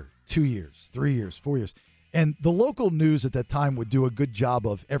 2 years, 3 years, 4 years. And the local news at that time would do a good job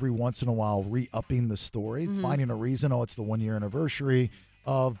of every once in a while re-upping the story, finding a reason. Oh, it's the 1 year anniversary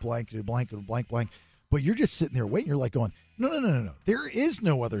of blank, blank, blank, blank. But you're just sitting there waiting. You're like going, no. There is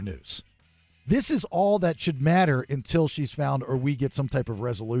no other news. This is all that should matter until she's found or we get some type of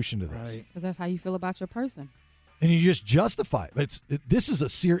resolution to this. Right. Because that's how you feel about your person. And you just justify it. This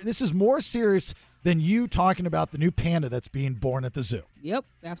is more serious than you talking about the new panda that's being born at the zoo. Yep,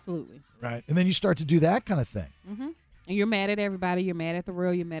 absolutely. Right. And then you start to do that kind of thing. Mm-hmm. And you're mad at everybody. You're mad at the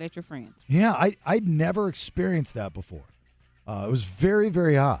world. You're mad at your friends. Yeah, I'd never experienced that before. It was very,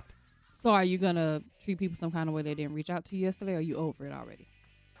 very odd. So are you going to treat people some kind of way they didn't reach out to you yesterday, or are you over it already?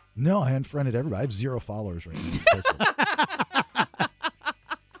 No, I unfriended everybody. I have 0 followers right now.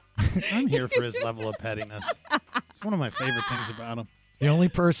 I'm here for his level of pettiness. It's one of my favorite things about him. The only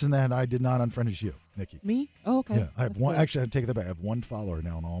person that I did not unfriend is you, Nikki. Me? Oh, okay. Yeah, I have one. Good. Actually, I take that back. I have 1 follower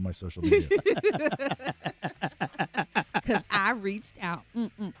now on all my social media. Because I reached out.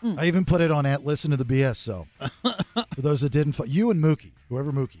 I even put it on at Listen to the BS. So for those that didn't, you and Mookie,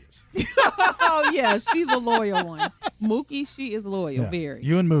 whoever Mookie is. Oh, yeah. She's a loyal one. Mookie, she is loyal. Very.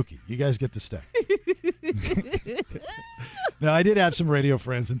 You and Mookie, you guys get to stay. Now, I did have some radio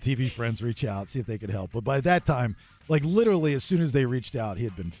friends and TV friends reach out, see if they could help. But by that time, like literally as soon as they reached out, he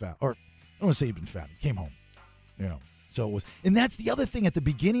had been found. Or I don't want to say he'd been found. He came home. So it was. And that's the other thing at the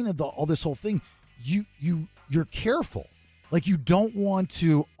beginning of all this whole thing. You're careful. Like you don't want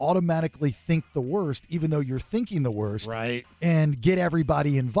to automatically think the worst, even though you're thinking the worst. Right. And get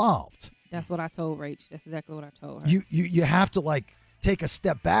everybody involved. That's what I told Rach. That's exactly what I told her. You have to like take a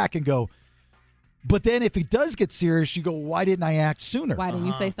step back and go, but then if it does get serious, you go, why didn't I act sooner? Why didn't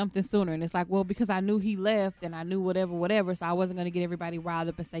you say something sooner? And it's like, well, because I knew he left and I knew whatever. So I wasn't going to get everybody riled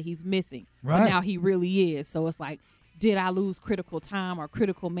up and say he's missing. Right. But now he really is. So it's like, did I lose critical time or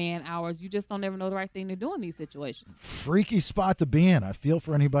critical man hours? You just don't ever know the right thing to do in these situations. Freaky spot to be in. I feel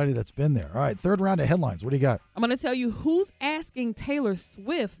for anybody that's been there. All right, third round of headlines. What do you got? I'm going to tell you who's asking Taylor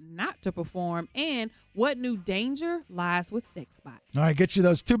Swift not to perform and what new danger lies with sex bots. All right, get you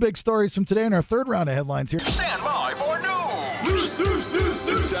those 2 big stories from today in our third round of headlines here. Stand by for news.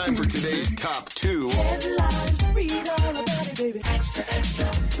 It's time for today's top 2 Headlines. Read all about it, baby. Extra,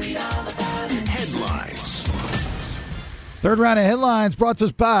 read all about it. headlines. Third round of headlines brought to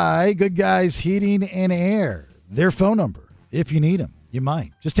us by Good Guys Heating and Air. Their phone number, if you need them, you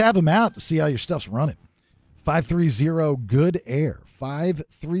might. Just have them out to see how your stuff's running. 530-GOOD-AIR.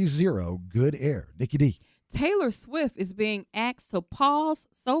 530-GOOD-AIR. Nicky D. Taylor Swift is being asked to pause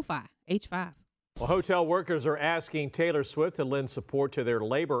SoFi, H5. Well, hotel workers are asking Taylor Swift to lend support to their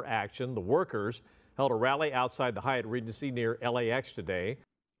labor action. The workers held a rally outside the Hyatt Regency near LAX today.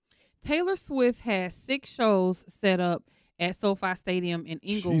 Taylor Swift has 6 shows set up at SoFi Stadium in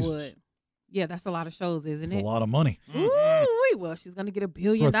Inglewood. Jesus. Yeah, that's a lot of shows, isn't It's it? a lot of money. Ooh, well, she's going to get $1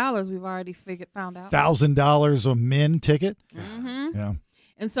 billion. We've already found out. $1,000 a min ticket. Mm-hmm. Yeah.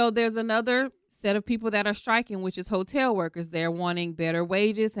 And so there's another set of people that are striking, which is hotel workers. They're wanting better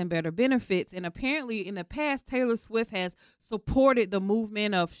wages and better benefits. And apparently in the past, Taylor Swift has supported the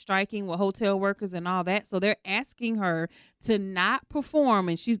movement of striking with hotel workers and all that. So they're asking her to not perform.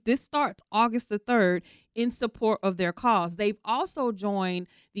 And this starts August the 3rd in support of their cause. They've also joined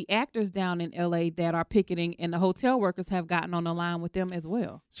the actors down in LA that are picketing, and the hotel workers have gotten on the line with them as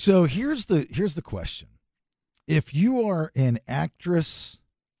well. So here's the question. If you are an actress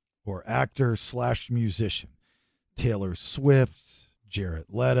or actor / musician, Taylor Swift, Jared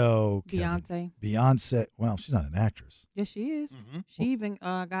Leto, Beyonce. Well, she's not an actress. Yes, she is. Mm-hmm. She even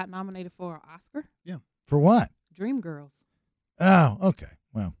got nominated for an Oscar. Yeah. For what? Dreamgirls. Oh, okay.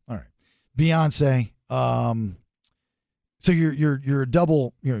 Well, all right. Beyonce. So you're a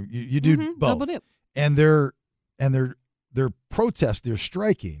double. You do both. Double dip. And they're protest. They're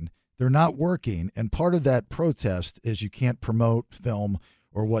striking. They're not working. And part of that protest is you can't promote film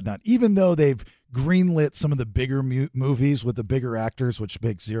or whatnot, even though they've greenlit some of the bigger movies with the bigger actors, which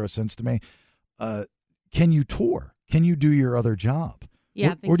makes zero sense to me. Can you tour? Can you do your other job?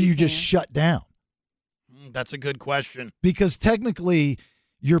 Yeah, or do you just shut down? That's a good question. Because technically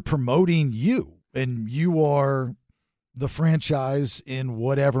you're promoting you, and you are the franchise in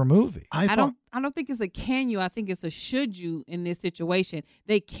whatever movie. I don't think it's a can you. I think it's a should you in this situation.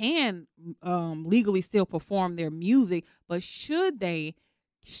 They can legally still perform their music, but should they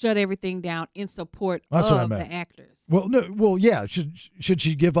shut everything down in support of the actors? Well, yeah. Should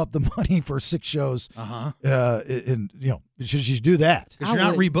she give up the money for 6 shows? And should she do that? Because you're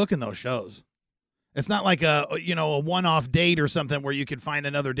not rebooking those shows. It's not like a one-off date or something where you can find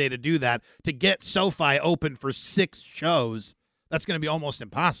another day to do that. To get SoFi open for 6 shows, that's going to be almost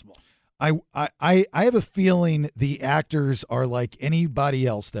impossible. I have a feeling the actors are like anybody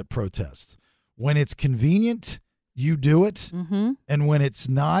else that protests. When it's convenient, you do it, and when it's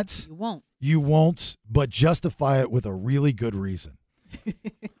not, you won't, but justify it with a really good reason.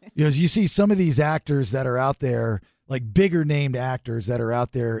 You see some of these actors that are out there, like bigger named actors that are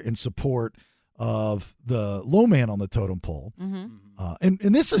out there in support of the low man on the totem pole. And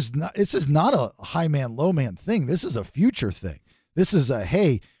this is not a high man, low man thing. This is a future thing. This is a,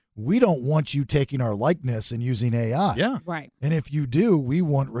 hey, we don't want you taking our likeness and using AI. Yeah. Right. And if you do, we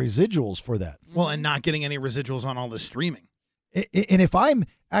want residuals for that. Well, and not getting any residuals on all the streaming. And if I'm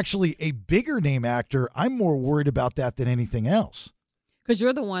actually a bigger name actor, I'm more worried about that than anything else. Because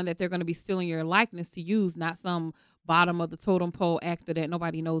you're the one that they're going to be stealing your likeness to use, not some bottom of the totem pole actor that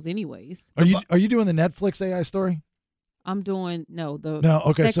nobody knows anyways. Are you doing the Netflix AI story? I'm doing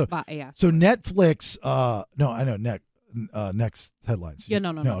okay. Sex by AI so story. Netflix. I know next headlines. Yeah,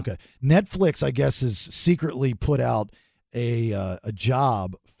 no. Okay. Netflix, I guess, has secretly put out a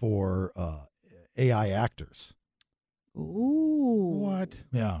job for AI actors. Ooh. What?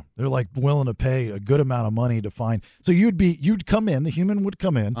 Yeah, they're like willing to pay a good amount of money to find. So you'd come in, the human would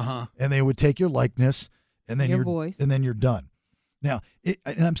come in, and they would take your likeness, and then your voice, and then you're done. Now,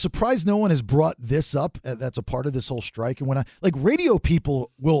 and I'm surprised no one has brought this up. That's a part of this whole strike and whatnot. Like radio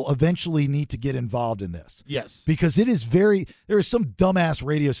people will eventually need to get involved in this. Yes, because it is there is some dumbass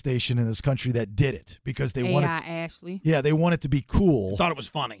radio station in this country that did it because they wanted Ashley. Yeah, they want it to be cool. Thought it was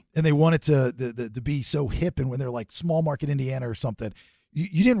funny, and they want it to be so hip. And when they're like small market Indiana or something.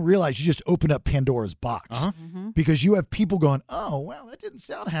 You didn't realize you just opened up Pandora's box because you have people going, oh, well, that didn't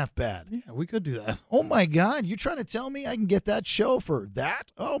sound half bad. Yeah, we could do that. Oh, my God. You're trying to tell me I can get that show for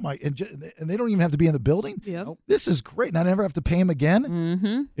that? Oh, my. And they don't even have to be in the building? Yep. This is great. And I never have to pay them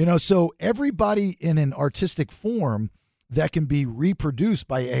again. So everybody in an artistic form that can be reproduced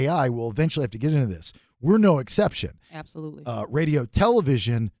by AI will eventually have to get into this. We're no exception. Absolutely. Radio,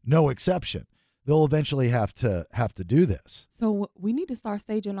 television, no exception. They'll eventually have to do this. So we need to start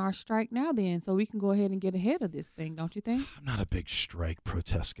staging our strike now then so we can go ahead and get ahead of this thing, don't you think? I'm not a big strike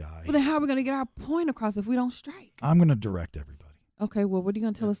protest guy. Well, then how are we going to get our point across if we don't strike? I'm going to direct everybody. Okay, well, what are you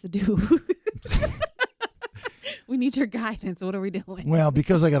going to tell us to do? We need your guidance. What are we doing? Well,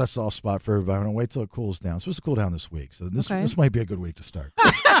 because I got a soft spot for everybody, I'm going to wait till it cools down. It's supposed to cool down this week, so this might be a good week to start.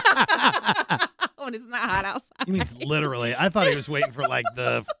 When it's not hot outside. He means literally. I thought he was waiting for like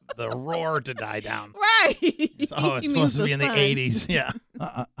the the roar to die down. Right. Oh, it's supposed to be in the 80s. Yeah.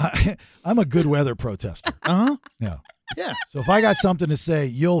 I'm a good weather protester. Uh-huh. Yeah. Yeah. So if I got something to say,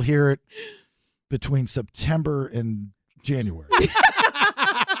 you'll hear it between September and January.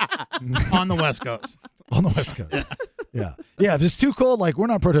 On the West Coast. On the West Coast. Yeah. Yeah. If it's too cold, like we're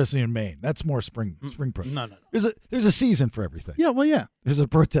not protesting in Maine. That's more spring protest. No. There's a season for everything. Yeah, well, yeah. There's a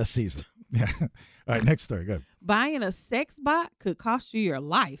protest season. Yeah. All right, next story. Go. Buying a sex bot could cost you your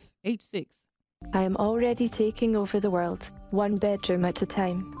life. Age 6. I am already taking over the world, one bedroom at a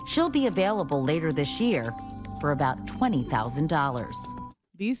time. She'll be available later this year for about $20,000.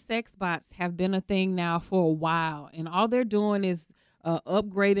 These sex bots have been a thing now for a while, and all they're doing is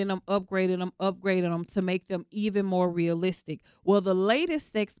upgrading them to make them even more realistic. Well, the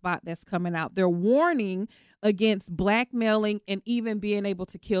latest sex bot that's coming out, they're warning against blackmailing and even being able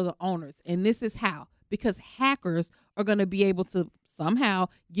to kill the owners. And this is how, because hackers are going to be able to somehow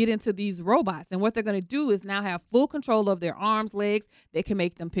get into these robots. And what they're going to do is now have full control of their arms, legs. They can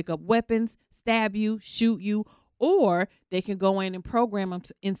make them pick up weapons, stab you, shoot you, or they can go in and program them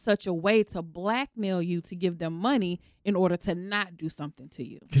in such a way to blackmail you to give them money in order to not do something to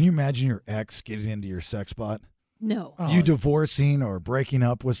you. Can you imagine your ex getting into your sex bot? No. You divorcing or breaking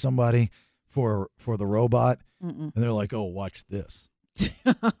up with somebody for the robot, and they're like, "Oh, watch this."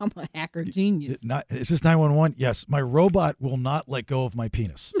 I'm a hacker genius. It's just 911. Yes, my robot will not let go of my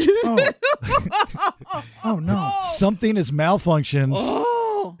penis. Oh no! Something has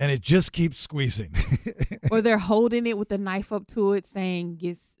malfunctioned, and it just keeps squeezing. Or they're holding it with a knife up to it, saying,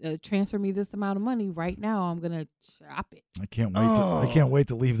 "Transfer me this amount of money right now. I'm gonna chop it." I can't wait. I can't wait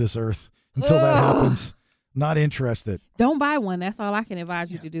to leave this earth until that happens. Not interested. Don't buy one. That's all I can advise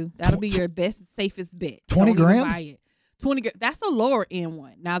you to do. That'll be your best, safest bet. 20 Don't even grand? buy it. 20 grand. That's a lower end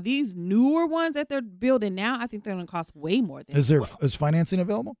one. Now these newer ones that they're building now, I think they're going to cost way more than. Is financing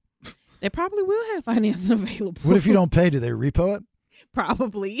available? They probably will have financing available. What if you don't pay? Do they repo it?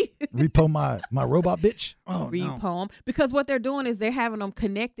 Probably. Repo my robot bitch? Repo them. Because what they're doing is they're having them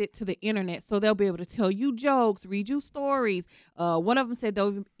connected to the internet, so they'll be able to tell you jokes, read you stories. One of them said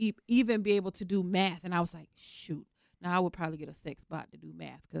they'll even be able to do math, and I was like, shoot. Now I would probably get a sex bot to do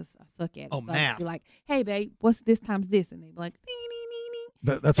math because I suck at it. Oh, so math. I'd be like, hey, babe, what's this times this? And they'd be like,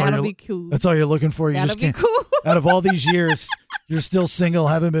 That'll be cool. That's all you're looking for. You That'll just be can't. cool. Out of all these years, you're still single,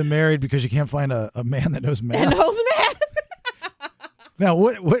 haven't been married because you can't find a man that knows math. That knows math. Now,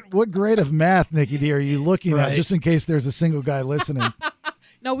 what grade of math, Nikki D, are you looking Right. at, just in case there's a single guy listening?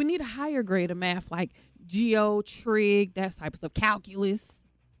 No, we need a higher grade of math, like geo, trig, that type of stuff, calculus,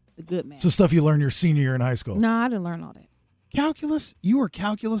 the good math. So stuff you learned your senior year in high school. No, I didn't learn all that. Calculus? You were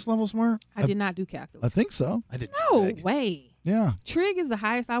calculus level smart? I did not do calculus. I think so. I did. No way. Yeah. Trig is the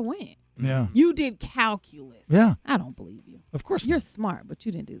highest I went. Yeah. You did calculus. Yeah. I don't believe you. Of course You're smart, but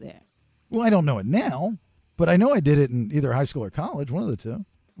you didn't do that. Well, I don't know it now, but I know I did it in either high school or college, one of the two.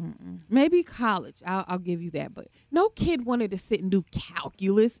 Maybe college. I'll give you that. But no kid wanted to sit and do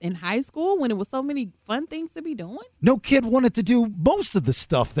calculus in high school when it was so many fun things to be doing. No kid wanted to do most of the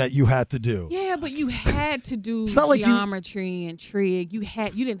stuff that you had to do. Yeah, but you had to do It's not like geometry and trig. You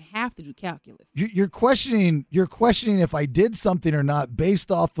didn't have to do calculus. You're questioning if I did something or not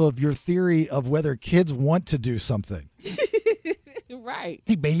based off of your theory of whether kids want to do something. Right.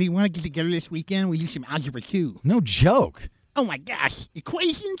 Hey, Bailey, want to get together this weekend? We do some algebra 2. No joke. Oh, my gosh.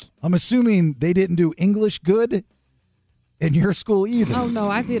 Equations? I'm assuming they didn't do English good in your school either. Oh, no,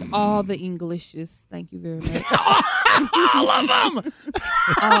 I did all the Englishes. Thank you very much. All of them.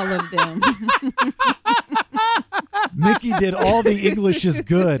 All of them. Nikki did all the Englishes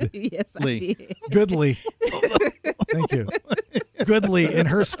good. Yes, I did. Goodly. Thank you. Goodly in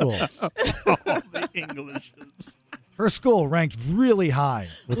her school. All the Englishes. Her school ranked really high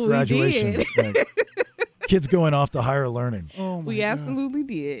with graduation. did. Like, kids going off to higher learning. Oh, my We absolutely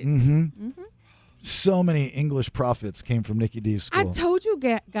did. Mm-hmm. So many English prophets came from Nikki D's school. I told you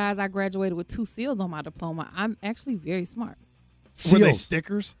guys I graduated with 2 seals on my diploma. I'm actually very smart. Were they Seals.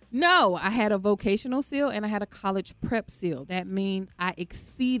 stickers? No, I had a vocational seal and I had a college prep seal. That means I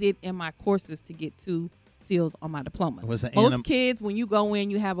exceeded in my courses to get 2 seals on my diploma. Was it Most kids, when you go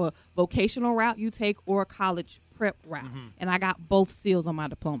in, you have a vocational route you take or a college prep route. Mm-hmm. And I got both seals on my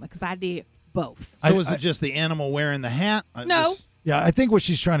diploma because I did both. So was it just the animal wearing the hat? No. Yeah, I think what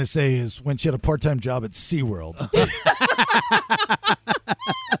she's trying to say is when she had a part-time job at SeaWorld.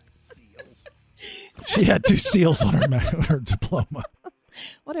 She had 2 seals on her diploma.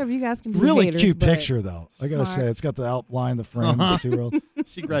 Whatever, you guys can be Really haters, cute but picture, though. I got to smart. say, it's got the outline, the frame of SeaWorld.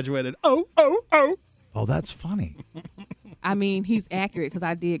 She graduated. Oh. Oh, that's funny. I mean, he's accurate because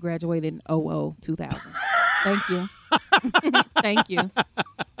I did graduate in 2000. Thank you. Thank you.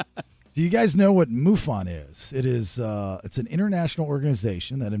 Do you guys know what Mufon is? It's an international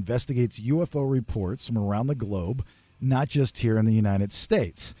organization that investigates UFO reports from around the globe, not just here in the United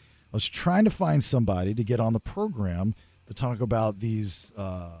States. I was trying to find somebody to get on the program to talk about these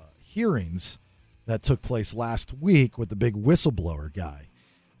hearings that took place last week with the big whistleblower guy.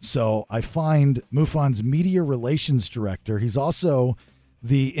 So I find Mufon's media relations director. He's also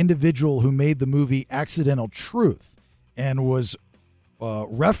the individual who made the movie Accidental Truth and was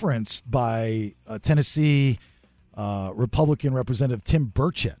referenced by Tennessee Republican Representative Tim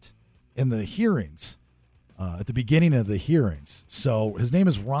Burchett in the hearings, at the beginning of the hearings. So his name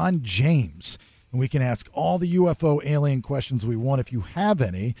is Ron James, and we can ask all the UFO alien questions we want. If you have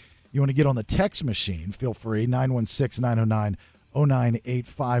any, you want to get on the text machine, feel free,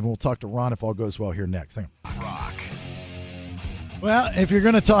 916-909-0985, and we'll talk to Ron if all goes well here next. Hang on. Well, if you're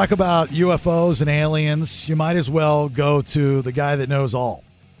going to talk about UFOs and aliens, you might as well go to the guy that knows all.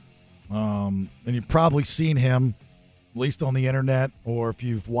 And you've probably seen him, at least on the internet, or if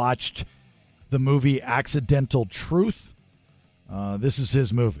you've watched the movie Accidental Truth. This is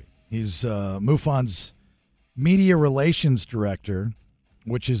his movie. He's Mufon's media relations director,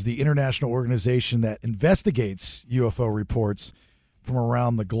 which is the international organization that investigates UFO reports from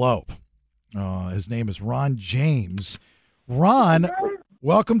around the globe. His name is Ron James. Ron,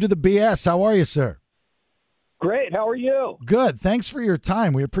 welcome to the BS. How are you, sir? Great. How are you? Good. Thanks for your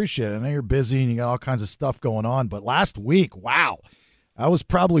time. We appreciate it. I know you're busy and you got all kinds of stuff going on, but last week, wow, I was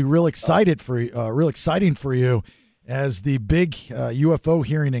probably real exciting for you as the big UFO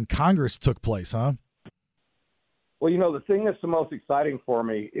hearing in Congress took place, huh? Well, the thing that's the most exciting for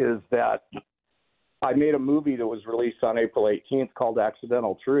me is that I made a movie that was released on April 18th called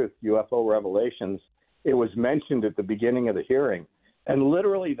Accidental Truth, UFO Revelations. It was mentioned at the beginning of the hearing. And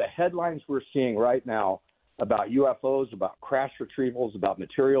literally the headlines we're seeing right now about UFOs, about crash retrievals, about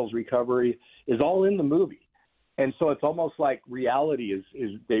materials recovery is all in the movie. And so it's almost like reality is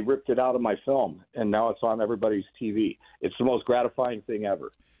they ripped it out of my film, and now it's on everybody's TV. It's the most gratifying thing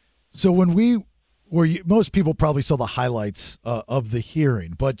ever. So when most people probably saw the highlights of the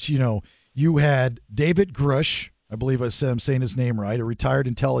hearing, but, you had David Grush, I believe I'm saying his name right, a retired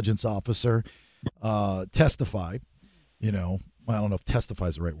intelligence officer, testify, I don't know if testify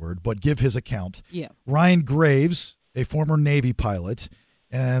is the right word, but give his account. Yeah. Ryan Graves, a former Navy pilot.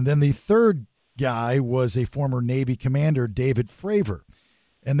 And then the third guy was a former Navy commander, David Fravor.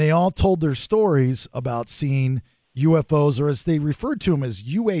 And they all told their stories about seeing UFOs, or as they referred to them as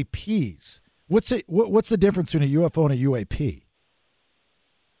UAPs. What's the difference between a UFO and a UAP?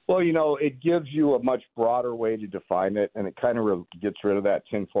 Well, it gives you a much broader way to define it, and it kind of gets rid of that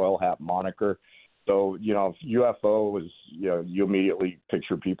tinfoil hat moniker. So, if UFO is, you immediately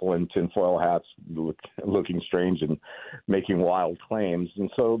picture people in tinfoil hats looking strange and making wild claims.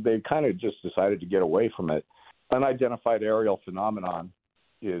 And so they kind of just decided to get away from it. Unidentified aerial phenomenon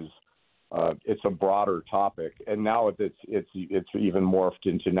is it's a broader topic. And now it's even morphed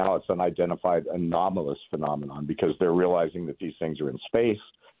into now it's unidentified anomalous phenomenon because they're realizing that these things are in space,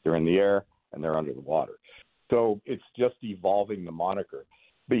 they're in the air, and they're under the water. So it's just evolving the moniker.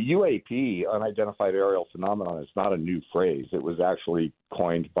 The UAP, unidentified aerial phenomenon, is not a new phrase. It was actually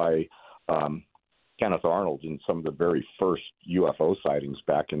coined by Kenneth Arnold in some of the very first UFO sightings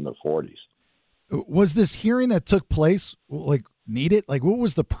back in the 40s. Was this hearing that took place, needed? What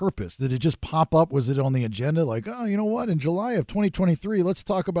was the purpose? Did it just pop up? Was it on the agenda? Oh, you know what? In July of 2023, let's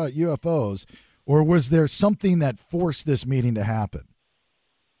talk about UFOs. Or was there something that forced this meeting to happen?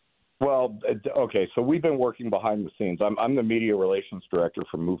 Well, okay, so we've been working behind the scenes. I'm the media relations director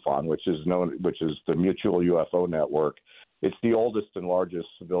for Mufon, which is the Mutual UFO Network. It's the oldest and largest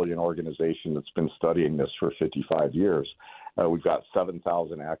civilian organization that's been studying this for 55 years. We've got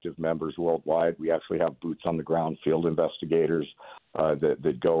 7,000 active members worldwide. We actually have boots on the ground field investigators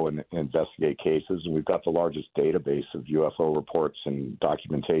that go and investigate cases, and we've got the largest database of UFO reports and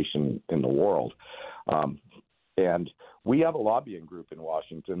documentation in the world. And we have a lobbying group in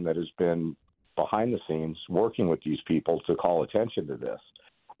Washington that has been behind the scenes working with these people to call attention to this.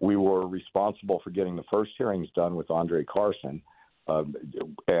 We were responsible for getting the first hearings done with Andre Carson,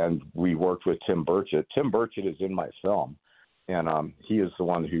 and we worked with Tim Burchett. Tim Burchett is in my film, and he is the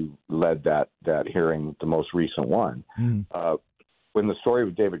one who led that hearing, the most recent one. When the story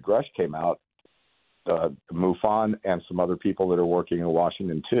of David Grush came out, Mufon and some other people that are working in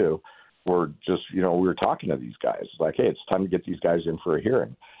Washington too were just, we were talking to these guys like, hey, it's time to get these guys in for a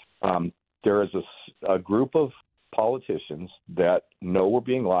hearing. There is a group of politicians that know we're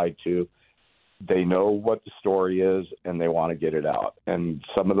being lied to. They know what the story is, and they want to get it out. And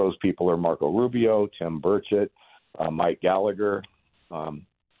some of those people are Marco Rubio, Tim Burchett, Mike Gallagher,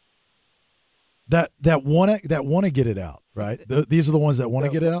 that want to get it out, right? These are the ones that want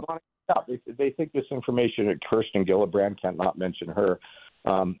to get it out. They think this information. Kirsten Gillibrand, can't not mention her.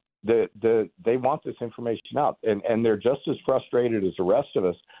 They want this information out, and they're just as frustrated as the rest of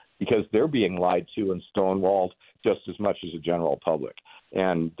us because they're being lied to and stonewalled just as much as the general public,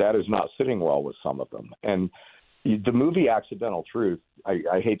 and that is not sitting well with some of them. And the movie Accidental Truth,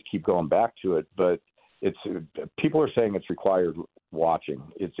 I hate to keep going back to it, but it's people are saying it's required watching.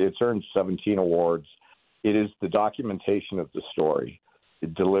 It's earned 17 awards. It is the documentation of the story,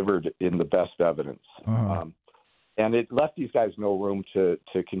 delivered in the best evidence. And it left these guys no room to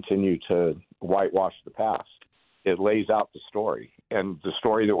continue to whitewash the past. It lays out the story. And the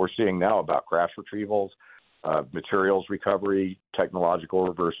story that we're seeing now about crash retrievals, materials recovery, technological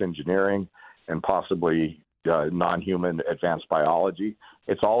reverse engineering, and possibly non-human advanced biology.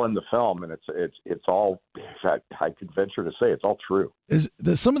 It's all in the film, and it's all, I could venture to say, it's all true.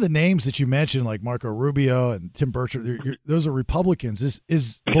 Some of the names that you mentioned, like Marco Rubio and Tim Burchett, those are Republicans.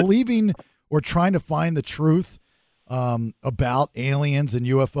 Is believing or trying to find the truth about aliens and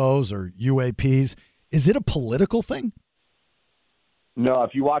UFOs or UAPs, is it a political thing? No,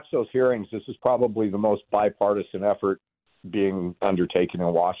 if you watch those hearings, this is probably the most bipartisan effort being undertaken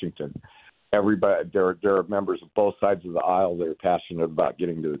in Washington. Everybody, there are members of both sides of the aisle that are passionate about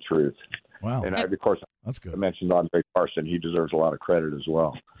getting to the truth. Wow. And of course, that's good. I mentioned Andre Carson. He deserves a lot of credit as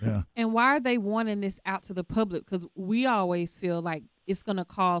well. Yeah. And why are they wanting this out to the public? Because we always feel like it's going to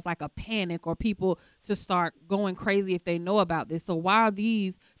cause like a panic or people to start going crazy if they know about this. So why are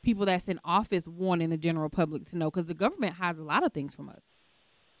these people that's in office wanting the general public to know? Because the government hides a lot of things from us.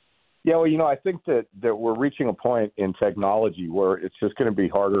 Yeah, well, I think that we're reaching a point in technology where it's just going to be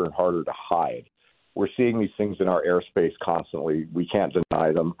harder and harder to hide. We're seeing these things in our airspace constantly. We can't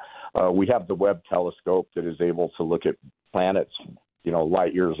deny them. We have the Webb telescope that is able to look at planets,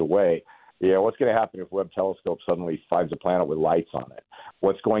 light years away. Yeah, what's going to happen if Webb telescope suddenly finds a planet with lights on it?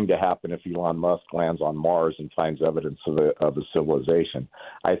 What's going to happen if Elon Musk lands on Mars and finds evidence of a civilization?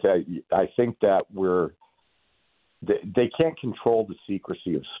 I think that they can't control the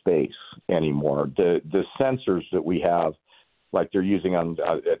secrecy of space anymore. The sensors that we have, like they're using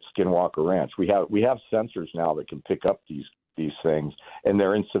at Skinwalker Ranch, we have sensors now that can pick up these things, and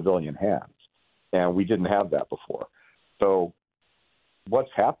they're in civilian hands, and we didn't have that before. So what's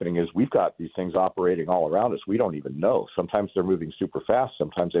happening is we've got these things operating all around us. We don't even know. Sometimes they're moving super fast.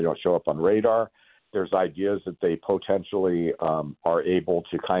 Sometimes they don't show up on radar. There's ideas that they potentially are able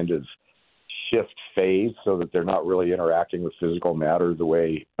to kind of shift phase so that they're not really interacting with physical matter the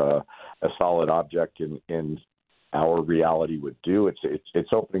way a solid object in our reality would do. It's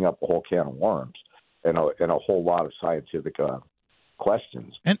opening up a whole can of worms and a whole lot of scientific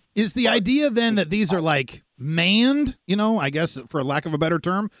questions. And is the idea then that these are like manned, I guess for lack of a better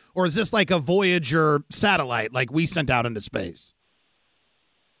term, or is this like a Voyager satellite like we sent out into space?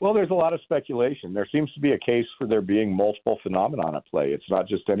 Well, there's a lot of speculation. There seems to be a case for there being multiple phenomena at play. It's not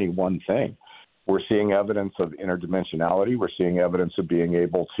just any one thing. We're seeing evidence of interdimensionality. We're seeing evidence of being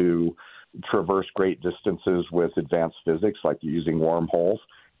able to traverse great distances with advanced physics, like using wormholes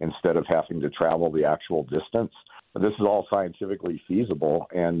instead of having to travel the actual distance. This is all scientifically feasible,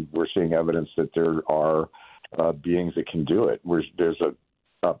 and we're seeing evidence that there are beings that can do it. There's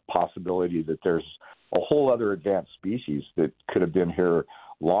a possibility that there's a whole other advanced species that could have been here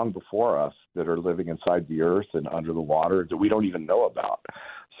long before us that are living inside the earth and under the water that we don't even know about.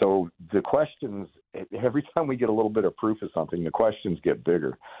 So the questions, every time we get a little bit of proof of something, the questions get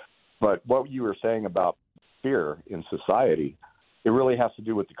bigger. But what you were saying about fear in society, it really has to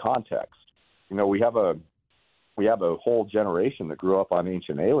do with the context. We have a whole generation that grew up on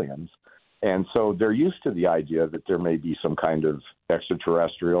Ancient Aliens, and so they're used to the idea that there may be some kind of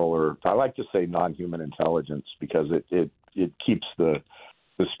extraterrestrial, or I like to say non-human intelligence, because it keeps the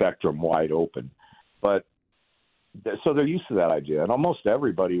spectrum wide open. But so they're used to that idea, and almost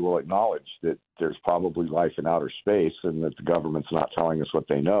everybody will acknowledge that there's probably life in outer space and that the government's not telling us what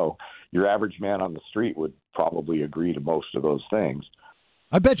they know. Your average man on the street would probably agree to most of those things.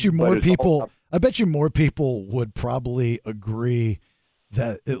 I bet you more people would probably agree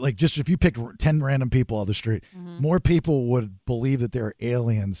that, like, just if you pick 10 random people on the street, more people would believe that they're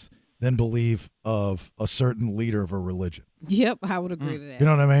aliens than believe of a certain leader of a religion. Yep, I would agree to that. You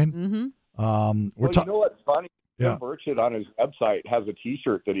know what I mean? Mm-hmm. You know what's funny? Yeah. Tim Burchett on his website has a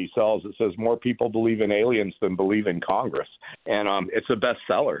T-shirt that he sells that says more people believe in aliens than believe in Congress. And it's a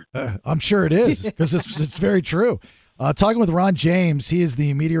bestseller. I'm sure it is, because it's very true. Talking with Ron James, he is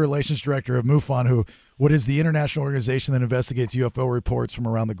the media relations director of Mufon, what is the international organization that investigates UFO reports from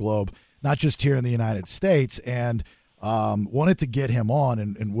around the globe, not just here in the United States. And Wanted to get him on,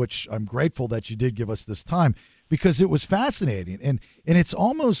 and which I'm grateful that you did give us this time, because it was fascinating. And it's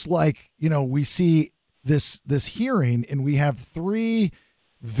almost like, we see this hearing, and we have three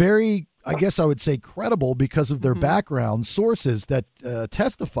very, I guess I would say, credible, because of their background, sources that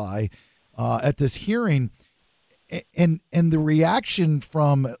testify at this hearing. And the reaction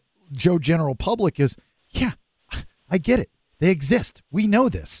from Joe general public is, yeah, I get it. They exist. We know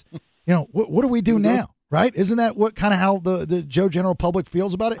this. What do we do now? Right? Isn't that what kind of how the Joe general public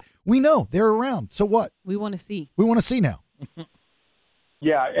feels about it? We know they're around. So what? We want to see. We want to see now.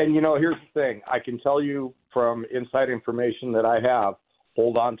 Yeah, and here's the thing. I can tell you from inside information that I have,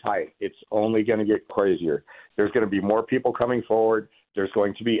 hold on tight. It's only going to get crazier. There's going to be more people coming forward. There's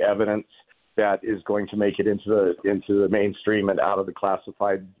going to be evidence that is going to make it into the mainstream and out of the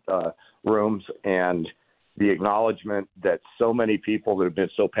classified rooms, and the acknowledgement that so many people that have been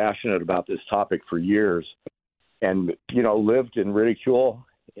so passionate about this topic for years and, lived in ridicule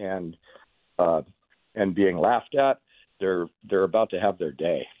and being laughed at, they're about to have their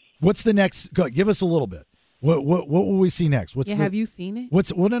day. What's the next? Give us a little bit. What will we see next? Have you seen it?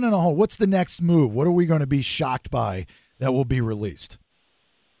 No. What's the next move? What are we going to be shocked by that will be released?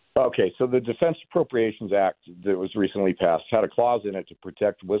 Okay, so the Defense Appropriations Act that was recently passed had a clause in it to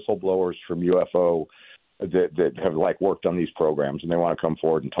protect whistleblowers from UFO that have worked on these programs, and they want to come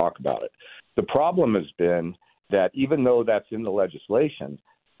forward and talk about it. The problem has been that even though that's in the legislation,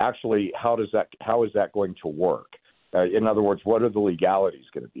 actually, how is that going to work? In other words, what are the legalities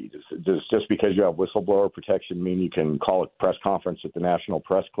going to be? Does just because you have whistleblower protection mean you can call a press conference at the National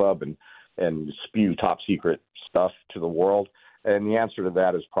Press Club and spew top secret stuff to the world? And the answer to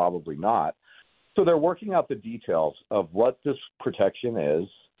that is probably not. So they're working out the details of what this protection is,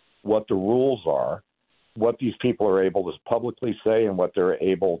 what the rules are, what these people are able to publicly say, and what they're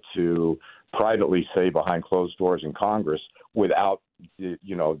able to privately say behind closed doors in Congress without the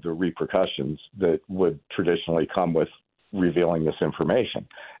repercussions that would traditionally come with revealing this information.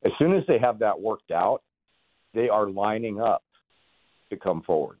 As soon as they have that worked out, they are lining up to come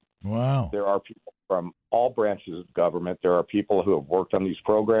forward. Wow. There are people from all branches of government. There are people who have worked on these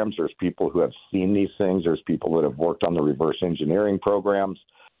programs. There's people who have seen these things. There's people that have worked on the reverse engineering programs.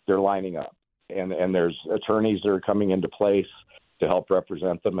 They're lining up. And there's attorneys that are coming into place to help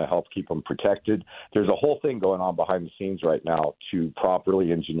represent them and help keep them protected. There's a whole thing going on behind the scenes right now to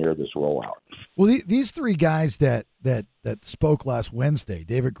properly engineer this rollout. Well, these three guys that spoke last Wednesday,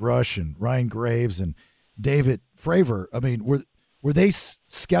 David Grush and Ryan Graves and David Fravor, I mean, were they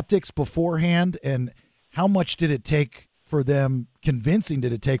skeptics beforehand? And how much did it take for them, convincing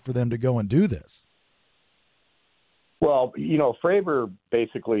did it take for them to go and do this? Well, Fravor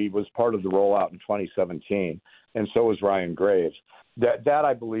basically was part of the rollout in 2017, and so was Ryan Graves. That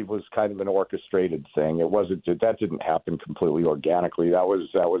I believe was kind of an orchestrated thing. That didn't happen completely organically. That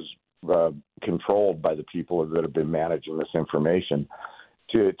was controlled by the people that have been managing this information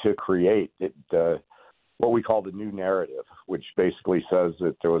to create what we call the new narrative, which basically says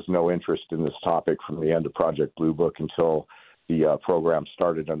that there was no interest in this topic from the end of Project Blue Book until the program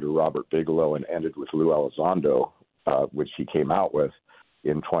started under Robert Bigelow and ended with Lou Elizondo, which he came out with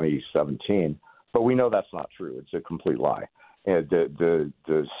in 2017. But we know that's not true. It's a complete lie. And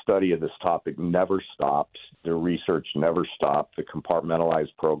the study of this topic never stopped. The research never stopped. The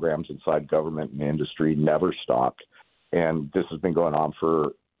compartmentalized programs inside government and industry never stopped. And this has been going on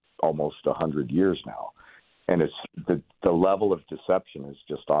for almost 100 years now. And it's the level of deception is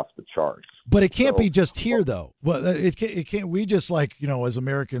just off the charts. But it can't be just here, though. Well, it can't. We just as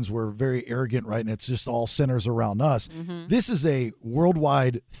Americans, we're very arrogant, right? And it's just all centers around us. Mm-hmm. This is a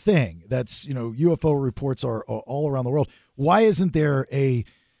worldwide thing. That's UFO reports are all around the world. Why isn't there a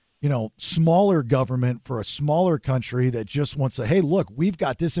smaller government for a smaller country that just wants to, hey, look, we've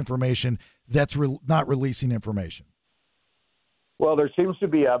got this information that's not releasing information? Well, there seems to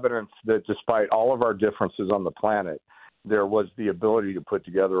be evidence that despite all of our differences on the planet, there was the ability to put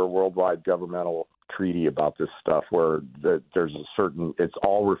together a worldwide governmental treaty about this stuff where there's it's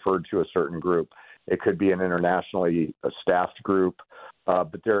all referred to a certain group. It could be an internationally staffed group,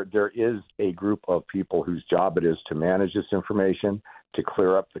 but there is a group of people whose job it is to manage this information, to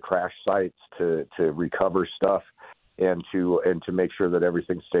clear up the crash sites, to recover stuff, and to make sure that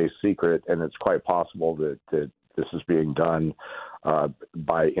everything stays secret. And it's quite possible that this is being done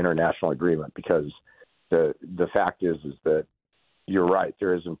by international agreement, because the fact is that you're right.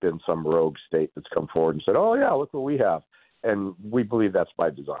 There hasn't been some rogue state that's come forward and said, oh, yeah, look what we have. And we believe that's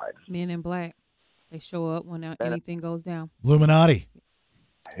by design. Men in black. They show up when anything goes down. Illuminati.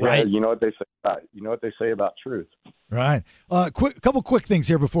 Yeah, right. You know what they say about truth. Right. Couple quick things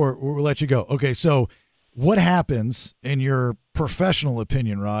here before we'll let you go. Okay, so What happens, in your professional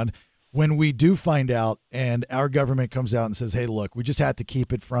opinion, Ron, when we do find out and our government comes out and says, hey, look, we just had to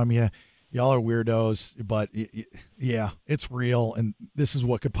keep it from you. Y'all are weirdos, but yeah, it's real, and this is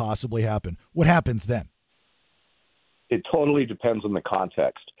what could possibly happen. What happens then? It totally depends on the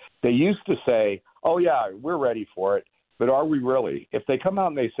context. They used to say, oh, yeah, we're ready for it, but are we really? If they come out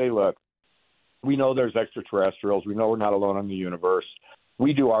and they say, look, we know there's extraterrestrials. We know we're not alone in the universe.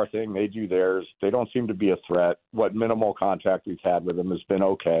 We do our thing. They do theirs. They don't seem to be a threat. What minimal contact we've had with them has been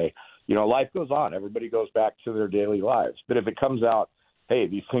okay. You know, life goes on. Everybody goes back to their daily lives. But if it comes out, hey,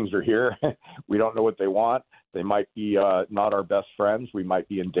 these things are here. We don't know what they want. They might be not our best friends. We might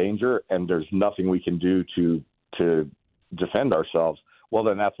be in danger, and there's nothing we can do to defend ourselves. Well,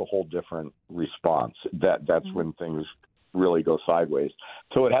 then that's a whole different response. That's when things really go sideways.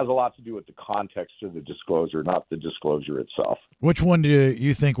 So it has a lot to do with the context of the disclosure, not the disclosure itself. Which one do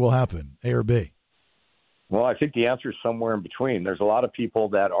you think will happen, A or B? Well, I think the answer is somewhere in between. There's a lot of people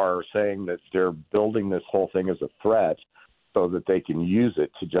that are saying that they're building this whole thing as a threat so that they can use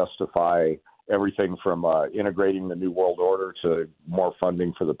it to justify everything from integrating the New World Order to more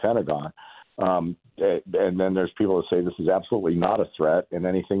funding for the Pentagon. And then there's people that say this is absolutely not a threat, and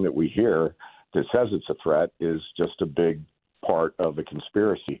anything that we hear that says it's a threat is just a big part of a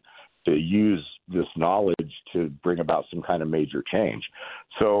conspiracy to use this knowledge to bring about some kind of major change.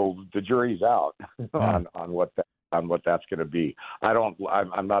 So the jury's out on what that's going to be.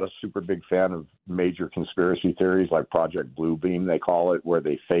 I'm not a super big fan of major conspiracy theories like Project Bluebeam, they call it, where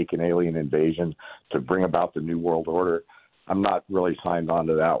they fake an alien invasion to bring about the New World Order. I'm not really signed on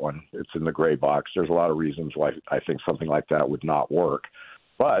to that one. It's in the gray box. There's a lot of reasons why I think something like that would not work.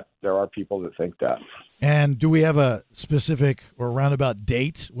 But there are people that think that. And do we have a specific or roundabout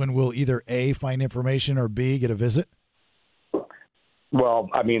date when we'll either A, find information, or B, get a visit?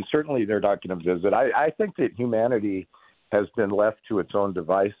 Well, I mean, certainly they're not going to visit. I think that humanity has been left to its own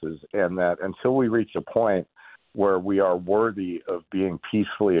devices, and that until we reach a point where we are worthy of being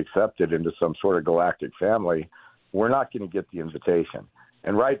peacefully accepted into some sort of galactic family, we're not going to get the invitation.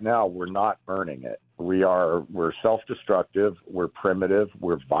 And right now, we're not earning it. We're self-destructive, we're primitive,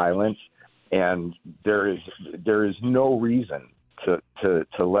 we're violent, and there is no reason to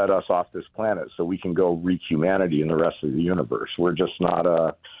let us off this planet so we can go wreak humanity in the rest of the universe. We're just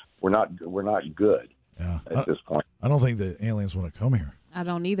not we're not good at this point. I don't think the aliens want to come here. I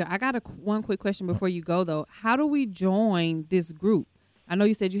don't either. I got one quick question before you go though. How do we join this group? I know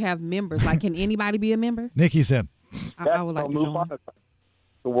you said you have members. Like, can anybody be a member? Nikki's in. I would like to join.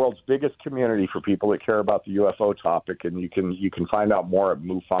 The world's biggest community for people that care about the UFO topic, and you can find out more at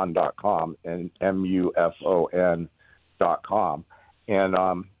Mufon.com and MUFON.com. And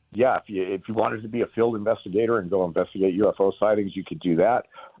if you wanted to be a field investigator and go investigate UFO sightings, you could do that.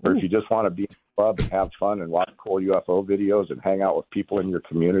 Or if you just want to be in a club and have fun and watch cool UFO videos and hang out with people in your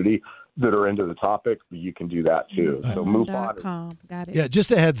community that are into the topic, you can do that too. So Mufon. Got it. Yeah,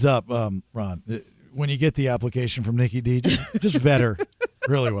 just a heads up, Ron. When you get the application from Nikki D, just vet her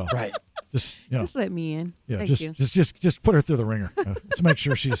really well. Right. Just let me in. Yeah. Thank Just you. just put her through the ringer. Let's make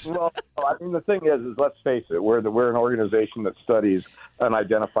sure she's. Well, I mean, the thing is let's face it. We're an organization that studies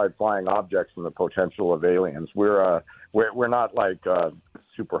unidentified flying objects and the potential of aliens. We're not like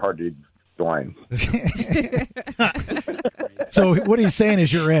super hard to join. So what he's saying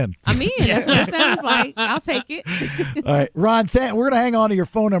is you're in. I'm in. That's what it sounds like. I'll take it. All right, Ron, we're going to hang on to your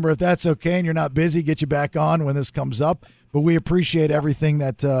phone number if that's okay, and you're not busy. Get you back on when this comes up. But we appreciate everything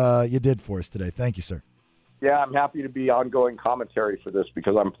that you did for us today. Thank you, sir. Yeah, I'm happy to be ongoing commentary for this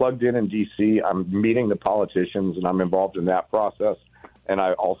because I'm plugged in D.C. I'm meeting the politicians, and I'm involved in that process. And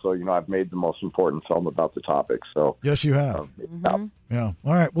I also, I've made the most important film about the topic. So yes, you have. Yeah.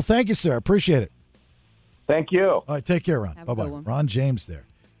 All right. Well, thank you, sir. Appreciate it. Thank you. All right. Take care, Ron. Have a Bye-bye. good one. Ron James there,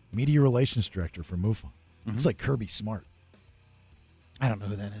 Media Relations Director for Mufon. Looks like Kirby Smart. I don't know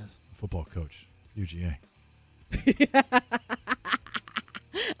who that is. Football coach, UGA.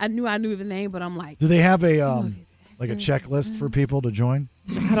 I knew the name, but I'm like, Do they have a a checklist for people to join?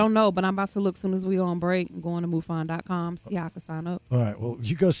 I don't know, but I'm about to look as soon as we go on break. I'm going to MUFON.com, see how I can sign up. All right. Well,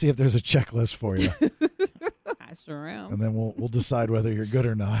 you go see if there's a checklist for you, I sure am. and then we'll decide whether you're good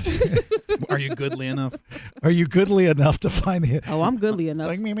or not. Are you goodly enough? Are you goodly enough to find the? Oh, I'm goodly enough.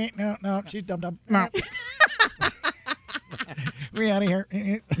 Like me. No, she's dumb. No. We out of here.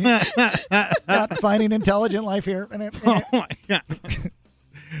 Not finding intelligent life here. Oh my God.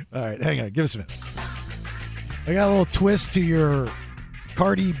 All right, hang on. Give us a minute. I got a little twist to your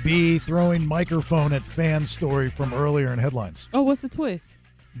Cardi B throwing microphone at fan story from earlier in headlines. Oh, what's the twist?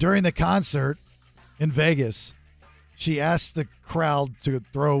 During the concert in Vegas, she asked the crowd to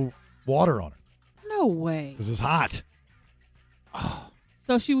throw water on her. No No way. Because it's hot.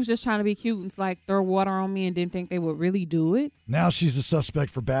 So she was just trying to be cute and like throw water on me and didn't think they would really do it? Now she's a suspect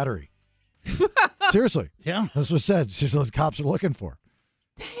for battery. Seriously. Yeah. That's what it said. She's what the cops are looking for.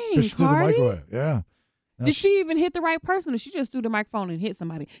 Dang, She threw the Cardi. microwave. Yeah. Now Did she even hit the right person, or she just threw the microphone and hit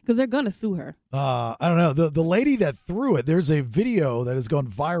somebody? Because they're going to sue her. I don't know. The lady that threw it, there's a video that has gone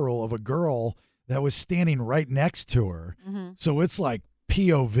viral of a girl that was standing right next to her. Mm-hmm. So it's like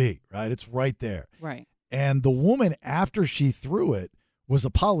POV, right? It's right there. Right. And the woman, after she threw it, was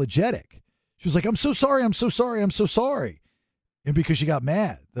apologetic. She was like, I'm so sorry. I'm so sorry. I'm so sorry. And because she got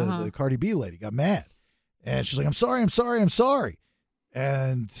mad, the Cardi B lady got mad. And she's like, I'm sorry. I'm sorry. I'm sorry.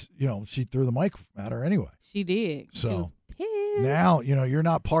 And, she threw the mic at her anyway. She did. So she was pissed. now, you're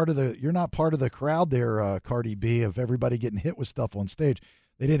not part of the crowd there, Cardi B, of everybody getting hit with stuff on stage.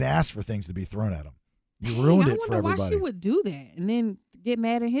 They didn't ask for things to be thrown at them. You ruined it for everybody. I wonder why she would do that and then get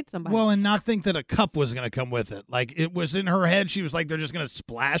mad and hit somebody. Well, and not think that a cup was going to come with it. Like, it was in her head. She was like, they're just going to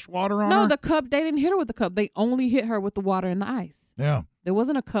splash water on her. No, the cup, they didn't hit her with the cup. They only hit her with the water and the ice. Yeah. There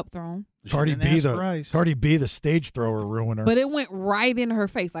wasn't a cup thrown. Cardi B, the stage thrower, ruined her. But it went right in her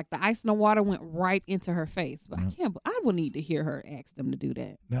face. Like the ice and the water went right into her face. But I would need to hear her ask them to do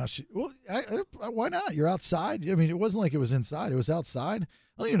that. Now why not? You're outside. I mean, it wasn't like it was inside. It was outside.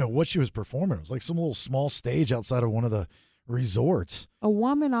 I don't even know what she was performing. It was like some little small stage outside of one of the resorts. A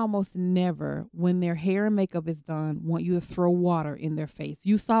woman almost never, when their hair and makeup is done, want you to throw water in their face.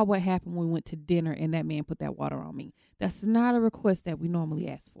 You saw what happened when we went to dinner and that man put that water on me. That's not a request that we normally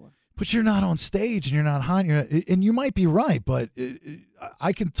ask for. But you're not on stage and you're not hot. And you might be right, but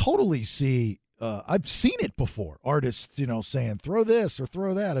I can totally see. I've seen it before. Artists, saying throw this or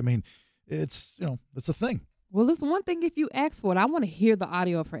throw that. I mean, it's a thing. Well, it's one thing if you ask for it. I want to hear the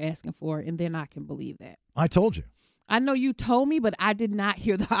audio of her asking for it, and then I can believe that. I told you. I know you told me, but I did not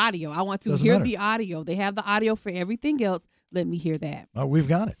hear the audio. I want to hear the audio. They have the audio for everything else. Let me hear that. We've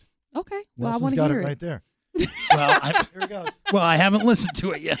got it. Okay. Well, Nelson's I want to hear it right there. Well, here it goes. Well, I haven't listened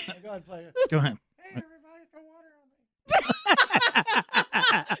to it yet. Go ahead, play it. Go ahead. Hey, everybody, throw water on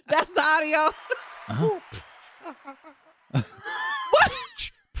me. That's the audio.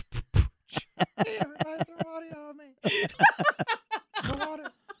 Hey, everybody, throw water on me. Throw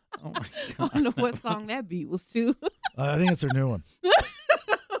water. Oh my God. I don't know what song that beat was to. I think it's her new one.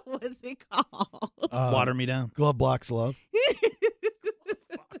 What's it called? Water Me Down. Glove Box Love.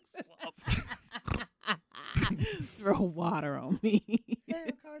 Throw water on me.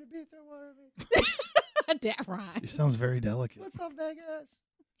 Hey, Cardi B, throw water on me. That rhymes. She sounds very delicate. What's up, Vegas?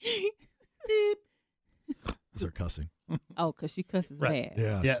 Beep. That's her cussing. Oh, because she cusses bad.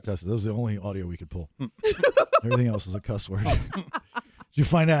 Yeah, Yes. she cusses. That was the only audio we could pull. Everything else is a cuss word. Did you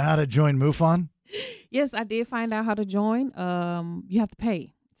find out how to join MUFON? Yes, I did find out how to join. You have to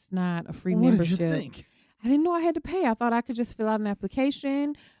pay. It's not a free membership. What did you think? I didn't know I had to pay. I thought I could just fill out an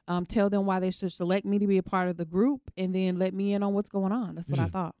application, tell them why they should select me to be a part of the group, and then let me in on what's going on. That's what I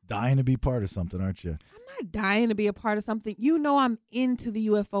thought. Dying to be part of something, aren't you? I'm not dying to be a part of something. I'm into the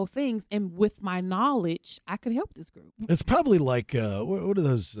UFO things, and with my knowledge, I could help this group. It's probably like, what are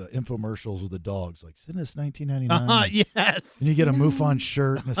those infomercials with the dogs? Like, send us $19.99. Yes. And you get a MUFON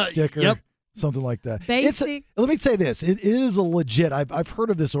shirt and a sticker. Yep. Something like that. Basic. Let me say this. It is a legit. I've heard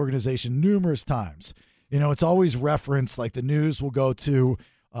of this organization numerous times. It's always referenced, like the news will go to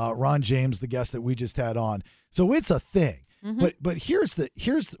Ron James, the guest that we just had on. So it's a thing. Mm-hmm. But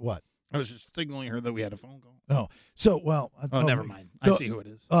here's what? I was just signaling her that we had a phone call. Oh, so never mind. I see who it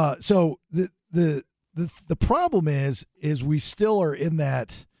is. So the problem is we still are in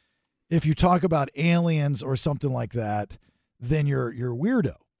that. If you talk about aliens or something like that, then you're a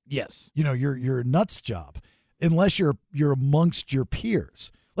weirdo. Yes. You're a nuts job, unless you're amongst your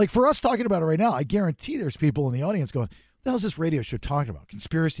peers. Like for us talking about it right now, I guarantee there's people in the audience going, "What the hell is this radio show talking about?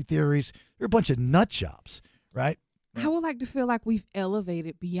 Conspiracy theories? They're a bunch of nut jobs, right?" I would like to feel like we've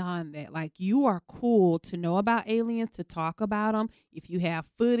elevated beyond that. Like you are cool to know about aliens, to talk about them. If you have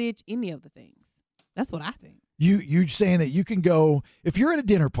footage, any of the things. That's what I think. You saying that you can go, if you're at a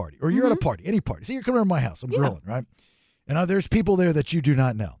dinner party or you're at a party, any party. Say you're coming to my house, I'm grilling, right? And there's people there that you do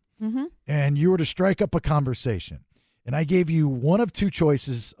not know. Mm-hmm. And you were to strike up a conversation. And I gave you one of two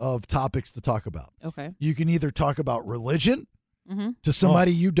choices of topics to talk about. Okay. You can either talk about religion to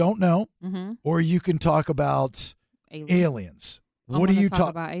somebody you don't know, or you can talk about aliens. What do you talk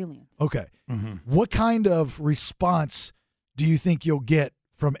about? Aliens. Okay. What kind of response do you think you'll get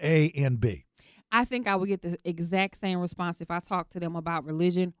from A and B? I think I would get the exact same response if I talk to them about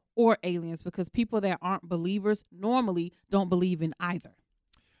religion or aliens, because people that aren't believers normally don't believe in either.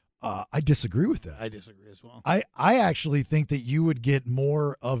 I disagree with that. I disagree as well. I actually think that you would get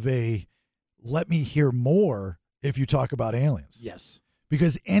more of a let me hear more if you talk about aliens. Yes.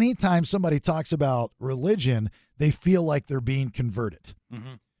 Because anytime somebody talks about religion, they feel like they're being converted.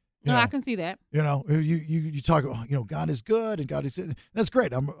 Mm-hmm. No, I can see that. You talk, God is good and God is, that's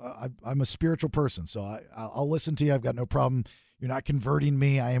great. I'm a spiritual person, so I'll listen to you. I've got no problem. You're not converting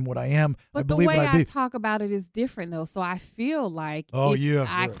me. I am what I am. But I believe the way what I I do. talk about it is different, though. So I feel like I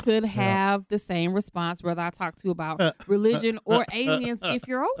right. could have the same response whether I talk to you about religion or aliens if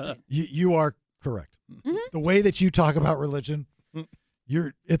you're open. You are correct. Mm-hmm. The way that you talk about religion,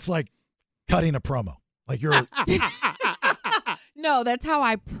 it's like cutting a promo. Like you're. No, that's how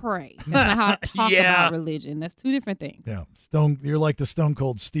I pray. That's not how I talk about religion. That's two different things. Yeah, you're like the Stone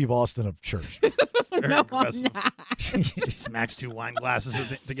Cold Steve Austin of church. No, I'm not. He smacks 2 wine glasses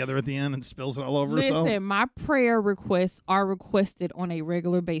together at the end and spills it all over Listen, herself. my prayer requests are requested on a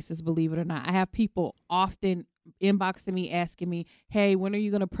regular basis, believe it or not. I have people often inboxing me, asking me, hey, when are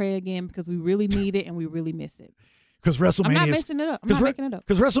you going to pray again? Because we really need it and we really miss it. Because WrestleMania I'm not messing it up. I'm not making it up.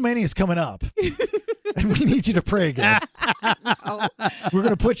 Because WrestleMania is coming up. And we need you to pray again. No. We're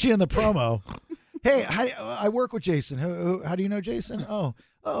going to put you in the promo. Hey, I work with Jason. How do you know Jason? Oh,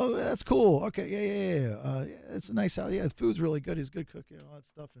 that's cool. Okay, yeah. It's a nice house. Yeah, the food's really good. He's a good cook and all that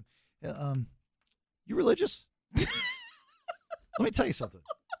stuff. And you religious? Let me tell you something.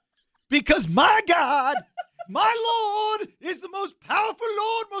 Because my God, my Lord, is the most powerful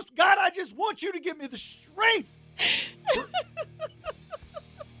Lord. God, I just want you to give me the strength.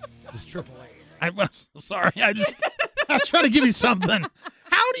 This is Triple A. I'm sorry. I was trying to give you something.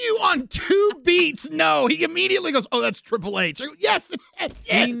 How do you on 2 beats know? He immediately goes, oh, that's Triple H. I go, yes.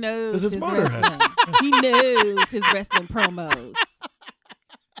 He knows his Motorhead. wrestling. He knows his wrestling promos.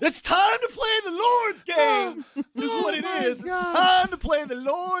 It's time to play the Lord's game. Is what it is. God. It's time to play the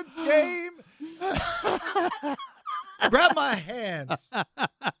Lord's game. Grab my hands.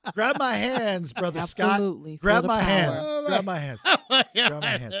 Grab my hands, Brother Absolutely. Scott. Grab Feel the my power. hands. Grab my hands. Grab my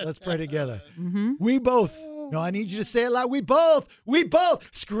hands. Let's pray together. Mm-hmm. We both. No, I need you to say it loud. We both.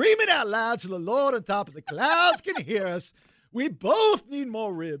 Scream it out loud so the Lord on top of the clouds can hear us. We both need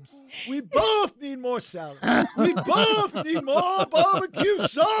more ribs. We both need more salad. We both need more barbecue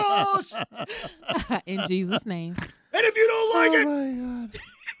sauce. In Jesus' name. And if you don't like it,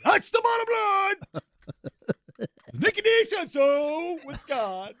 that's the bottom line. NickyD said so with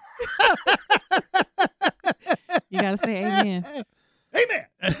God. You got to say amen. Amen.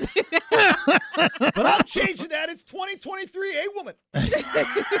 But I'm changing that. It's 2023, a woman.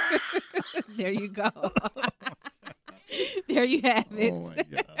 There you go. There you have it. Oh, my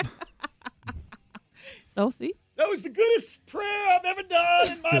God. So, see? That was the goodest prayer I've ever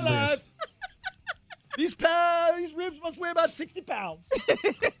done in my life. These ribs must weigh about 60 pounds.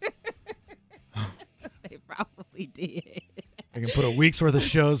 They probably did. I can put a week's worth of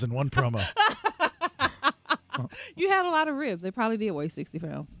shows in one promo. You had a lot of ribs. They probably did weigh 60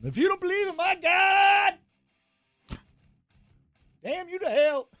 pounds. If you don't believe in my God, damn you to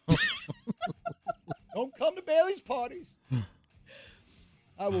hell. Don't come to Bailey's parties.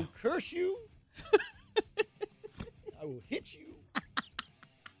 I will curse you. I will hit you.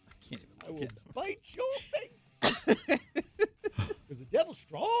 I will bite your face. Because the devil's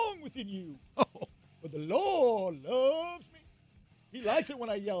strong within you. But the Lord loves me. He likes it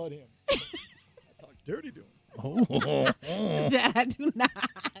when I yell at him. I talk dirty to him. That I do not.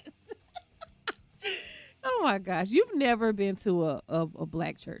 Oh, my gosh. You've never been to a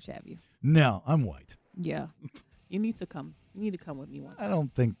black church, have you? No, I'm white. Yeah. You need to come. You need to come with me once. I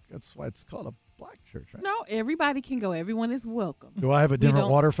don't think that's why it's called a black church, right? No, everybody can go. Everyone is welcome. Do I have a different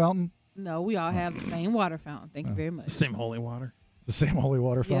water fountain? No, we all have the same water fountain. Thank you very much. The same holy water. The same holy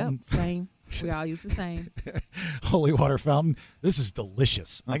water fountain? Yep, same. We all use the same. Holy water fountain. This is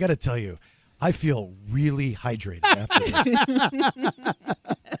delicious. I got to tell you, I feel really hydrated after this.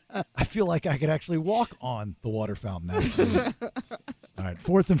 I feel like I could actually walk on the water fountain. All right,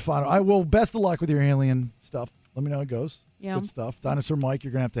 fourth and final. Best of luck with your alien stuff. Let me know how it goes. It's good stuff. Dinosaur Mike,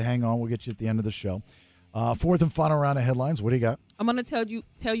 you're going to have to hang on. We'll get you at the end of the show. Fourth and final round of headlines. What do you got? I'm going to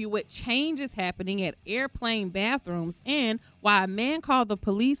tell you what change is happening at airplane bathrooms and why a man called the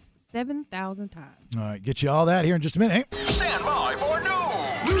police 7,000 times. All right, get you all that here in just a minute. Stand by for news.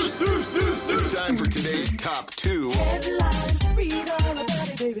 It's time for today's top 2 Headlines. Read all about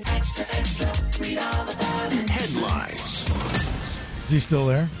it, baby. Extra, extra. Read all about it. headlines. Is he still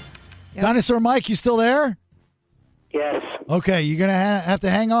there? Yep. Dinosaur Mike, you still there? Yes. Okay, you're going to have to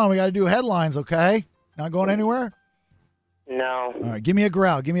hang on. We got to do headlines, okay? Not going anywhere? No. All right, give me a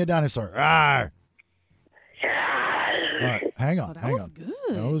growl. Give me a dinosaur. Rawr. All right, hang on. Oh, that hang was on. good.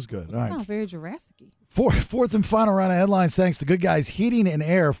 That was good. All right. Sounds very Jurassic-y. Fourth and final round of headlines thanks to Good Guys Heating and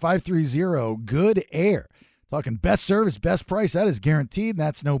Air, 530 Good Air. Talking best service, best price. That is guaranteed, and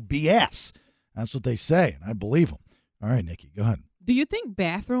that's no BS. That's what they say, and I believe them. All right, Nikki, go ahead. Do you think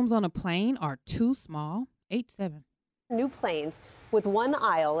bathrooms on a plane are too small? 8-7. New planes with one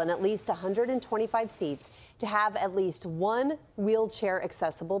aisle and at least 125 seats to have at least one wheelchair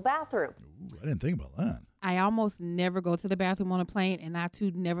accessible bathroom. Ooh, I didn't think about that. I almost never go to the bathroom on a plane, and I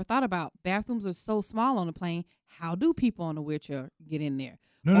too never thought about bathrooms are so small on a plane. How do people on a wheelchair get in there?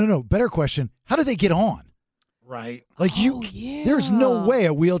 No. Better question. How do they get on? Right. Like there's no way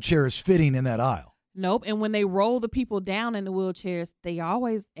a wheelchair is fitting in that aisle. Nope. And when they roll the people down in the wheelchairs, they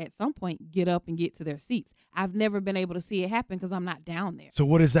always at some point get up and get to their seats. I've never been able to see it happen because I'm not down there. So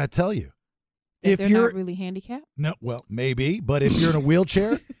what does that tell you? If they're not really handicapped? No, well, maybe, but if you're in a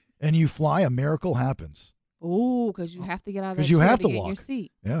wheelchair and you fly, a miracle happens. Oh, because you have to get out of that Because you chair have to get in walk. your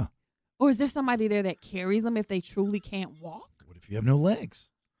seat. Yeah. Or is there somebody there that carries them if they truly can't walk? What if you have no legs?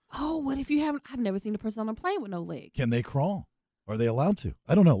 Oh, what if you haven't? I've never seen a person on a plane with no legs. Can they crawl? Are they allowed to?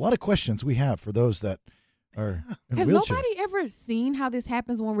 I don't know. A lot of questions we have for those that are in Has wheelchairs. nobody ever seen how this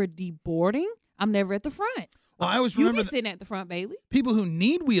happens when we're deboarding? I'm never at the front. Well, I always You remember be sitting at the front, Bailey. people who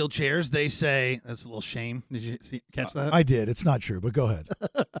need wheelchairs, they say, that's a little shame. Did you catch that? I did. It's not true, but go ahead.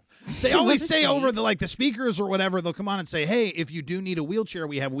 They always say over the speakers or whatever, they'll come on and say, hey, if you do need a wheelchair,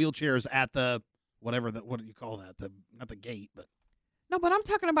 we have wheelchairs at the whatever, what do you call that? Not the gate, but. No, but I'm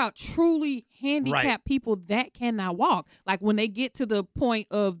talking about truly handicapped people that cannot walk. Like when they get to the point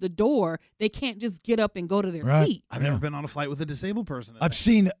of the door, they can't just get up and go to their seat. I've never been on a flight with a disabled person. I've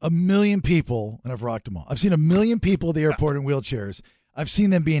seen 1 million people, and I've rocked them all. I've seen 1 million people at the airport in wheelchairs. I've seen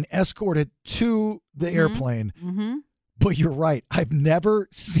them being escorted to the airplane. Mm-hmm. But you're right. I've never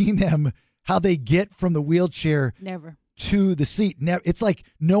seen them, how they get from the wheelchair Never. to the seat. It's like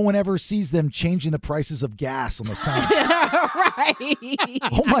no one ever sees them changing the prices of gas on the sign. Right.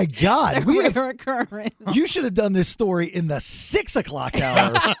 Oh, my God. Recurrent. You should have done this story in the 6 o'clock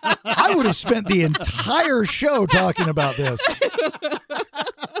hour. I would have spent the entire show talking about this.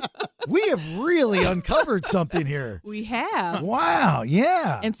 We have really uncovered something here. We have. Wow,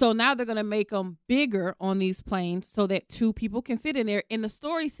 yeah. And so now they're going to make them bigger on these planes so that 2 people can fit in there. And the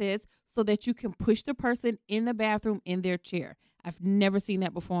story says so that you can push the person in the bathroom in their chair. I've never seen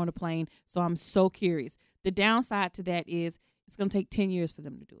that before on a plane, so I'm so curious. The downside to that is it's going to take 10 years for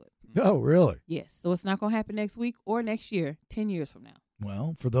them to do it. Oh, really? Yes. So it's not going to happen next week or next year, 10 years from now.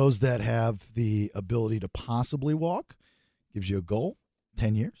 Well, for those that have the ability to possibly walk, gives you a goal,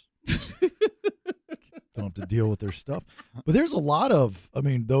 10 years. Don't have to deal with their stuff. But there's a lot of,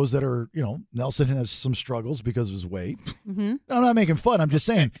 those that are, Nelson has some struggles because of his weight. Mm-hmm. I'm not making fun. I'm just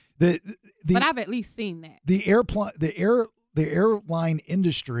saying that. But I've at least seen that. The airline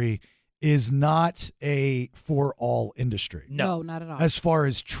industry is not a for all industry. No, not at all. As far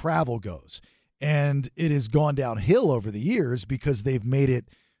as travel goes. And it has gone downhill over the years because they've made it,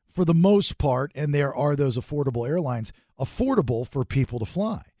 for the most part, and there are those affordable airlines, affordable for people to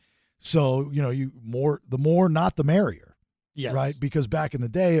fly. So, the more, not the merrier. Yes. Right? Because back in the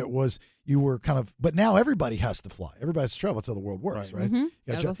day, it was, you were kind of, but now everybody has to fly. Everybody has to travel. That's how the world works, right? Mm-hmm.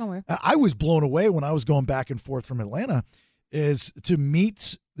 Gotta go somewhere. I was blown away when I was going back and forth from Atlanta is to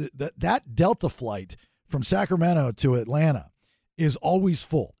meet that Delta flight from Sacramento to Atlanta is always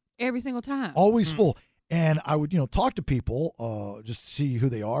full. Every single time. Always full. And I would, talk to people just to see who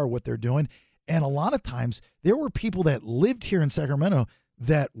they are, what they're doing. And a lot of times there were people that lived here in Sacramento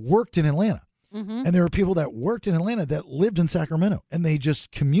that worked in Atlanta. Mm-hmm. And there were people that worked in Atlanta that lived in Sacramento, and they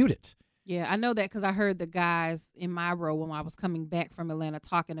just commuted. Yeah, I know that because I heard the guys in my row when I was coming back from Atlanta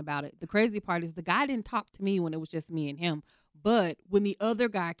talking about it. The crazy part is the guy didn't talk to me when it was just me and him. But when the other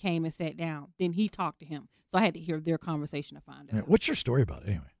guy came and sat down, then he talked to him. So I had to hear their conversation to find out. Yeah, what's your story about it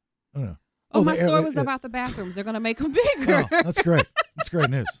anyway? I don't know. My story was about the bathrooms. They're going to make them bigger. Oh, that's great. That's great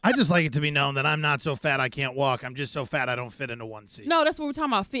news. I just like it to be known that I'm not so fat I can't walk. I'm just so fat I don't fit into one seat. No, that's what we're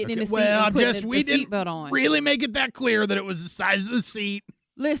talking about, fitting in the seat Well, and putting the seatbelt on. Really make it that clear that it was the size of the seat.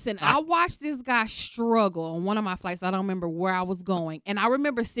 Listen, I watched this guy struggle on one of my flights. I don't remember where I was going. And I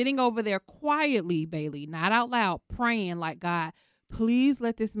remember sitting over there quietly, Bailey, not out loud, praying like, God, please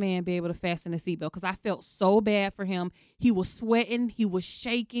let this man be able to fasten the seatbelt, because I felt so bad for him. He was sweating. He was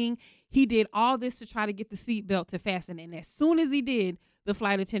shaking. He did all this to try to get the seatbelt to fasten. And as soon as he did, the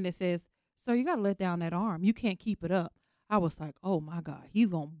flight attendant says, sir, you got to let down that arm. You can't keep it up. I was like, oh, my God,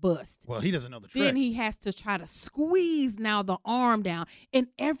 he's going to bust. Well, he doesn't know the trick. Then he has to try to squeeze now the arm down, and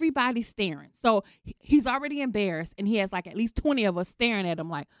everybody's staring. So he's already embarrassed, and he has like at least 20 of us staring at him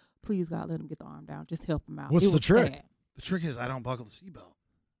like, please, God, let him get the arm down. Just help him out. What's the trick? Sad. The trick is I don't buckle the seatbelt.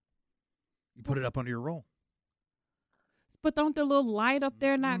 You put it up under your roll. But don't the little light up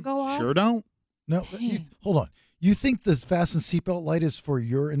there not go off? Sure don't. No, hold on. You think the fasten seatbelt light is for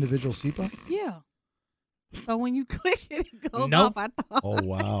your individual seatbelt? Yeah. So when you click it, it goes Nope. off. I thought. Oh,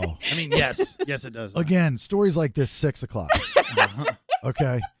 wow. I mean, yes. Yes, it does. Again, stories like this, 6 o'clock.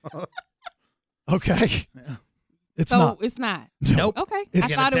 Okay. Okay. It's so not. it's not. Nope. Okay.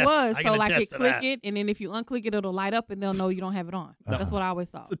 It's- I thought it was. I So can like attest it to click that. it, and then if you unclick it, it'll light up, and they'll know you don't have it on. That's what I always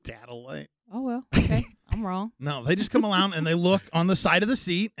thought. It's a tattle light. Oh well. Okay. I'm wrong. No, they just come around and they look on the side of the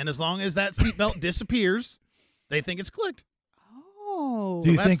seat, and as long as that seatbelt disappears, they think it's clicked. Oh.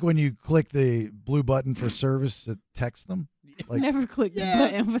 Do you think when you click the blue button for service, it texts them? Like, Never clicked the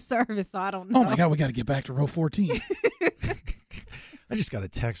button for service, so I don't know. Oh my God, we got to get back to row 14. I just got a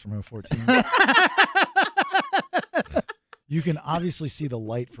text from row 14. You can obviously see the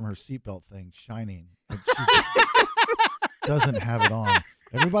light from her seatbelt thing shining. Like she doesn't have it on.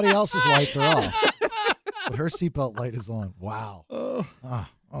 Everybody else's lights are off, but her seatbelt light is on. Wow.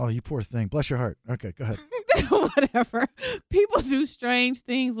 Oh, you poor thing. Bless your heart. Okay, go ahead. Whatever. People do strange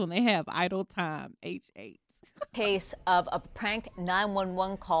things when they have idle time. H8. Case of a prank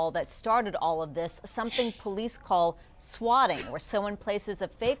 911 call that started all of this, something police call swatting, where someone places a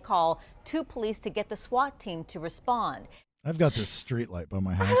fake call to police to get the SWAT team to respond. I've got this street light by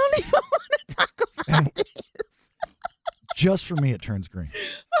my house. I don't even want to talk about this. Just for me, it turns green.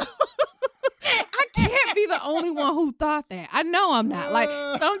 I can't be the only one who thought that. I know I'm not. Like,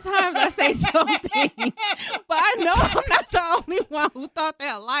 sometimes I say dumb things, but I know I'm not the only one who thought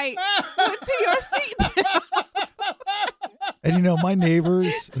that light went to your seatbelt. And you know, my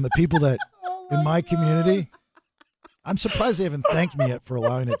neighbors and the people that in my community, I'm surprised they haven't thanked me yet for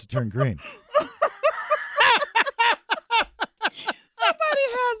allowing it to turn green. Somebody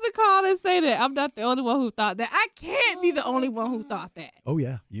has to call and say that I'm not the only one who thought that. I can't be the only one who thought that. Oh,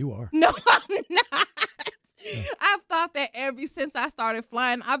 yeah, you are. No, I'm not. I've thought that ever since I started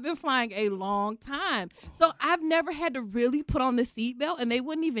flying. I've been flying a long time. So I've never had to really put on the seatbelt, and they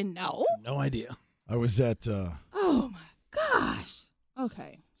wouldn't even know. No idea. I was at Oh, my gosh.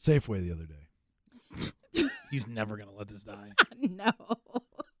 Okay. Safeway the other day. He's never going to let this die. No.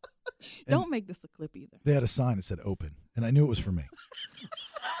 Don't make this a clip either. They had a sign that said open, and I knew it was for me.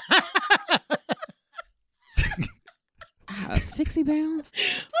 60 pounds?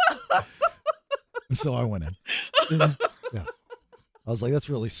 And so I went in. Yeah. I was like, that's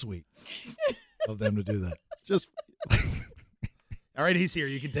really sweet of them to do that. Just all right, he's here.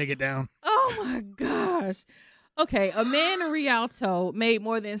 You can take it down. Oh, my gosh. Okay, a man in Rialto made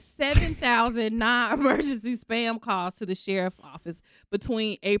more than 7,000 non-emergency spam calls to the sheriff's office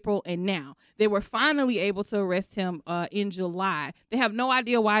between April and now. They were finally able to arrest him in July. They have no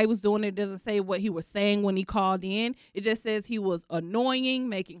idea why he was doing it. It doesn't say what he was saying when he called in. It just says he was annoying,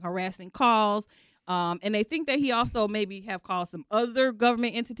 making harassing calls. And they think that he also maybe have called some other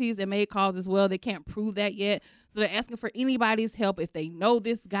government entities and made calls as well. They can't prove that yet. So they're asking for anybody's help if they know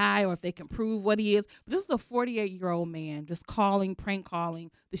this guy or if they can prove what he is. But this is a 48-year-old man just prank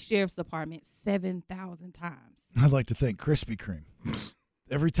calling the sheriff's department 7,000 times. I'd like to thank Krispy Kreme.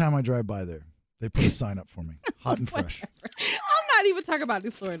 Every time I drive by there, they put a sign up for me, hot and fresh. I'm not even talking about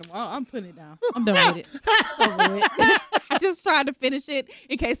this story anymore. I'm putting it down. I'm done with it. Over it. I just tried to finish it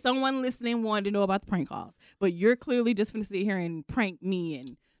in case someone listening wanted to know about the prank calls. But you're clearly just going to sit here and prank me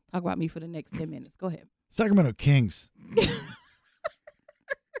and talk about me for the next 10 minutes. Go ahead. Sacramento Kings.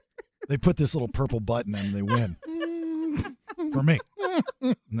 They put this little purple button and they win. For me.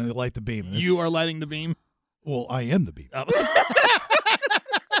 And then they light the beam. You are lighting the beam? Well, I am the beam.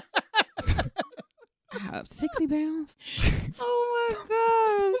 60 pounds? Oh, my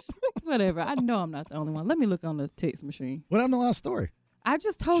gosh. Whatever. I know I'm not the only one. Let me look on the text machine. What happened to the last story? I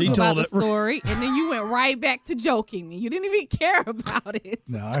just told you about the story, and then you went right back to joking me. You didn't even care about it.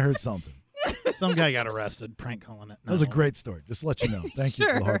 No, I heard something. Some guy got arrested, prank calling it. That was a great story. Just to let you know. Thank you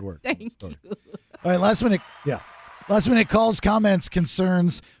for the hard work. Thank you. All right, last minute calls, comments,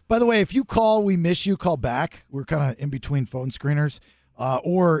 concerns. By the way, if you call, we miss you, call back. We're kind of in between phone screeners.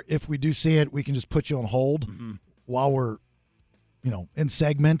 Or if we do see it, we can just put you on hold while we're, in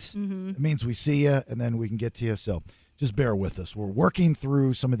segment. It means we see you, and then we can get to you. So just bear with us. We're working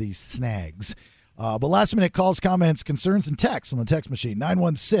through some of these snags. But last minute calls, comments, concerns, and texts on the text machine.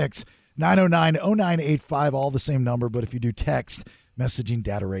 916-909-0985, all the same number. But if you do text, messaging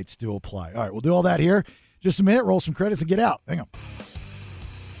data rates do apply. All right, we'll do all that here. Just a minute, roll some credits, and get out. Hang on.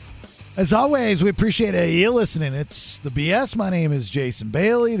 As always, we appreciate you listening. It's the BS. My name is Jason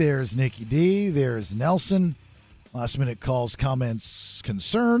Bailey. There's Nicky D. There's Nelson. Last minute calls, comments,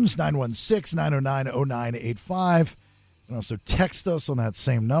 concerns, 916-909-0985. You can also text us on that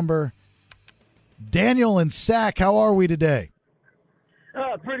same number. Daniel and Sac, how are we today?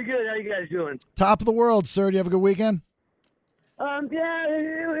 Pretty good. How you guys doing? Top of the world, sir. Do you have a good weekend? Yeah,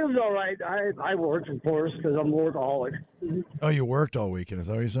 it was all right. I worked, of course, because I'm a workaholic. Oh, you worked all weekend. Is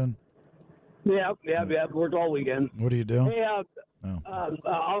that what you said? Yeah. Worked all weekend. What do you do? Hey,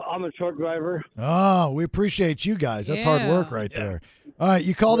 I'm a truck driver. Oh, we appreciate you guys. That's hard work right there. All right,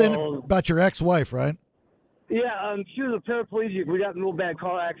 you called in about your ex-wife, right? Yeah, she was a paraplegic. We got in a real bad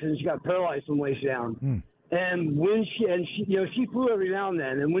car accident. She got paralyzed from the waist down. And when she flew every now and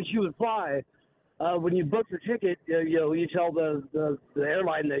then. And when she would fly, when you book your ticket, you tell the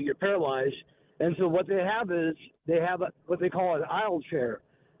airline that you're paralyzed. And so what they have is what they call an aisle chair.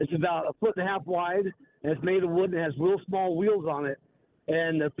 It's about 1.5 feet wide, and it's made of wood and has real small wheels on it.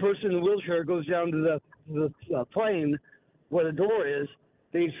 And the person in the wheelchair goes down to the plane where the door is.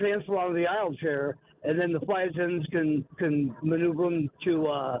 They transfer onto the aisle chair, and then the flight attendants can maneuver them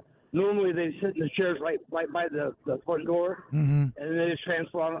to. Normally they sit in the chairs right by the front door, and then they just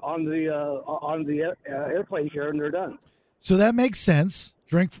transfer on the airplane chair, and they're done. So that makes sense.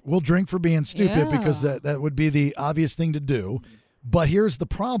 We'll drink for being stupid because that would be the obvious thing to do. But here's the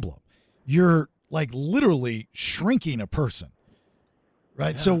problem: you're like literally shrinking a person,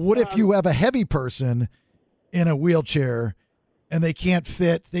 right? So what if you have a heavy person in a wheelchair and they can't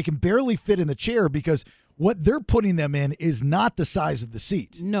fit? They can barely fit in the chair because what they're putting them in is not the size of the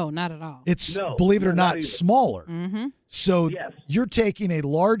seat. No, not at all. It's, believe it or not, smaller. Mm-hmm. So you're taking a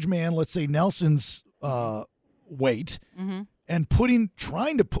large man, let's say Nelson's weight, and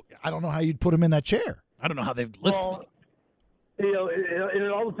trying to put, I don't know how you'd put him in that chair. I don't know how they'd lift him.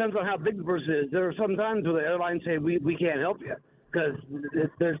 It all depends on how big the person is. There are some times where the airlines say, we can't help you because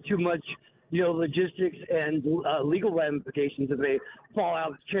there's too much, logistics and legal ramifications if they fall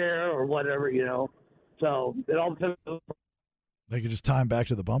out of the chair or whatever, So it all depends. They could just tie him back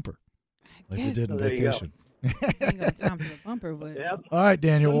to the bumper like they did in Vacation. Ain't got time for the bumper, but All right,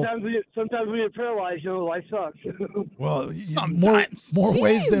 Daniel. Sometimes we get paralyzed, life sucks. Well, more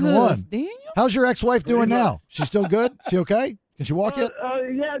ways than one. Daniel? How's your ex-wife doing now? She's still good? She okay? Can she walk yet?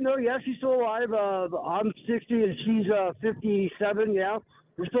 She's still alive. I'm 60 and she's 57. Yeah,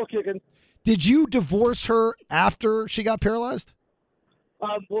 we're still kicking. Did you divorce her after she got paralyzed?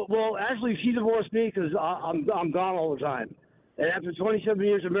 Well, actually, she divorced me because I'm gone all the time. And after 27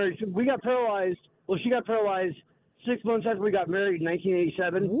 years of marriage, we got paralyzed. Well, she got paralyzed 6 months after we got married in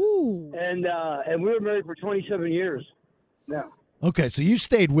 1987. Ooh. And we were married for 27 years. Yeah. Okay, so you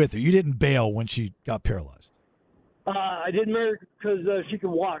stayed with her. You didn't bail when she got paralyzed. I didn't marry her because she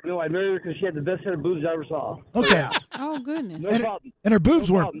could walk. No, I married her because she had the best set of boobs I ever saw. Okay. Oh goodness. No problem. And her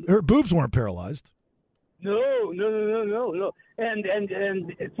boobs weren't paralyzed. No. And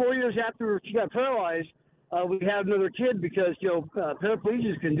 4 years after she got paralyzed, we had another kid because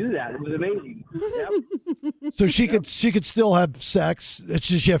paraplegics can do that. It was amazing. Yep. So she could still have sex.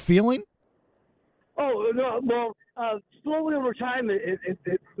 Does she have feeling? Oh no. Well, slowly over time,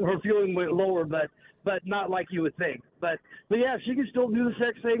 her feeling went lower, but not like you would think. But yeah, she can still do the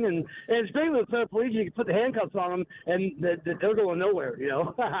sex thing, and especially with paraplegia, you can put the handcuffs on them, and they're going nowhere.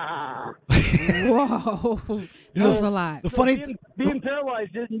 Whoa, that's a lot. The funny being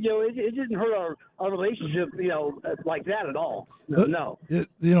paralyzed didn't it didn't hurt our relationship like that at all. No.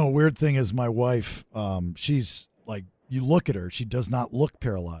 Weird thing is my wife. She's like, you look at her, she does not look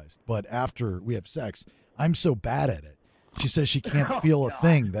paralyzed, but after we have sex, I'm so bad at it. She says she can't feel a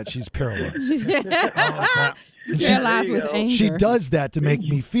thing that she's paralyzed. Paralyzed with anger. She does that to make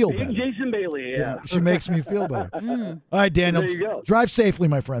me feel better. Jason Bailey, yeah. She makes me feel better. Mm. All right, Daniel. There you go. Drive safely,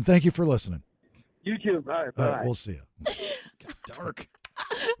 my friend. Thank you for listening. You too. All right, bye. All right, we'll see you. Dark.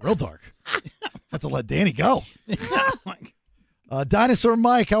 Real dark. Have to let Danny go. Dinosaur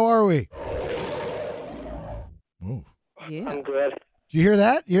Mike, how are we? Ooh. Yeah. I'm good. Did you hear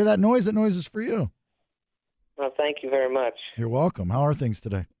that? You hear that noise? That noise is for you. Well, thank you very much. You're welcome. How are things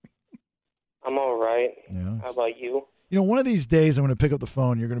today? I'm all right. Yeah. How about you? One of these days I'm going to pick up the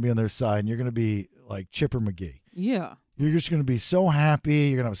phone. You're going to be on their side, and you're going to be like Chipper McGee. Yeah. You're just going to be so happy.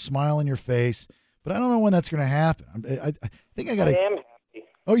 You're going to have a smile on your face. But I don't know when that's going to happen. I think I got to. I am happy.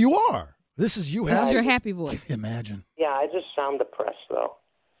 Oh, you are? This is you happy? This is your happy voice. Imagine. Yeah, I just sound depressed, though.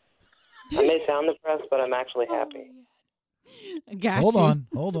 I may sound depressed, but I'm actually happy. Hold on.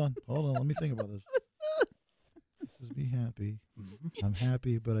 Let me think about this. This is be happy. I'm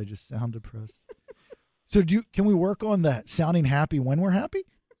happy, but I just sound depressed. So can we work on that sounding happy when we're happy?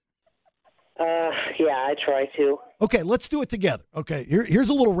 Yeah, I try to. Okay, let's do it together. Okay, here's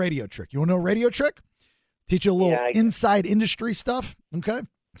a little radio trick. You want to know a radio trick? Teach you a little inside industry stuff, okay?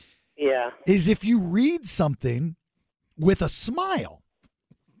 Yeah. Is if you read something with a smile,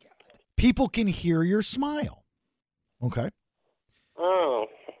 people can hear your smile. Okay. Oh.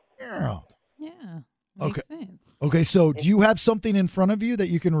 Yeah. Yeah. Makes Okay. sense. Okay, so do you have something in front of you that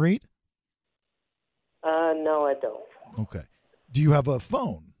you can read? No, I don't. Okay. Do you have a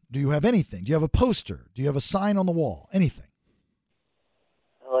phone? Do you have anything? Do you have a poster? Do you have a sign on the wall? Anything?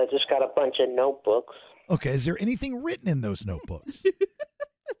 Well, I just got a bunch of notebooks. Okay, is there anything written in those notebooks?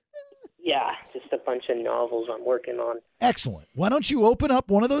 Yeah, just a bunch of novels I'm working on. Excellent. Why don't you open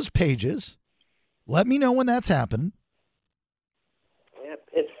up one of those pages? Let me know when that's happened. Yep,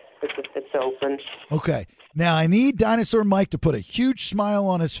 it's open. Okay. Now I need Dinosaur Mike to put a huge smile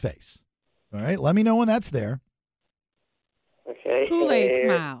on his face. All right. Let me know when that's there. Okay. Kool-Aid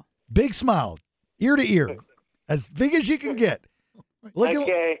smile. Big smile, ear to ear, as big as you can get. Look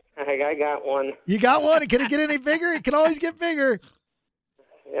Okay, I got one. You got one? Can it get any bigger? It can always get bigger.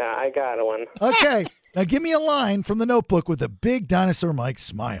 Yeah, I got one. Okay. Now give me a line from the notebook with a big Dinosaur Mike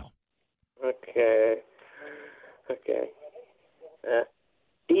smile. Okay.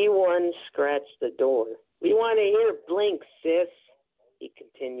 D1 scratched the door. We want to hear blink, sis, he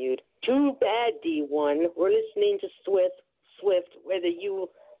continued. Too bad, D1. We're listening to Swift, whether you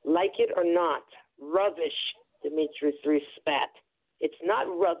like it or not. Rubbish, Dimitri 3 spat. It's not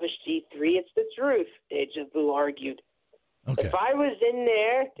rubbish, D3, it's the truth, Deja Vu argued. Okay. If I was in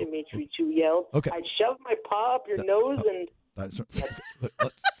there, Dimitri 2 yelled, Okay. I'd shove my paw up your nose and...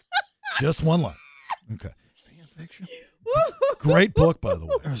 Just one line. Okay. Great book, by the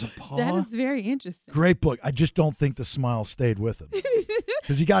way. There's a paw. That is very interesting. Great book. I just don't think the smile stayed with him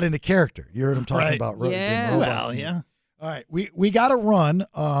because he got into character. You heard him talking Right. about Yeah. Well, yeah. All right, we got to run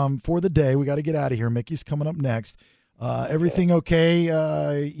for the day. We got to get out of here. Mickey's coming up next. Everything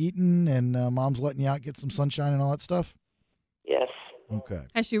okay? Eating and mom's letting you out, get some sunshine and all that stuff. Yes. Okay.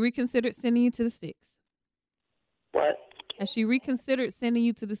 Has she reconsidered sending you to the sticks? What? Has she reconsidered sending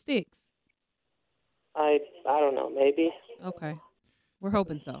you to the sticks? I don't know, maybe. Okay. We're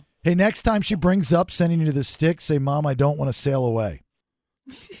hoping so. Hey, next time she brings up sending you to the sticks, say, Mom, I don't want to sail away.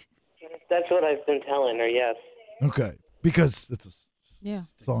 That's what I've been telling her, yes. Okay. Because it's a Yeah.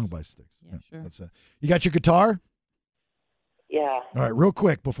 song by Sticks. Yeah, sure. That's it. You got your guitar? Yeah. All right, real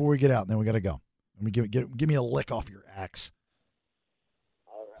quick before we get out, and then we got to go. Let me give me a lick off your axe.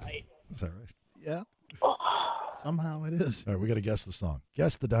 All right. Is that right? Yeah. Somehow it is. All right, we got to guess the song.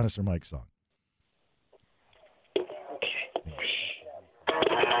 Guess the Dinosaur Mike song.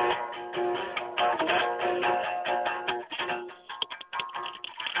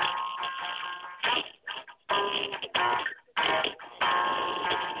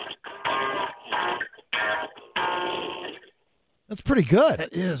 That's pretty good.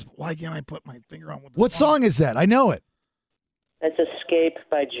 That is. Why can't I put my finger on what the What song is that? I know it. That's Escape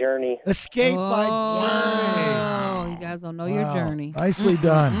by Journey. Escape by Journey. Oh, you guys don't know your Wow. journey. Nicely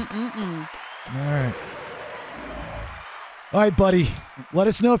done. Mm-mm-mm. All right. All right, buddy. Let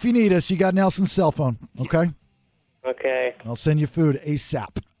us know if you need us. You got Nelson's cell phone, okay? Okay. I'll send you food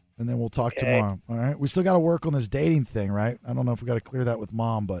ASAP, and then we'll talk Okay. tomorrow. All right? We still got to work on this dating thing, right? I don't know if we got to clear that with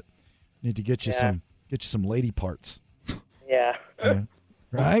Mom, but need to get you Yeah. some lady parts. Yeah. Yeah.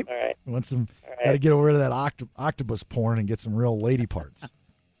 Right? All right. We want some. All right. Got to get rid of that octopus porn and get some real lady parts.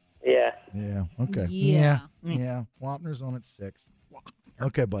 Yeah. Yeah. Okay. Yeah. Yeah. Wampner's on at 6.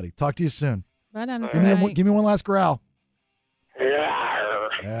 Okay, buddy. Talk to you soon. Right on. Give me one last growl. Yeah.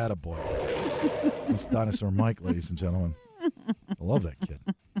 Attaboy. That's Dinosaur Mike, ladies and gentlemen. I love that kid.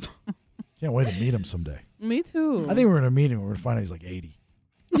 Can't wait to meet him someday. Me too. I think we're going to meet him. We're going to find out he's like 80.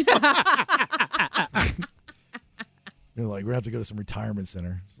 We're going to have to go to some retirement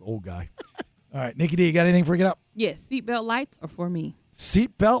center. This old guy. All right, Nikki D, you got anything for we get up? Yes, seatbelt lights are for me.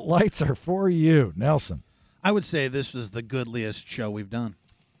 Seatbelt lights are for you, Nelson. I would say this was the goodliest show we've done.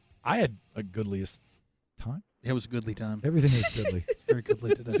 I had a goodliest time. It was a goodly time. Everything was goodly. It's very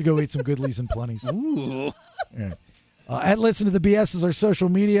goodly today. Should go eat some goodlies and plenties. Ooh. All right. At Listen to the BS is our social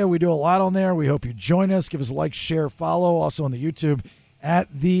media. We do a lot on there. We hope you join us. Give us a like, share, follow. Also on the YouTube at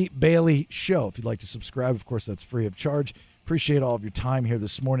The Bailey Show. If you'd like to subscribe, of course, that's free of charge. Appreciate all of your time here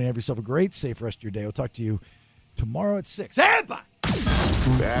this morning. Have yourself a great, safe rest of your day. We'll talk to you tomorrow at 6. And bye.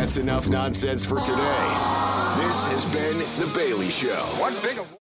 That's enough nonsense for today. This has been The Bailey Show. One big